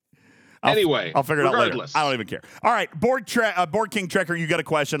 Anyway, I'll figure it out later. I don't even care. All right, Borg King Trekker, you got a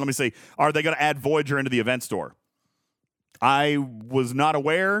question. Let me see. Are they going to add Voyager into the event store? I was not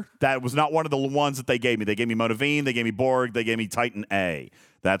aware. That was not one of the ones that they gave me. They gave me Monavine, they gave me Borg, they gave me Titan A.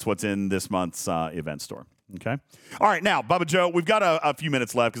 That's what's in this month's event store. Okay. All right, now, Bubba Joe, we've got a few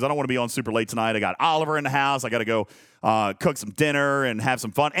minutes left because I don't want to be on super late tonight. I got Oliver in the house. I got to go cook some dinner and have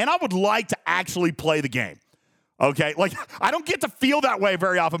some fun. And I would like to actually play the game. Okay? Like, I don't get to feel that way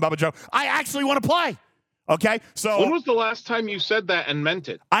very often, Bubba Joe. I actually want to play. Okay? So when was the last time you said that and meant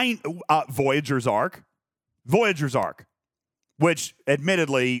it? Voyager's Arc. Voyager's Arc. Which,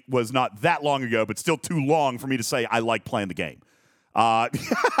 admittedly, was not that long ago, but still too long for me to say I like playing the game. I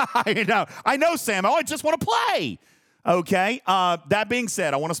know, Sam. I just want to play. Okay. That being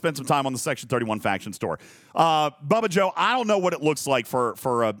said, I want to spend some time on the Section 31 faction store. Bubba Joe, I don't know what it looks like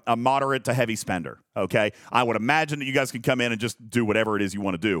for a moderate to heavy spender. Okay. I would imagine that you guys can come in and just do whatever it is you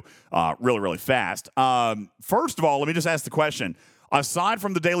want to do really, really fast. First of all, let me just ask the question. Aside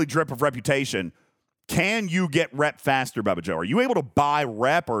from the daily drip of reputation, Can you get rep faster, Bubba Joe? Are you able to buy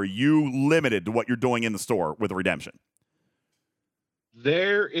rep, or are you limited to what you're doing in the store with redemption?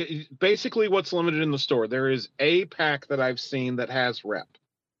 There is basically what's limited in the store. There is a pack that I've seen that has rep.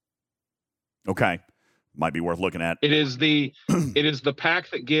 Okay. Might be worth looking at. It is the pack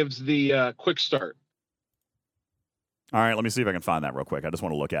that gives the quick start. All right, let me see if I can find that real quick. I just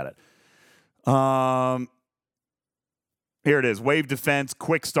want to look at it. Here it is. Wave Defense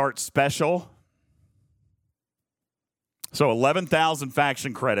Quick Start Special. So 11,000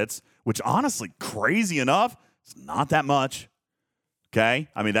 faction credits, which honestly, crazy enough, it's not that much. Okay?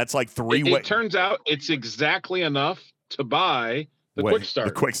 I mean, that's like three. It turns out it's exactly enough to buy the quick start.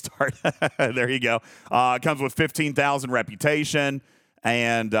 The quick start. There you go. It comes with 15,000 reputation,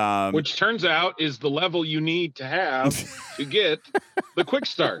 and which turns out is the level you need to have to get the quick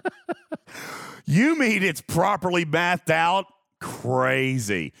start. You mean it's properly mathed out?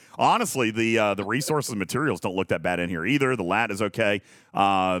 Crazy. Honestly, the resources and materials don't look that bad in here either. The lat is okay.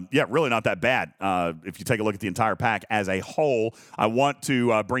 Yeah, really not that bad. If you take a look at the entire pack as a whole, I want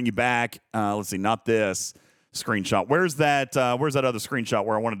to bring you back. Let's see, not this screenshot. Where's that other screenshot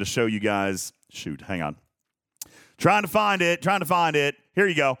where I wanted to show you guys? Shoot, hang on. Trying to find it. Here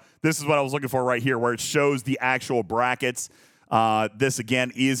you go. This is what I was looking for right here, where it shows the actual brackets. This,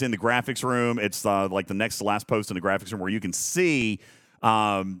 again, is in the graphics room. It's like the next to last post in the graphics room where you can see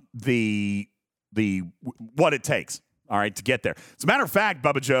the what it takes, all right, to get there. As a matter of fact,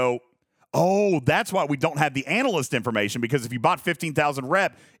 Bubba Joe, that's why we don't have the analyst information, because if you bought 15,000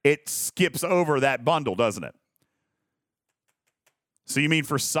 rep, it skips over that bundle, doesn't it? So you mean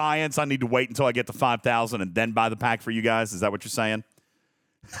for science, I need to wait until I get to 5,000 and then buy the pack for you guys? Is that what you're saying?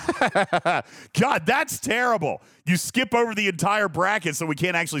 God, that's terrible. You skip over the entire bracket so we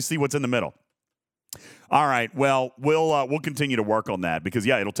can't actually see what's in the middle. All right, well, we'll continue to work on that because,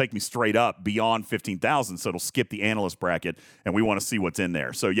 yeah, it'll take me straight up beyond 15,000, so it'll skip the analyst bracket, and we want to see what's in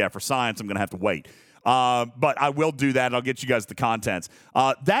there. So, yeah, for science, I'm going to have to wait. But I will do that, and I'll get you guys the contents.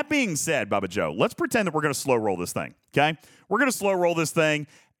 That being said, Bubba Joe, let's pretend that we're going to slow roll this thing, okay? We're going to slow roll this thing.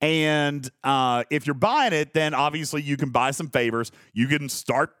 And if you're buying it, then obviously you can buy some favors. You can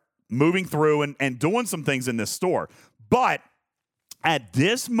start moving through and doing some things in this store. But at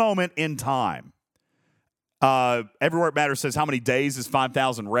this moment in time, Everywhere It Matters says how many days is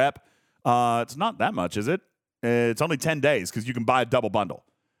 5,000 rep? It's not that much, is it? It's only 10 days because you can buy a double bundle.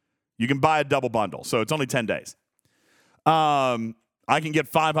 So it's only 10 days. I can get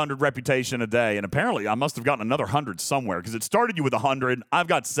 500 reputation a day, and apparently I must have gotten another 100 somewhere because it started you with 100. I've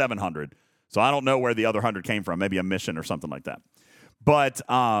got 700, so I don't know where the other 100 came from. Maybe a mission or something like that. But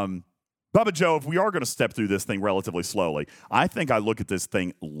Bubba Joe, if we are going to step through this thing relatively slowly, I think I look at this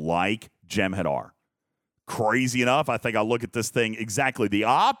thing like Jem'Hadar are. Crazy enough, I think I look at this thing exactly the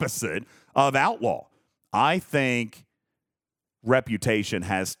opposite of Outlaw. I think reputation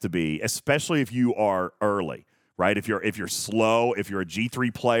has to be, especially if you are early. Right? If you're slow, if you're a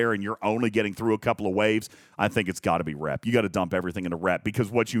G3 player and you're only getting through a couple of waves, I think it's got to be rep. You got to dump everything into rep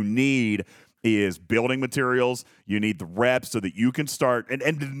because what you need is building materials. You need the reps so that you can start.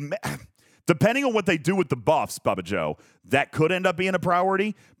 And depending on what they do with the buffs, Bubba Joe, that could end up being a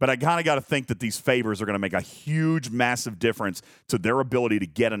priority. But I kind of got to think that these favors are going to make a huge, massive difference to their ability to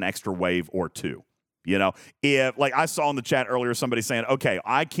get an extra wave or two. You know, if like I saw in the chat earlier, somebody saying, okay,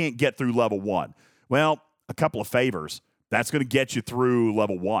 I can't get through level 1. Well, a couple of favors, that's going to get you through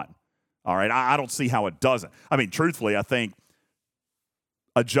level 1. All right, I don't see how it doesn't. I mean, truthfully, I think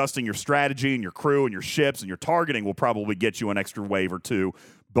adjusting your strategy and your crew and your ships and your targeting will probably get you an extra wave or two,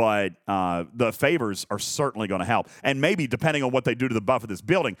 but the favors are certainly going to help. And maybe, depending on what they do to the buff of this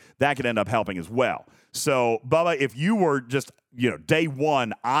building, that could end up helping as well. So, Bubba, if you were just, day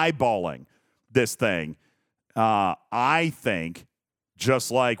one eyeballing this thing, I think,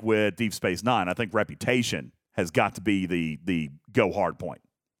 just like with Deep Space Nine, I think reputation has got to be the go hard point.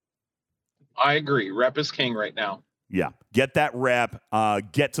 I agree. Rep is king right now. Yeah. Get that rep.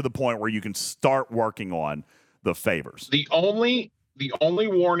 Get to the point where you can start working on the favors. The only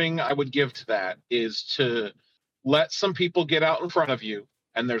warning I would give to that is to let some people get out in front of you,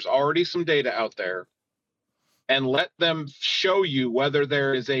 and there's already some data out there, and let them show you whether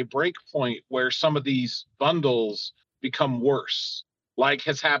there is a break point where some of these bundles become worse. Like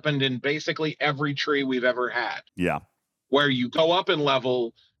has happened in basically every tree we've ever had. Yeah. Where you go up in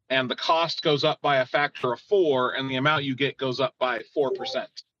level and the cost goes up by a factor of 4 and the amount you get goes up by 4%.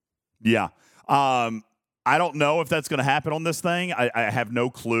 Yeah. I don't know if that's going to happen on this thing. I have no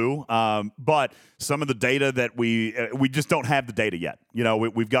clue. But some of the data that we just don't have the data yet.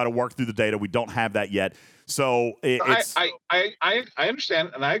 We've got to work through the data. We don't have that yet. So it's... I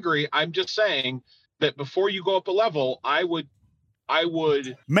understand and I agree. I'm just saying that before you go up a level, I would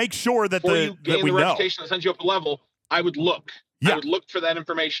make sure that before you gain the know. reputation that sends you up a level, I would look. Yeah. I would look for that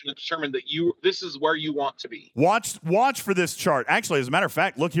information to determine that this is where you want to be. Watch for this chart. Actually, as a matter of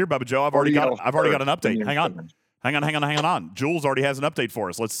fact, look here, Bubba Joe. I've already got an update. Hang on. Jules already has an update for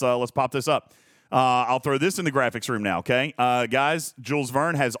us. Let's pop this up. I'll throw this in the graphics room now, okay? Guys, Jules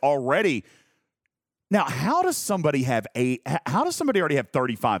Verne has already. Now, how does somebody already have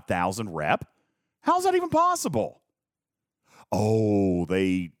 35,000 rep? How is that even possible? Oh,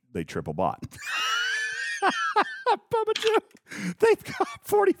 they triple bot. Bubba Joe, they've got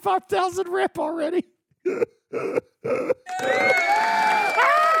 45,000 rep already.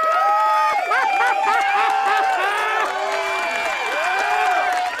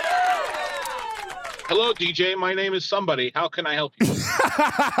 Hello, DJ. My name is somebody. How can I help you?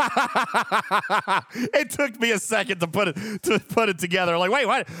 It took me a second to put it together. Like, wait,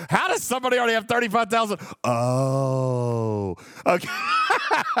 what? How does somebody already have 35,000? Oh, okay.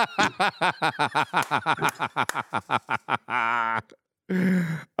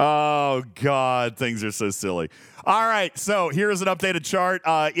 Oh, God, things are so silly. All right, so here's an updated chart.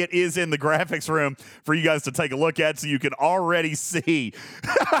 It is in the graphics room for you guys to take a look at so you can already see.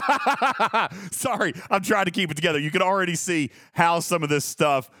 Sorry, I'm trying to keep it together. You can already see how some of this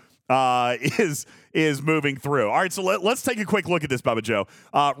stuff is moving through. All right, so let's take a quick look at this, Bubba Joe.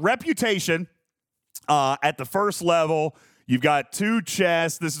 Reputation at the first level. You've got 2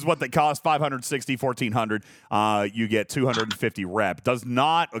 chests. This is what they cost, $560, $1,400. You get 250 rep. Does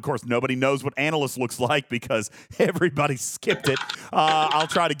not, of course, nobody knows what analyst looks like because everybody skipped it. I'll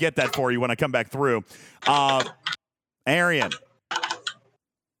try to get that for you when I come back through. Arian.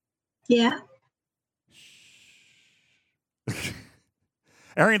 Yeah.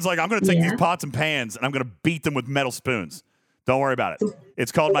 Arian's like, I'm going to take these pots and pans and I'm going to beat them with metal spoons. Don't worry about it.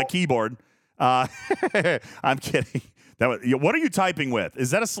 It's called my keyboard. I'm kidding. What are you typing with?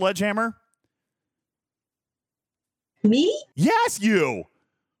 Is that a sledgehammer? Me? Yes, you.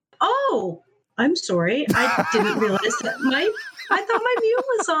 Oh, I'm sorry. I didn't realize that I thought my mute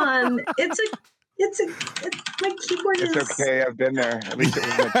was on. My keyboard is. It's okay. I've been there. At least it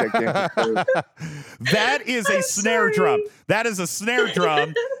was going to take you. That is a snare drum. That is a snare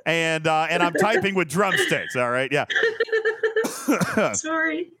drum, and I'm typing with drumsticks. All right, yeah.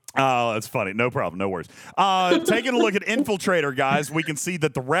 Sorry. Oh, that's funny. No problem. No worries. Taking a look at Infiltrator, guys, we can see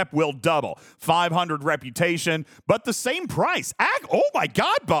that the rep will double. 500 reputation, but the same price. Oh, my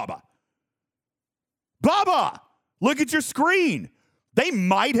God, Bubba. Bubba, look at your screen. They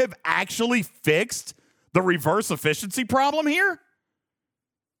might have actually fixed the reverse efficiency problem here.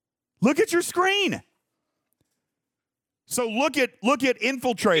 Look at your screen. So look at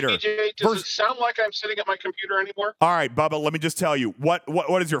Infiltrator. DJ, does it sound like I'm sitting at my computer anymore? All right, Bubba, let me just tell you. What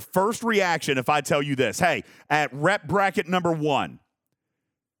is your first reaction if I tell you this? Hey, at rep bracket number 1,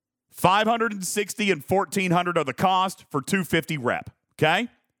 560 and 1,400 are the cost for 250 rep, okay?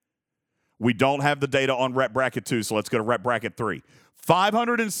 We don't have the data on rep bracket 2, so let's go to rep bracket 3.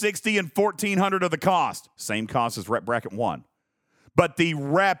 560 and 1,400 are the cost. Same cost as rep bracket 1. But the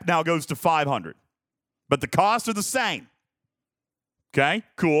rep now goes to 500. But the costs are the same. Okay,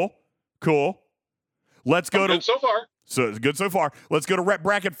 cool. Let's go to good so far. So it's good so far. Let's go to rep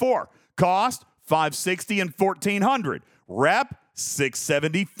bracket 4. Cost 560 and 1,400. Rep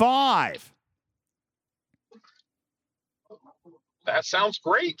 675. That sounds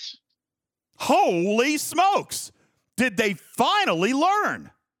great. Holy smokes! Did they finally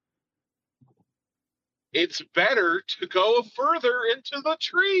learn? It's better to go further into the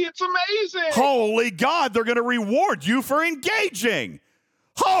tree. It's amazing. Holy God, they're going to reward you for engaging.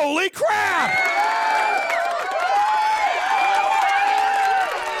 Holy crap!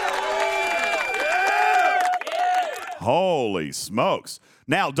 Holy smokes.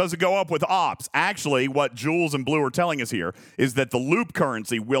 Now, does it go up with ops? Actually, what Jules and Blue are telling us here is that the loop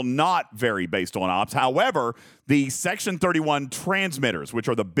currency will not vary based on ops. However, the Section 31 transmitters, which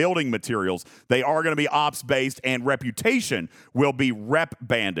are the building materials, they are going to be ops-based, and reputation will be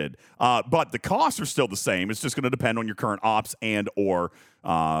rep-banded. But the costs are still the same. It's just going to depend on your current ops and or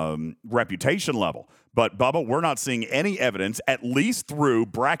reputation level. But, Bubba, we're not seeing any evidence, at least through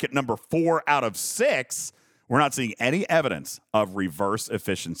bracket number 4 out of 6, we're not seeing any evidence of reverse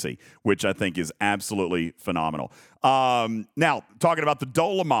efficiency, which I think is absolutely phenomenal. Now, talking about the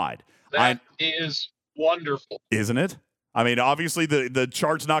Dolomide. That is wonderful. Isn't it? I mean, obviously the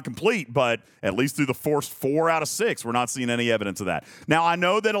chart's not complete, but at least through the first 4 out of 6, we're not seeing any evidence of that. Now, I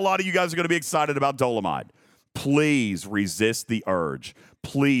know that a lot of you guys are going to be excited about Dolomide. Please resist the urge.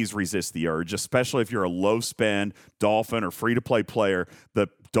 Please resist the urge, especially if you're a low-spend Dolphin or free-to-play player. The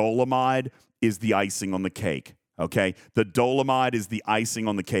Dolomide is the icing on the cake. Okay, the Dolomide is the icing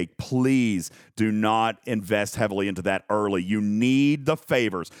on the cake. Please do not invest heavily into that early. You need the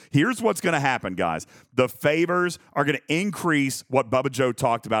favors. Here's what's going to happen, guys. The favors are going to increase what Bubba Joe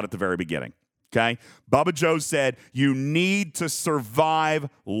talked about at the very beginning. Okay, Bubba Joe said you need to survive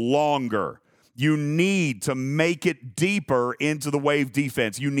longer. You need to make it deeper into the wave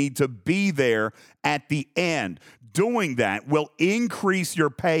defense. You need to be there at the end. Doing that will increase your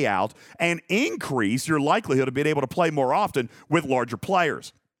payout and increase your likelihood of being able to play more often with larger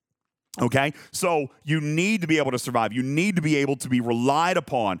players. Okay, so you need to be able to survive. You need to be able to be relied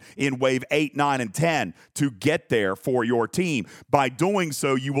upon in wave 8, 9, and 10 to get there for your team. By doing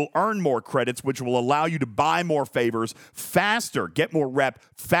so, you will earn more credits, which will allow you to buy more favors faster, get more rep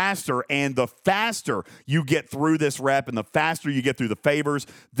faster, and the faster you get through this rep and the faster you get through the favors,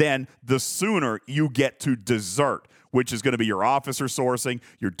 then the sooner you get to dessert, which is going to be your officer sourcing,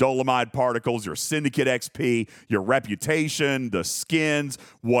 your Dolomide particles, your Syndicate XP, your reputation, the skins,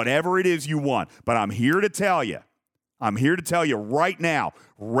 whatever it is you want. But I'm here to tell you right now,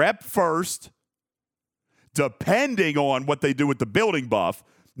 rep first, depending on what they do with the building buff,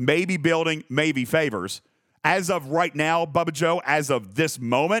 maybe building, maybe favors. As of right now, Bubba Joe, as of this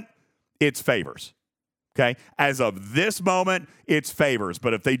moment, it's favors. Okay? As of this moment, it's favors.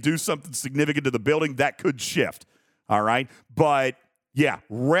 But if they do something significant to the building, that could shift. All right. But yeah,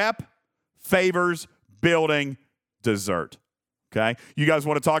 rep, favors, building, dessert. Okay. You guys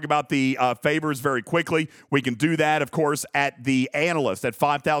want to talk about the favors very quickly? We can do that, of course, at the analyst at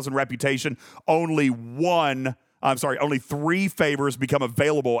 5,000 reputation. Only 3 favors become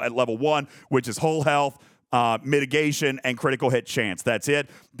available at level 1, which is whole health, mitigation, and critical hit chance. That's it.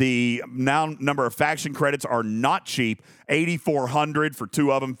 The number of faction credits are not cheap. 8,400 for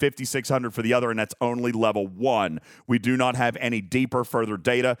 2 of them, 5,600 for the other, and that's only level 1. We do not have any deeper, further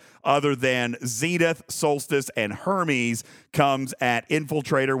data other than Zenith, Solstice, and Hermes comes at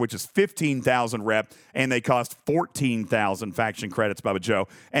Infiltrator, which is 15,000 rep, and they cost 14,000 faction credits, Bubba Joe.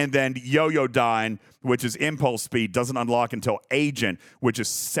 And then Yo-Yo Dine, which is Impulse Speed, doesn't unlock until Agent, which is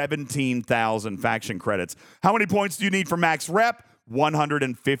 17,000 faction credits. How many points do you need for max rep?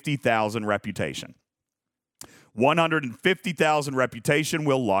 150,000 reputation. 150,000 reputation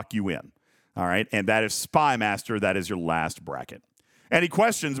will lock you in. All right, and that is Spy Master. That is your last bracket. Any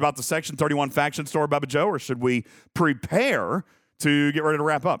questions about the Section 31 faction store, Bubba Joe, or should we prepare to get ready to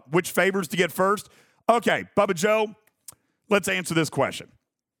wrap up? Which favors to get first? Okay, Bubba Joe, let's answer this question.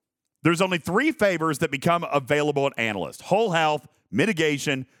 There's only 3 favors that become available at Analyst. Whole health,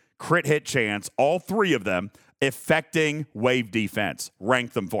 mitigation, crit hit chance, all 3 of them affecting wave defense.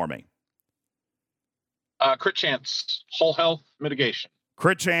 Rank them for me. Crit chance, whole health, mitigation.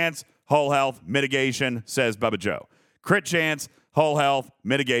 Crit chance, whole health, mitigation, says Bubba Joe. Crit chance, whole health,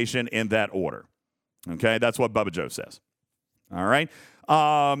 mitigation in that order. Okay, that's what Bubba Joe says. All right.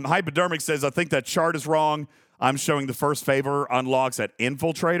 Hypodermic says, I think that chart is wrong. I'm showing the first favor unlocks at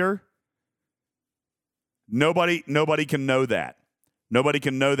Infiltrator. Nobody can know that. Nobody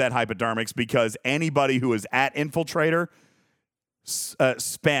can know that, Hypodermics, because anybody who is at Infiltrator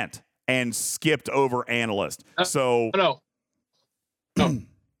spent and skipped over Analyst. No.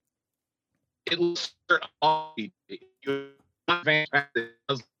 It looks we're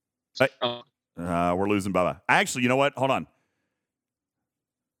losing Bubba. Actually, you know what? Hold on.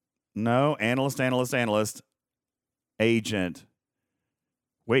 No, Analyst, Agent.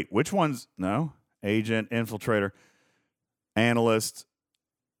 Wait, which one's? No, Agent, Infiltrator, Analyst.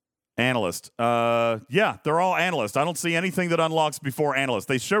 Yeah, they're all Analyst. I don't see anything that unlocks before Analyst.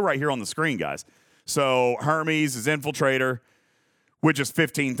 They show right here on the screen, guys. So Hermes is Infiltrator, which is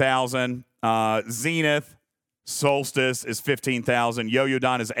 15,000. Zenith, Solstice is 15,000. Yo-Yo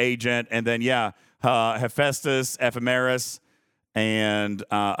Don is Agent. And then, Hephaestus, Ephemeris, and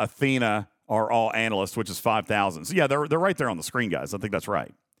Athena are all Analysts, which is 5,000. So, yeah, they're right there on the screen, guys. I think that's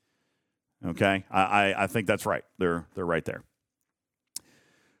right. Okay? I think that's right. They're right there.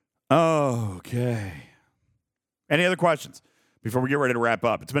 Okay. Any other questions before we get ready to wrap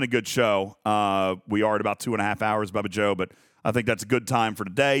up? It's been a good show. We are at about 2.5 hours, Bubba Joe, but I think that's a good time for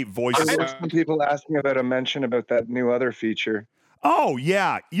today. Some people asking about a mention about that new other feature. Oh,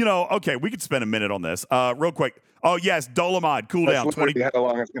 yeah. Okay, we could spend a minute on this. Real quick. Oh, yes, Dolomide, cooldown. 20. How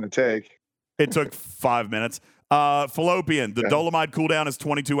long it's going to take. It took 5 minutes. Fallopian, the Dolomide cooldown is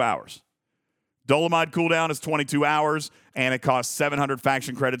 22 hours. Dolomide cooldown is 22 hours, and it costs 700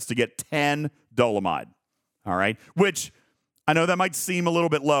 faction credits to get 10 Dolomide. All right? Which, I know that might seem a little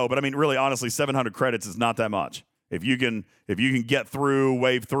bit low, but I mean, really, honestly, 700 credits is not that much. If you can get through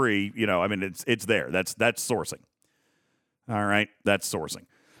wave 3, it's there. That's sourcing. All right? That's sourcing.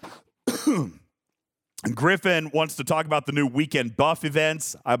 Griffin wants to talk about the new weekend buff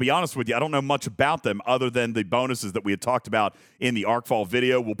events. I'll be honest with you, I don't know much about them other than the bonuses that we had talked about in the Arkfall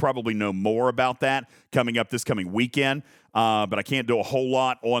video. We'll probably know more about that coming up this coming weekend, but I can't do a whole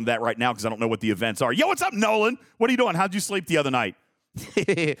lot on that right now because I don't know what the events are. Yo, what's up, Nolan? What are you doing? How'd you sleep the other night?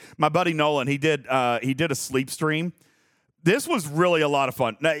 My buddy Nolan, he did a sleep stream. This was really a lot of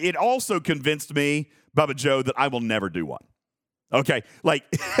fun. Now, it also convinced me, Bubba Joe, that I will never do one. Okay, like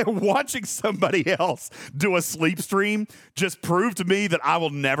watching somebody else do a sleep stream just proved to me that I will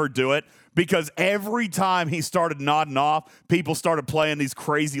never do it because every time he started nodding off, people started playing these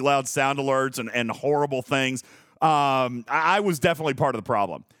crazy loud sound alerts and horrible things. I was definitely part of the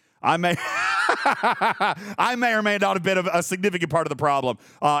problem. I may or may not have been a significant part of the problem.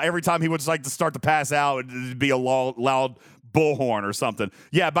 Every time he would just like to start to pass out, it'd be a loud bullhorn or something.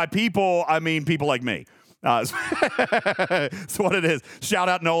 Yeah, by people, I mean people like me. That's what it is. Shout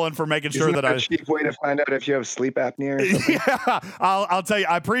out Nolan for making sure that a cheap way to find out if you have sleep apnea or something? Yeah, I'll tell you,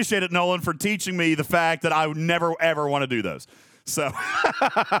 I appreciate it, Nolan, for teaching me the fact that I would never, ever want to do those. So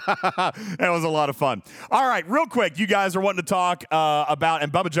that was a lot of fun. All right, real quick, you guys are wanting to talk about,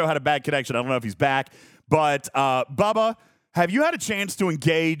 and Bubba Joe had a bad connection. I don't know if he's back, but Bubba, have you had a chance to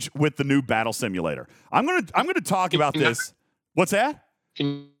engage with the new battle simulator? I'm gonna talk about this. What's that?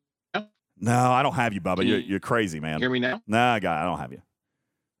 No, I don't have you, Bubba. You're crazy, man. Hear me now? Nah, guy, I don't have you.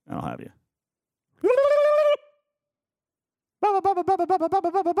 I don't have you.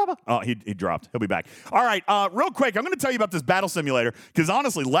 Oh, he dropped. He'll be back. All right, real quick, I'm going to tell you about this battle simulator because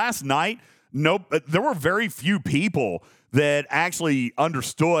honestly, last night, there were very few people that actually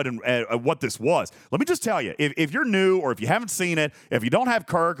understood what this was. Let me just tell you, if you're new or if you haven't seen it, if you don't have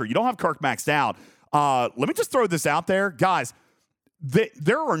Kirk or you don't have Kirk maxed out, let me just throw this out there, guys.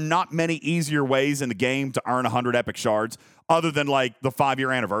 There are not many easier ways in the game to earn 100 epic shards other than like the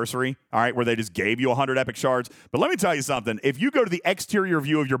 5-year anniversary, all right, where they just gave you 100 epic shards. But let me tell you something. If you go to the exterior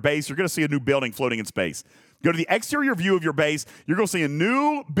view of your base, you're going to see a new building floating in space. Go to the exterior view of your base, you're going to see a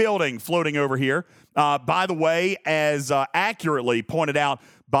new building floating over here. By the way, as accurately pointed out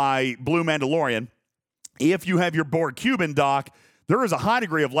by Blue Mandalorian, if you have your Borg cube in dock, there is a high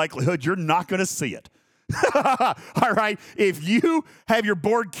degree of likelihood you're not going to see it. All right. If you have your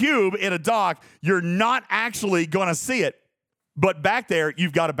Borg cube in a dock, you're not actually going to see it. But back there,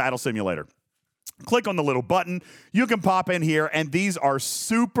 you've got a battle simulator. Click on the little button. You can pop in here, and these are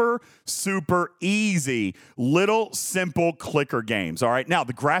super, super easy, little, simple clicker games. All right. Now,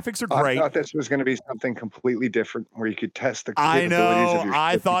 the graphics are great. I thought this was going to be something completely different where you could test the capabilities of your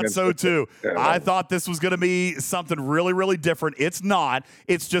I thought so, too. I thought this was going to be something really, really different. It's not.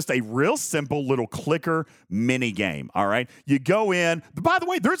 It's just a real simple little clicker mini game. All right. You go in. By the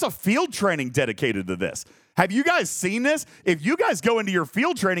way, there's a field training dedicated to this. Have you guys seen this? If you guys go into your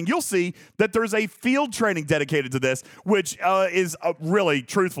field training, you'll see that there's a field training dedicated to this, which is really,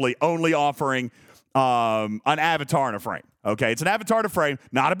 truthfully, only offering an avatar and a frame. Okay, it's an avatar and a frame,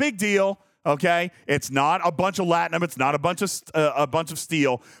 not a big deal. Okay, it's not a bunch of latinum, it's not a bunch of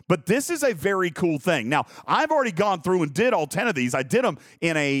steel, but this is a very cool thing. Now, I've already gone through and did all 10 of these. I did them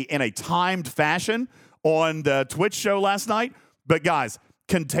in a timed fashion on the Twitch show last night. But guys,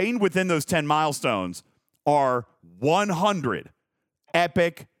 contained within those 10 milestones are 100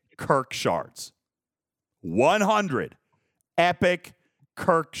 epic Kirk shards. 100 epic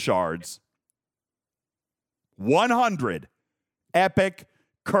Kirk shards. 100 epic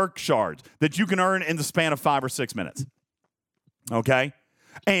Kirk shards that you can earn in the span of 5 or 6 minutes. Okay?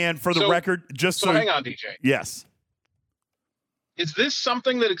 And for the record, just so hang on, DJ. Yes. Is this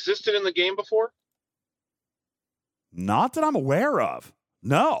something that existed in the game before? Not that I'm aware of.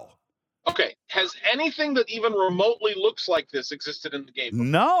 No. Okay. Has anything that even remotely looks like this existed in the game before?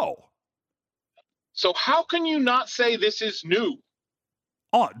 No. So how can you not say this is new?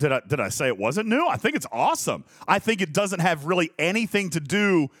 Oh, did I say it wasn't new? I think it's awesome. I think it doesn't have really anything to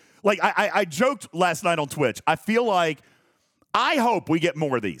do. Like I joked last night on Twitch. I feel like I hope we get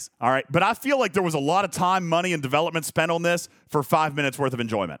more of these. All right. But I feel like there was a lot of time, money, and development spent on this for 5 minutes worth of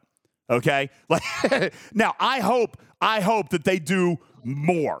enjoyment. Okay. Like now I hope that they do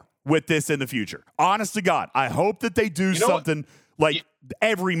more with this in the future. Honest to God, I hope that they do something like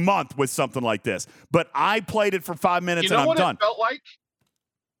every month with something like this. But I played it for 5 minutes and I'm done. It felt like?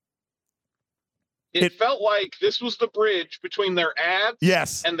 It felt like this was the bridge between their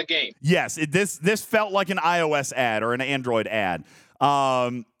ads and the game. Yes, this felt like an iOS ad or an Android ad.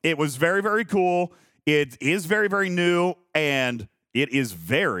 It was very, very cool. It is very, very new, and it is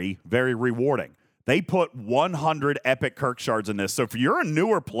very, very rewarding. They put 100 epic Kirk shards in this. So if you're a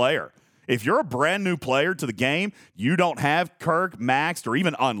newer player If you're a brand new player to the game, you don't have Kirk maxed or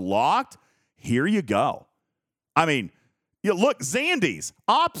even unlocked, here you go. I mean, look, Zandy's,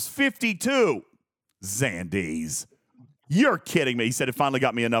 Ops 52. Zandy's. You're kidding me. He said it finally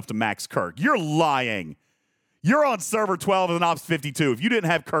got me enough to max Kirk. You're lying. You're on server 12 of an Ops 52. If you didn't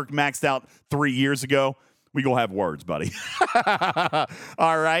have Kirk maxed out 3 years ago, we gonna have words, buddy.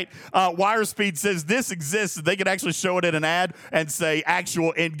 All right. Wire Speed says this exists. They could actually show it in an ad and say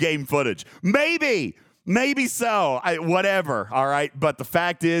actual in-game footage. Maybe so. Whatever. All right. But the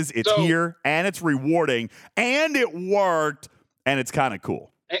fact is, it's here and it's rewarding and it worked and it's kind of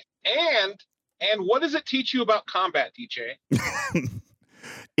cool. And what does it teach you about combat, DJ?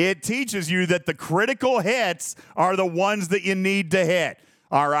 It teaches you that the critical hits are the ones that you need to hit.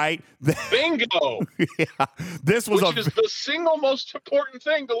 All right. Bingo. Yeah. Which is the single most important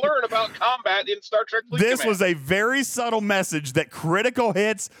thing to learn about combat in Star Trek Fleet This Command. was a very subtle message that critical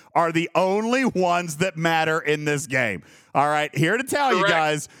hits are the only ones that matter in this game. All right. Here to tell you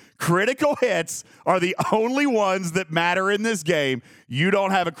guys, critical hits are the only ones that matter in this game. You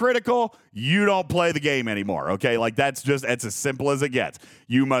don't have a critical, you don't play the game anymore. Okay. Like it's as simple as it gets.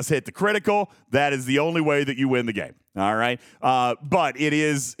 You must hit the critical. That is the only way that you win the game. All right. But it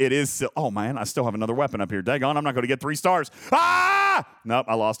is still, oh man, I still have another weapon up here. Daggone, I'm not going to get 3 stars. Ah! Nope,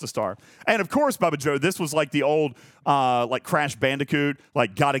 I lost a star. And of course, Bubba Joe, this was like the old, like Crash Bandicoot,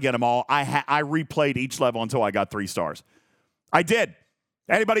 like got to get them all. I replayed each level until I got 3 stars. I did.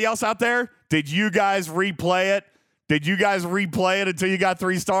 Anybody else out there? Did you guys replay it? Did you guys replay it until you got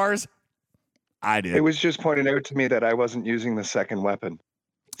 3 stars? I did. It was just pointed out to me that I wasn't using the second weapon.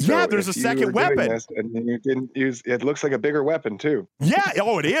 So yeah, there's a second weapon. This and you didn't use it. Looks like a bigger weapon too. Yeah.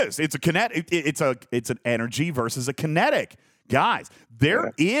 Oh, it is. It's a kinetic. It's an energy versus a kinetic. Guys,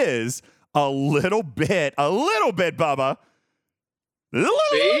 there is a little bit, Bubba.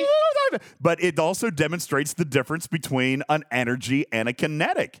 See? But it also demonstrates the difference between an energy and a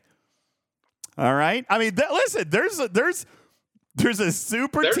kinetic. All right. I mean, listen. There's a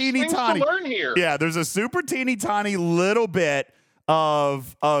super teeny tiny. To learn here. Yeah. There's a super teeny tiny little bit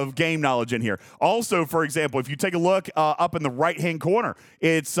of game knowledge in here. Also, for example, if you take a look up in the right-hand corner,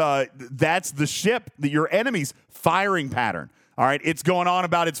 it's that's the ship, your enemy's firing pattern. All right, it's going on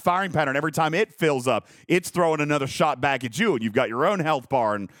about its firing pattern. Every time it fills up, it's throwing another shot back at you, and you've got your own health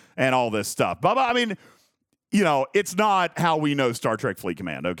bar and all this stuff. Bubba, I mean, it's not how we know Star Trek Fleet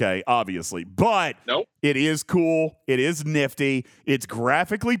Command, okay, obviously. But nope. It is cool. It is nifty. It's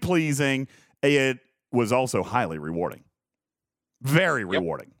graphically pleasing. It was also highly rewarding. Very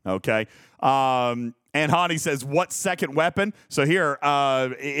rewarding, okay? And Hani says, what second weapon? So here,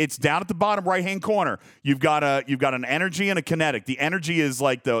 it's down at the bottom right-hand corner. You've got an energy and a kinetic. The energy is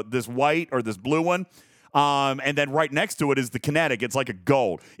like this white or this blue one. And then right next to it is the kinetic. It's like a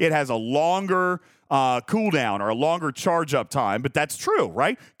gold. It has a longer cooldown or a longer charge up time, but that's true,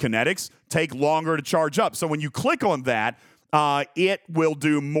 right? Kinetics take longer to charge up. So when you click on that, it will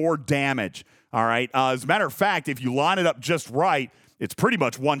do more damage. All right. As a matter of fact, if you line it up just right, it's pretty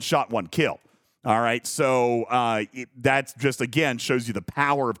much one shot, one kill. All right. So that just, again, shows you the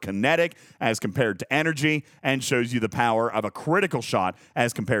power of kinetic as compared to energy and shows you the power of a critical shot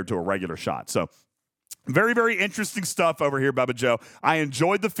as compared to a regular shot. So very, very interesting stuff over here, Bubba Joe. I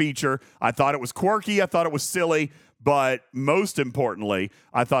enjoyed the feature. I thought it was quirky. I thought it was silly. But most importantly,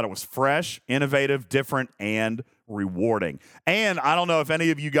 I thought it was fresh, innovative, different, and rewarding. And I don't know if any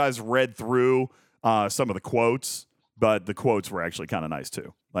of you guys read through some of the quotes, but the quotes were actually kind of nice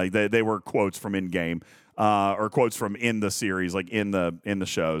too. Like they were quotes from in-game or quotes from in the series, like in the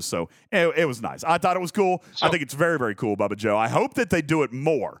shows. So it was nice. I thought it was cool. I think it's very, very cool, Bubba Joe. I hope that they do it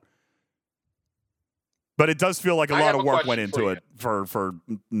more. But it does feel like a lot of work went into it for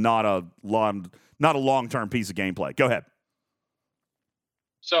not a long-term piece of gameplay. Go ahead.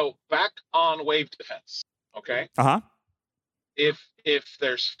 So back on wave defense, okay? Uh-huh. If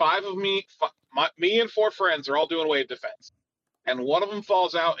there's 5 of me, me and 4 friends are all doing wave defense, and one of them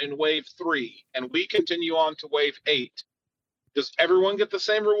falls out in wave 3, and we continue on to wave 8, does everyone get the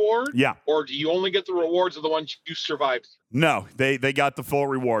same reward? Yeah. Or do you only get the rewards of the ones you survived? No, they got the full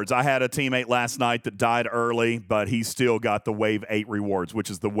rewards. I had a teammate last night that died early, but he still got the wave 8 rewards, which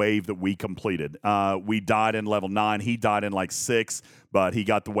is the wave that we completed. We died in level 9. He died in like 6, but he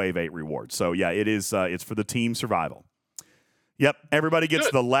got the wave 8 rewards. So yeah, it is. It's for the team survival. Yep, everybody gets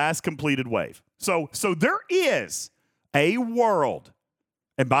the last completed wave. So there is a world.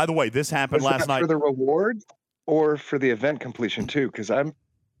 And by the way, this happened last night. For the rewards or for the event completion too? Because okay,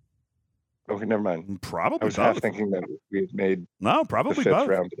 never mind. Probably I was both. half thinking that we had made probably the 5th both.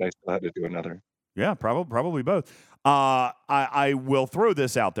 round, but I still had to do another. Yeah, probably both. I will throw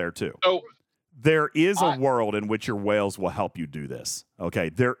this out there too. So there is a world in which your whales will help you do this. Okay,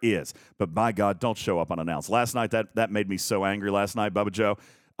 there is. But by God, don't show up unannounced. Last night, that made me so angry last night, Bubba Joe.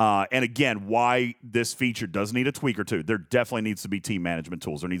 And again, why this feature does need a tweak or two. There definitely needs to be team management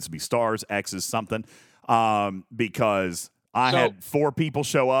tools. There needs to be stars, X's, something. Because I had 4 people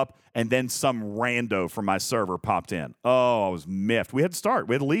show up, and then some rando from my server popped in. Oh, I was miffed. We had to start.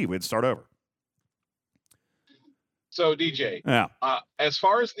 We had to leave. We had to start over. So, DJ, yeah. As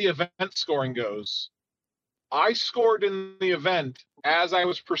far as the event scoring goes, I scored in the event as I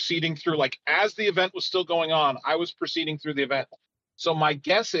was proceeding through. Like, as the event was still going on, I was proceeding through the event. So my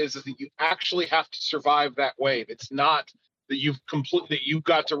guess is that you actually have to survive that wave. It's not that you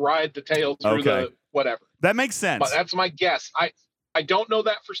got to ride the tail through the whatever. That makes sense. But that's my guess. I don't know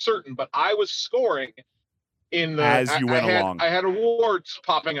that for certain, but I was scoring in the as you went along. I had awards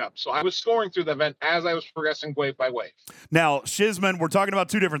popping up, so I was scoring through the event as I was progressing wave by wave. Now, Shizman, we're talking about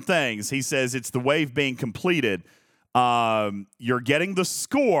 2 different things. He says it's the wave being completed. You're getting the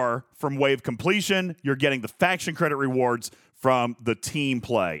score from wave completion. You're getting the faction credit rewards from the team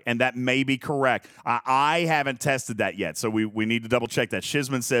play, and that may be correct. I haven't tested that yet, so we need to double-check that.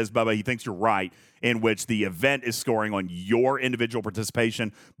 Shizman says, Bubba, he thinks you're right, in which the event is scoring on your individual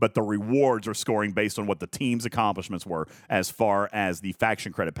participation, but the rewards are scoring based on what the team's accomplishments were as far as the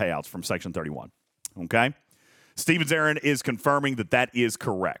faction credit payouts from Section 31. Okay? Stevens Aaron is confirming that is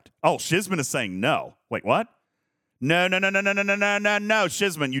correct. Oh, Shizman is saying no. Wait, what? No,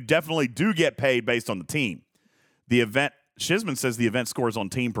 Shizman, you definitely do get paid based on the team. Shizman says the event scores on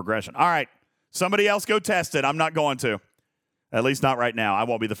team progression. All right, somebody else go test it. I'm not going to. At least not right now. I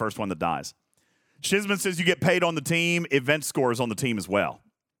won't be the first one that dies. Shizman says you get paid on the team. Event scores on the team as well.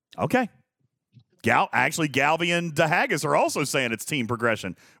 Okay. Actually, Galvi and DeHaggis are also saying it's team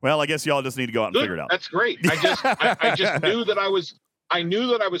progression. Well, I guess y'all just need to go out and figure it out. That's great. I just knew that I knew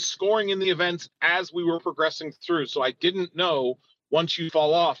that I was scoring in the events as we were progressing through. So I didn't know once you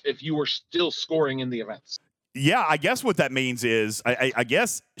fall off if you were still scoring in the events. Yeah, I guess what that means is, I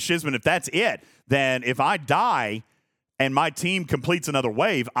guess, Shizman, if that's it, then if I die and my team completes another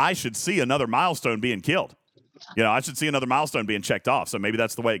wave, I should see another milestone being killed. I should see another milestone being checked off. So maybe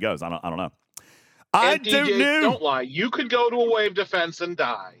that's the way it goes. I don't know. And DJ, don't lie. You could go to a wave defense and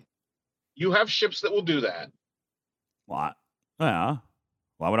die. You have ships that will do that. What? Yeah.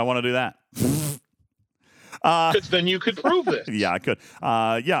 Why would I want to do that? Because then you could prove this. Yeah, I could.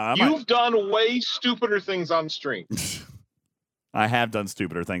 You've done way stupider things on stream. I have done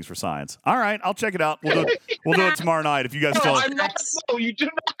stupider things for science. All right, I'll check it out. We'll do it tomorrow night if you guys still. No, you do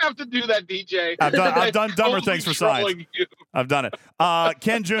not have to do that, DJ. I've done dumber things for science. I've done it.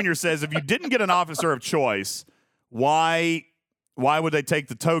 Ken Jr. says, if you didn't get an officer of choice, why would they take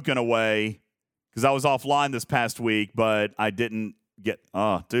the token away? Because I was offline this past week, but I didn't get.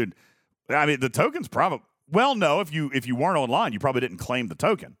 Oh, dude. I mean, the token's probably. Well, no, if you weren't online, you probably didn't claim the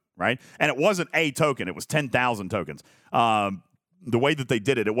token, right? And it wasn't a token; it was 10,000 tokens. The way that they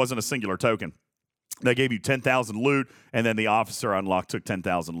did it, it wasn't a singular token. They gave you 10,000 loot, and then the officer unlocked took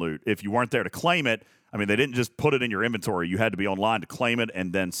 10,000 loot. If you weren't there to claim it, I mean, they didn't just put it in your inventory. You had to be online to claim it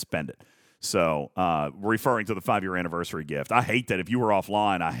and then spend it. So, referring to the 5-year anniversary gift, I hate that if you were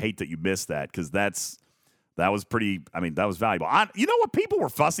offline, I hate that you missed that because that was pretty. I mean, that was valuable. You know what? People were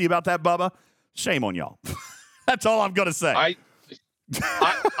fussy about that, Bubba. Shame on y'all. That's all I'm gonna say.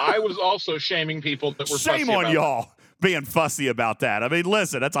 I was also shaming people that were shame fussy on about y'all being fussy about that. I mean,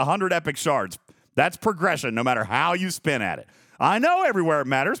 listen, that's 100 epic shards. That's progression, no matter how you spin at it. I know everywhere it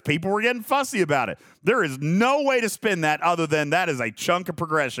matters, people were getting fussy about it. There is no way to spin that other than that is a chunk of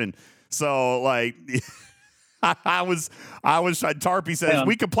progression. So, like, Tarpy says,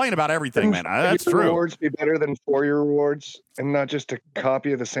 we complain about everything, man. That's true. Rewards be better than 4-year rewards and not just a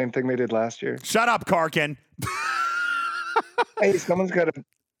copy of the same thing they did last year. Shut up, Karkin. Hey, someone's got to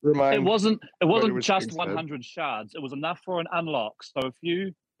remind. It wasn't just 100 shards. It was enough for an unlock. So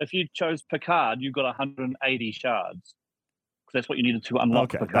if you chose Picard, you got 180 shards. That's what you needed to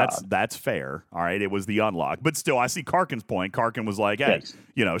unlock. Okay, that's fair. All right, it was the unlock, but still, I see Karkin's point. Karkin was like, "Hey,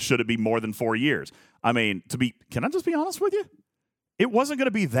 should it be more than 4 years?" I mean, can I just be honest with you? It wasn't going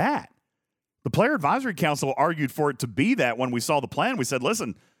to be that. The Player Advisory Council argued for it to be that when we saw the plan. We said,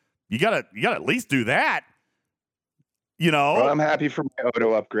 "Listen, you gotta at least do that." Well, I'm happy for my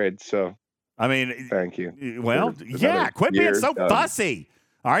auto upgrade. So, I mean, thank you. Well, yeah, quit being so fussy.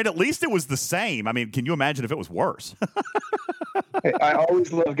 All right, at least it was the same. I mean, can you imagine if it was worse? Hey, I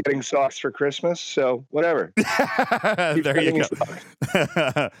always love getting socks for Christmas, so whatever. There you go.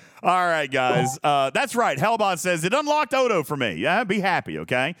 All right, guys. That's right. Hellbot says, it unlocked Odo for me. Yeah, be happy,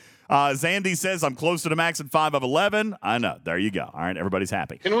 okay? Zandy says, I'm close to the max at 5 of 11. I know. There you go. All right, everybody's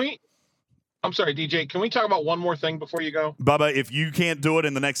happy. I'm sorry, DJ, can we talk about one more thing before you go? Bubba, if you can't do it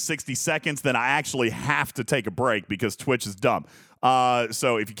in the next 60 seconds, then I actually have to take a break because Twitch is dumb.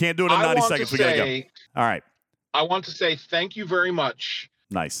 So if you can't do it in 90 seconds, we got to go. All right. I want to say thank you very much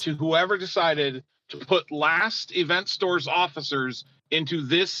to whoever decided to put last event store's officers into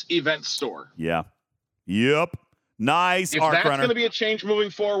this event store. Yeah. Yep. Nice. If that's going to be a change moving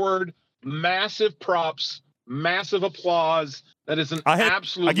forward, massive props, massive applause. That is an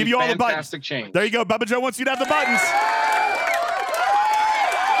absolutely I give you all fantastic the buttons. change. There you go. Bubba Joe wants you to have the buttons.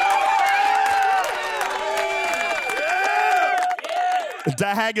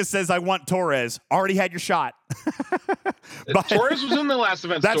 Dahaga says, I want Torres. Already had your shot. Torres was in the last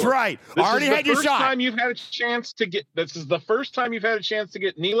event. That's right. Already had your shot. This is the first time you've had a chance to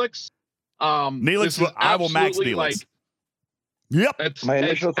get Neelix. Neelix, I will max Neelix. Yep. It's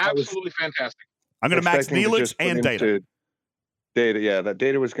absolutely fantastic. I'm going to max Neelix and Data. Data, that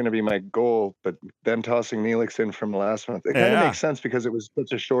Data was going to be my goal, but then tossing Neelix in from last month, it kind of makes sense because it was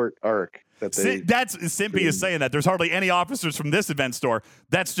such a short arc. That's Simpy is saying that. There's hardly any officers from this event store.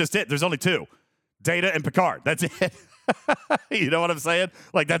 That's just it. There's only 2. Data and Picard. That's it. You know what I'm saying?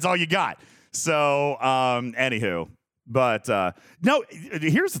 Like, that's all you got. So, anywho. But, no,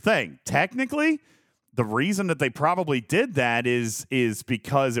 here's the thing. Technically, the reason that they probably did that is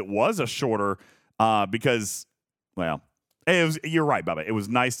because it was a shorter, you're right, Bubba. It was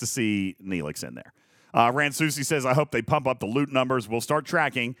nice to see Neelix in there. Ransusi says, I hope they pump up the loot numbers. We'll start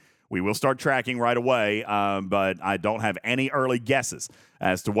tracking. We will start tracking right away, but I don't have any early guesses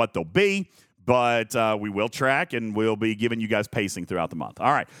as to what they'll be. But we will track, and we'll be giving you guys pacing throughout the month.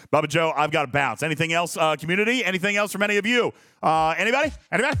 All right, Bubba Joe, I've got to bounce. Anything else, community? Anything else from any of you? Anybody?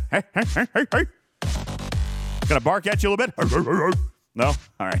 Anybody? Hey. Gonna bark at you a little bit? No?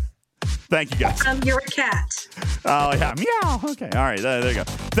 All right. Thank you, guys. You're a cat. Oh, yeah. Meow. Okay. All right. There you go.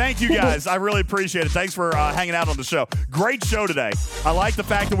 Thank you, guys. I really appreciate it. Thanks for hanging out on the show. Great show today. I like the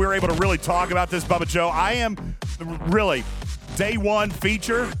fact that we were able to really talk about this, Bubba Joe. I am really, day one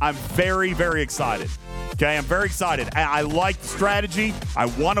feature, I'm very, very excited. Okay, I'm very excited. I like the strategy. I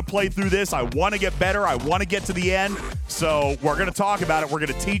want to play through this. I want to get better. I want to get to the end. So we're going to talk about it. We're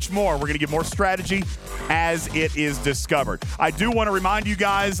going to teach more. We're going to get more strategy as it is discovered. I do want to remind you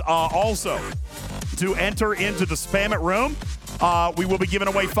guys also to enter into the Spam It room. We will be giving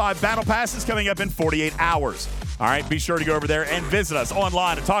away 5 battle passes coming up in 48 hours. All right, be sure to go over there and visit us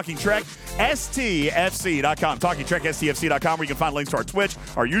online at Talking Trek, STFC.com. Talking Trek, STFC.com, where you can find links to our Twitch,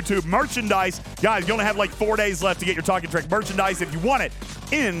 our YouTube, merchandise. Guys, you only have like 4 days left to get your Talking Trek merchandise. If you want it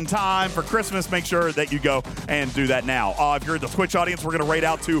in time for Christmas, make sure that you go and do that now. If you're in the Twitch audience, we're going to raid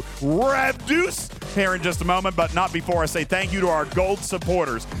out to Rebdeuce here in just a moment, but not before I say thank you to our gold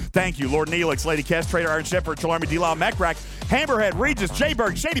supporters. Thank you, Lord Neelix, Lady Kess, Trader Iron Shepherd, Chalarmy, D-Law, Mecrack, Hammerhead, Regis,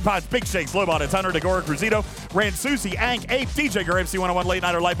 J-Berg, Shady Pods, Big Shakes, Lobot, it's Hunter, Dagora, Cruzito, Ransusi, Ank, Ape, DJ Gur, MC101, Late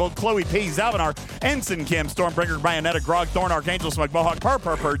Nighter, Lightbolt, Chloe P, Zalvinar, Ensign Kim, Stormbringer, Bayonetta, Grog, Thorn, Archangel, Smug, Mohawk, Purr,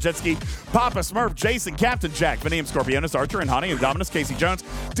 Jetski, Papa Smurf, Jason, Captain Jack, Vanium, Scorpionus, Archer, and Honey, and Dominus, Casey Jones,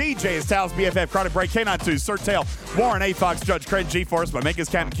 DJ is Tals, BFF, Chronic Break, K92, Sir Tail, Warren, A Fox, Judge Cred, G-Force,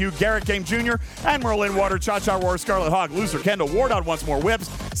 Maminkas, Captain Q, Garrett Game Jr., Admiral Inwater, Cha-Cha War, Scarlet Hawk, Loser, Kendall, Wardon, Once More Whips,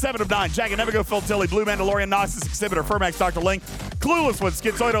 7 of 9, Jack and Nevigo, Phil Tilly, Blue Mandalorian, Noxus, Exhibitor, Fermax, Dr. Link, Clueless One,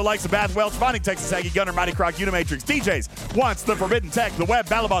 Schizoido, Likes of Bath Welch, Finding Texas Aggie, Gunner, Mighty Croc, Unimatrix, DJs, Wants, The Forbidden Tech, The Web,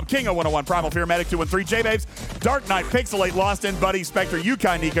 Balabomb, King of 101, Primal Fear, Medic 213, J-Babes, Dark Knight, Pixelate, Lost End, Buddy, Spectre,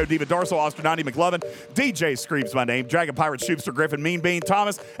 Yukon, Nico, Diva, Dorsal, Oster 90, McLovin, DJ Screams my name, Dragon Pirate, Shoopster, Griffin, Mean Bean,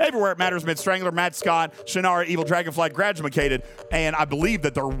 Thomas, Everywhere It Matters, Mid Strangler, Matt Scott, Shannara, Evil Dragonfly, Gradumacated, and I believe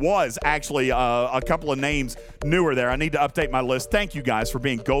that there was actually a couple of names newer there. I need to update my list. Thank you guys for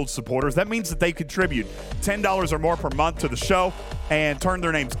being gold supporters. That means that they contribute $10 or more per month to the show and turn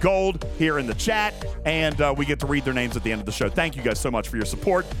their names gold here in the chat, and we get to read their names at the end of the show. Thank you guys so much for your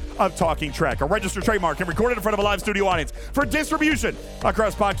support of Talking Trek, a registered trademark and recorded in front of a live studio audience for distribution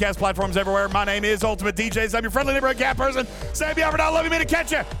across podcast platforms everywhere. My name is Ultimate DJs. I'm your friendly neighborhood cat person. Sam Biafra, love you, me to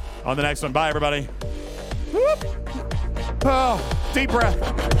catch you on the next one. Bye, everybody. Whoop. Oh, deep breath.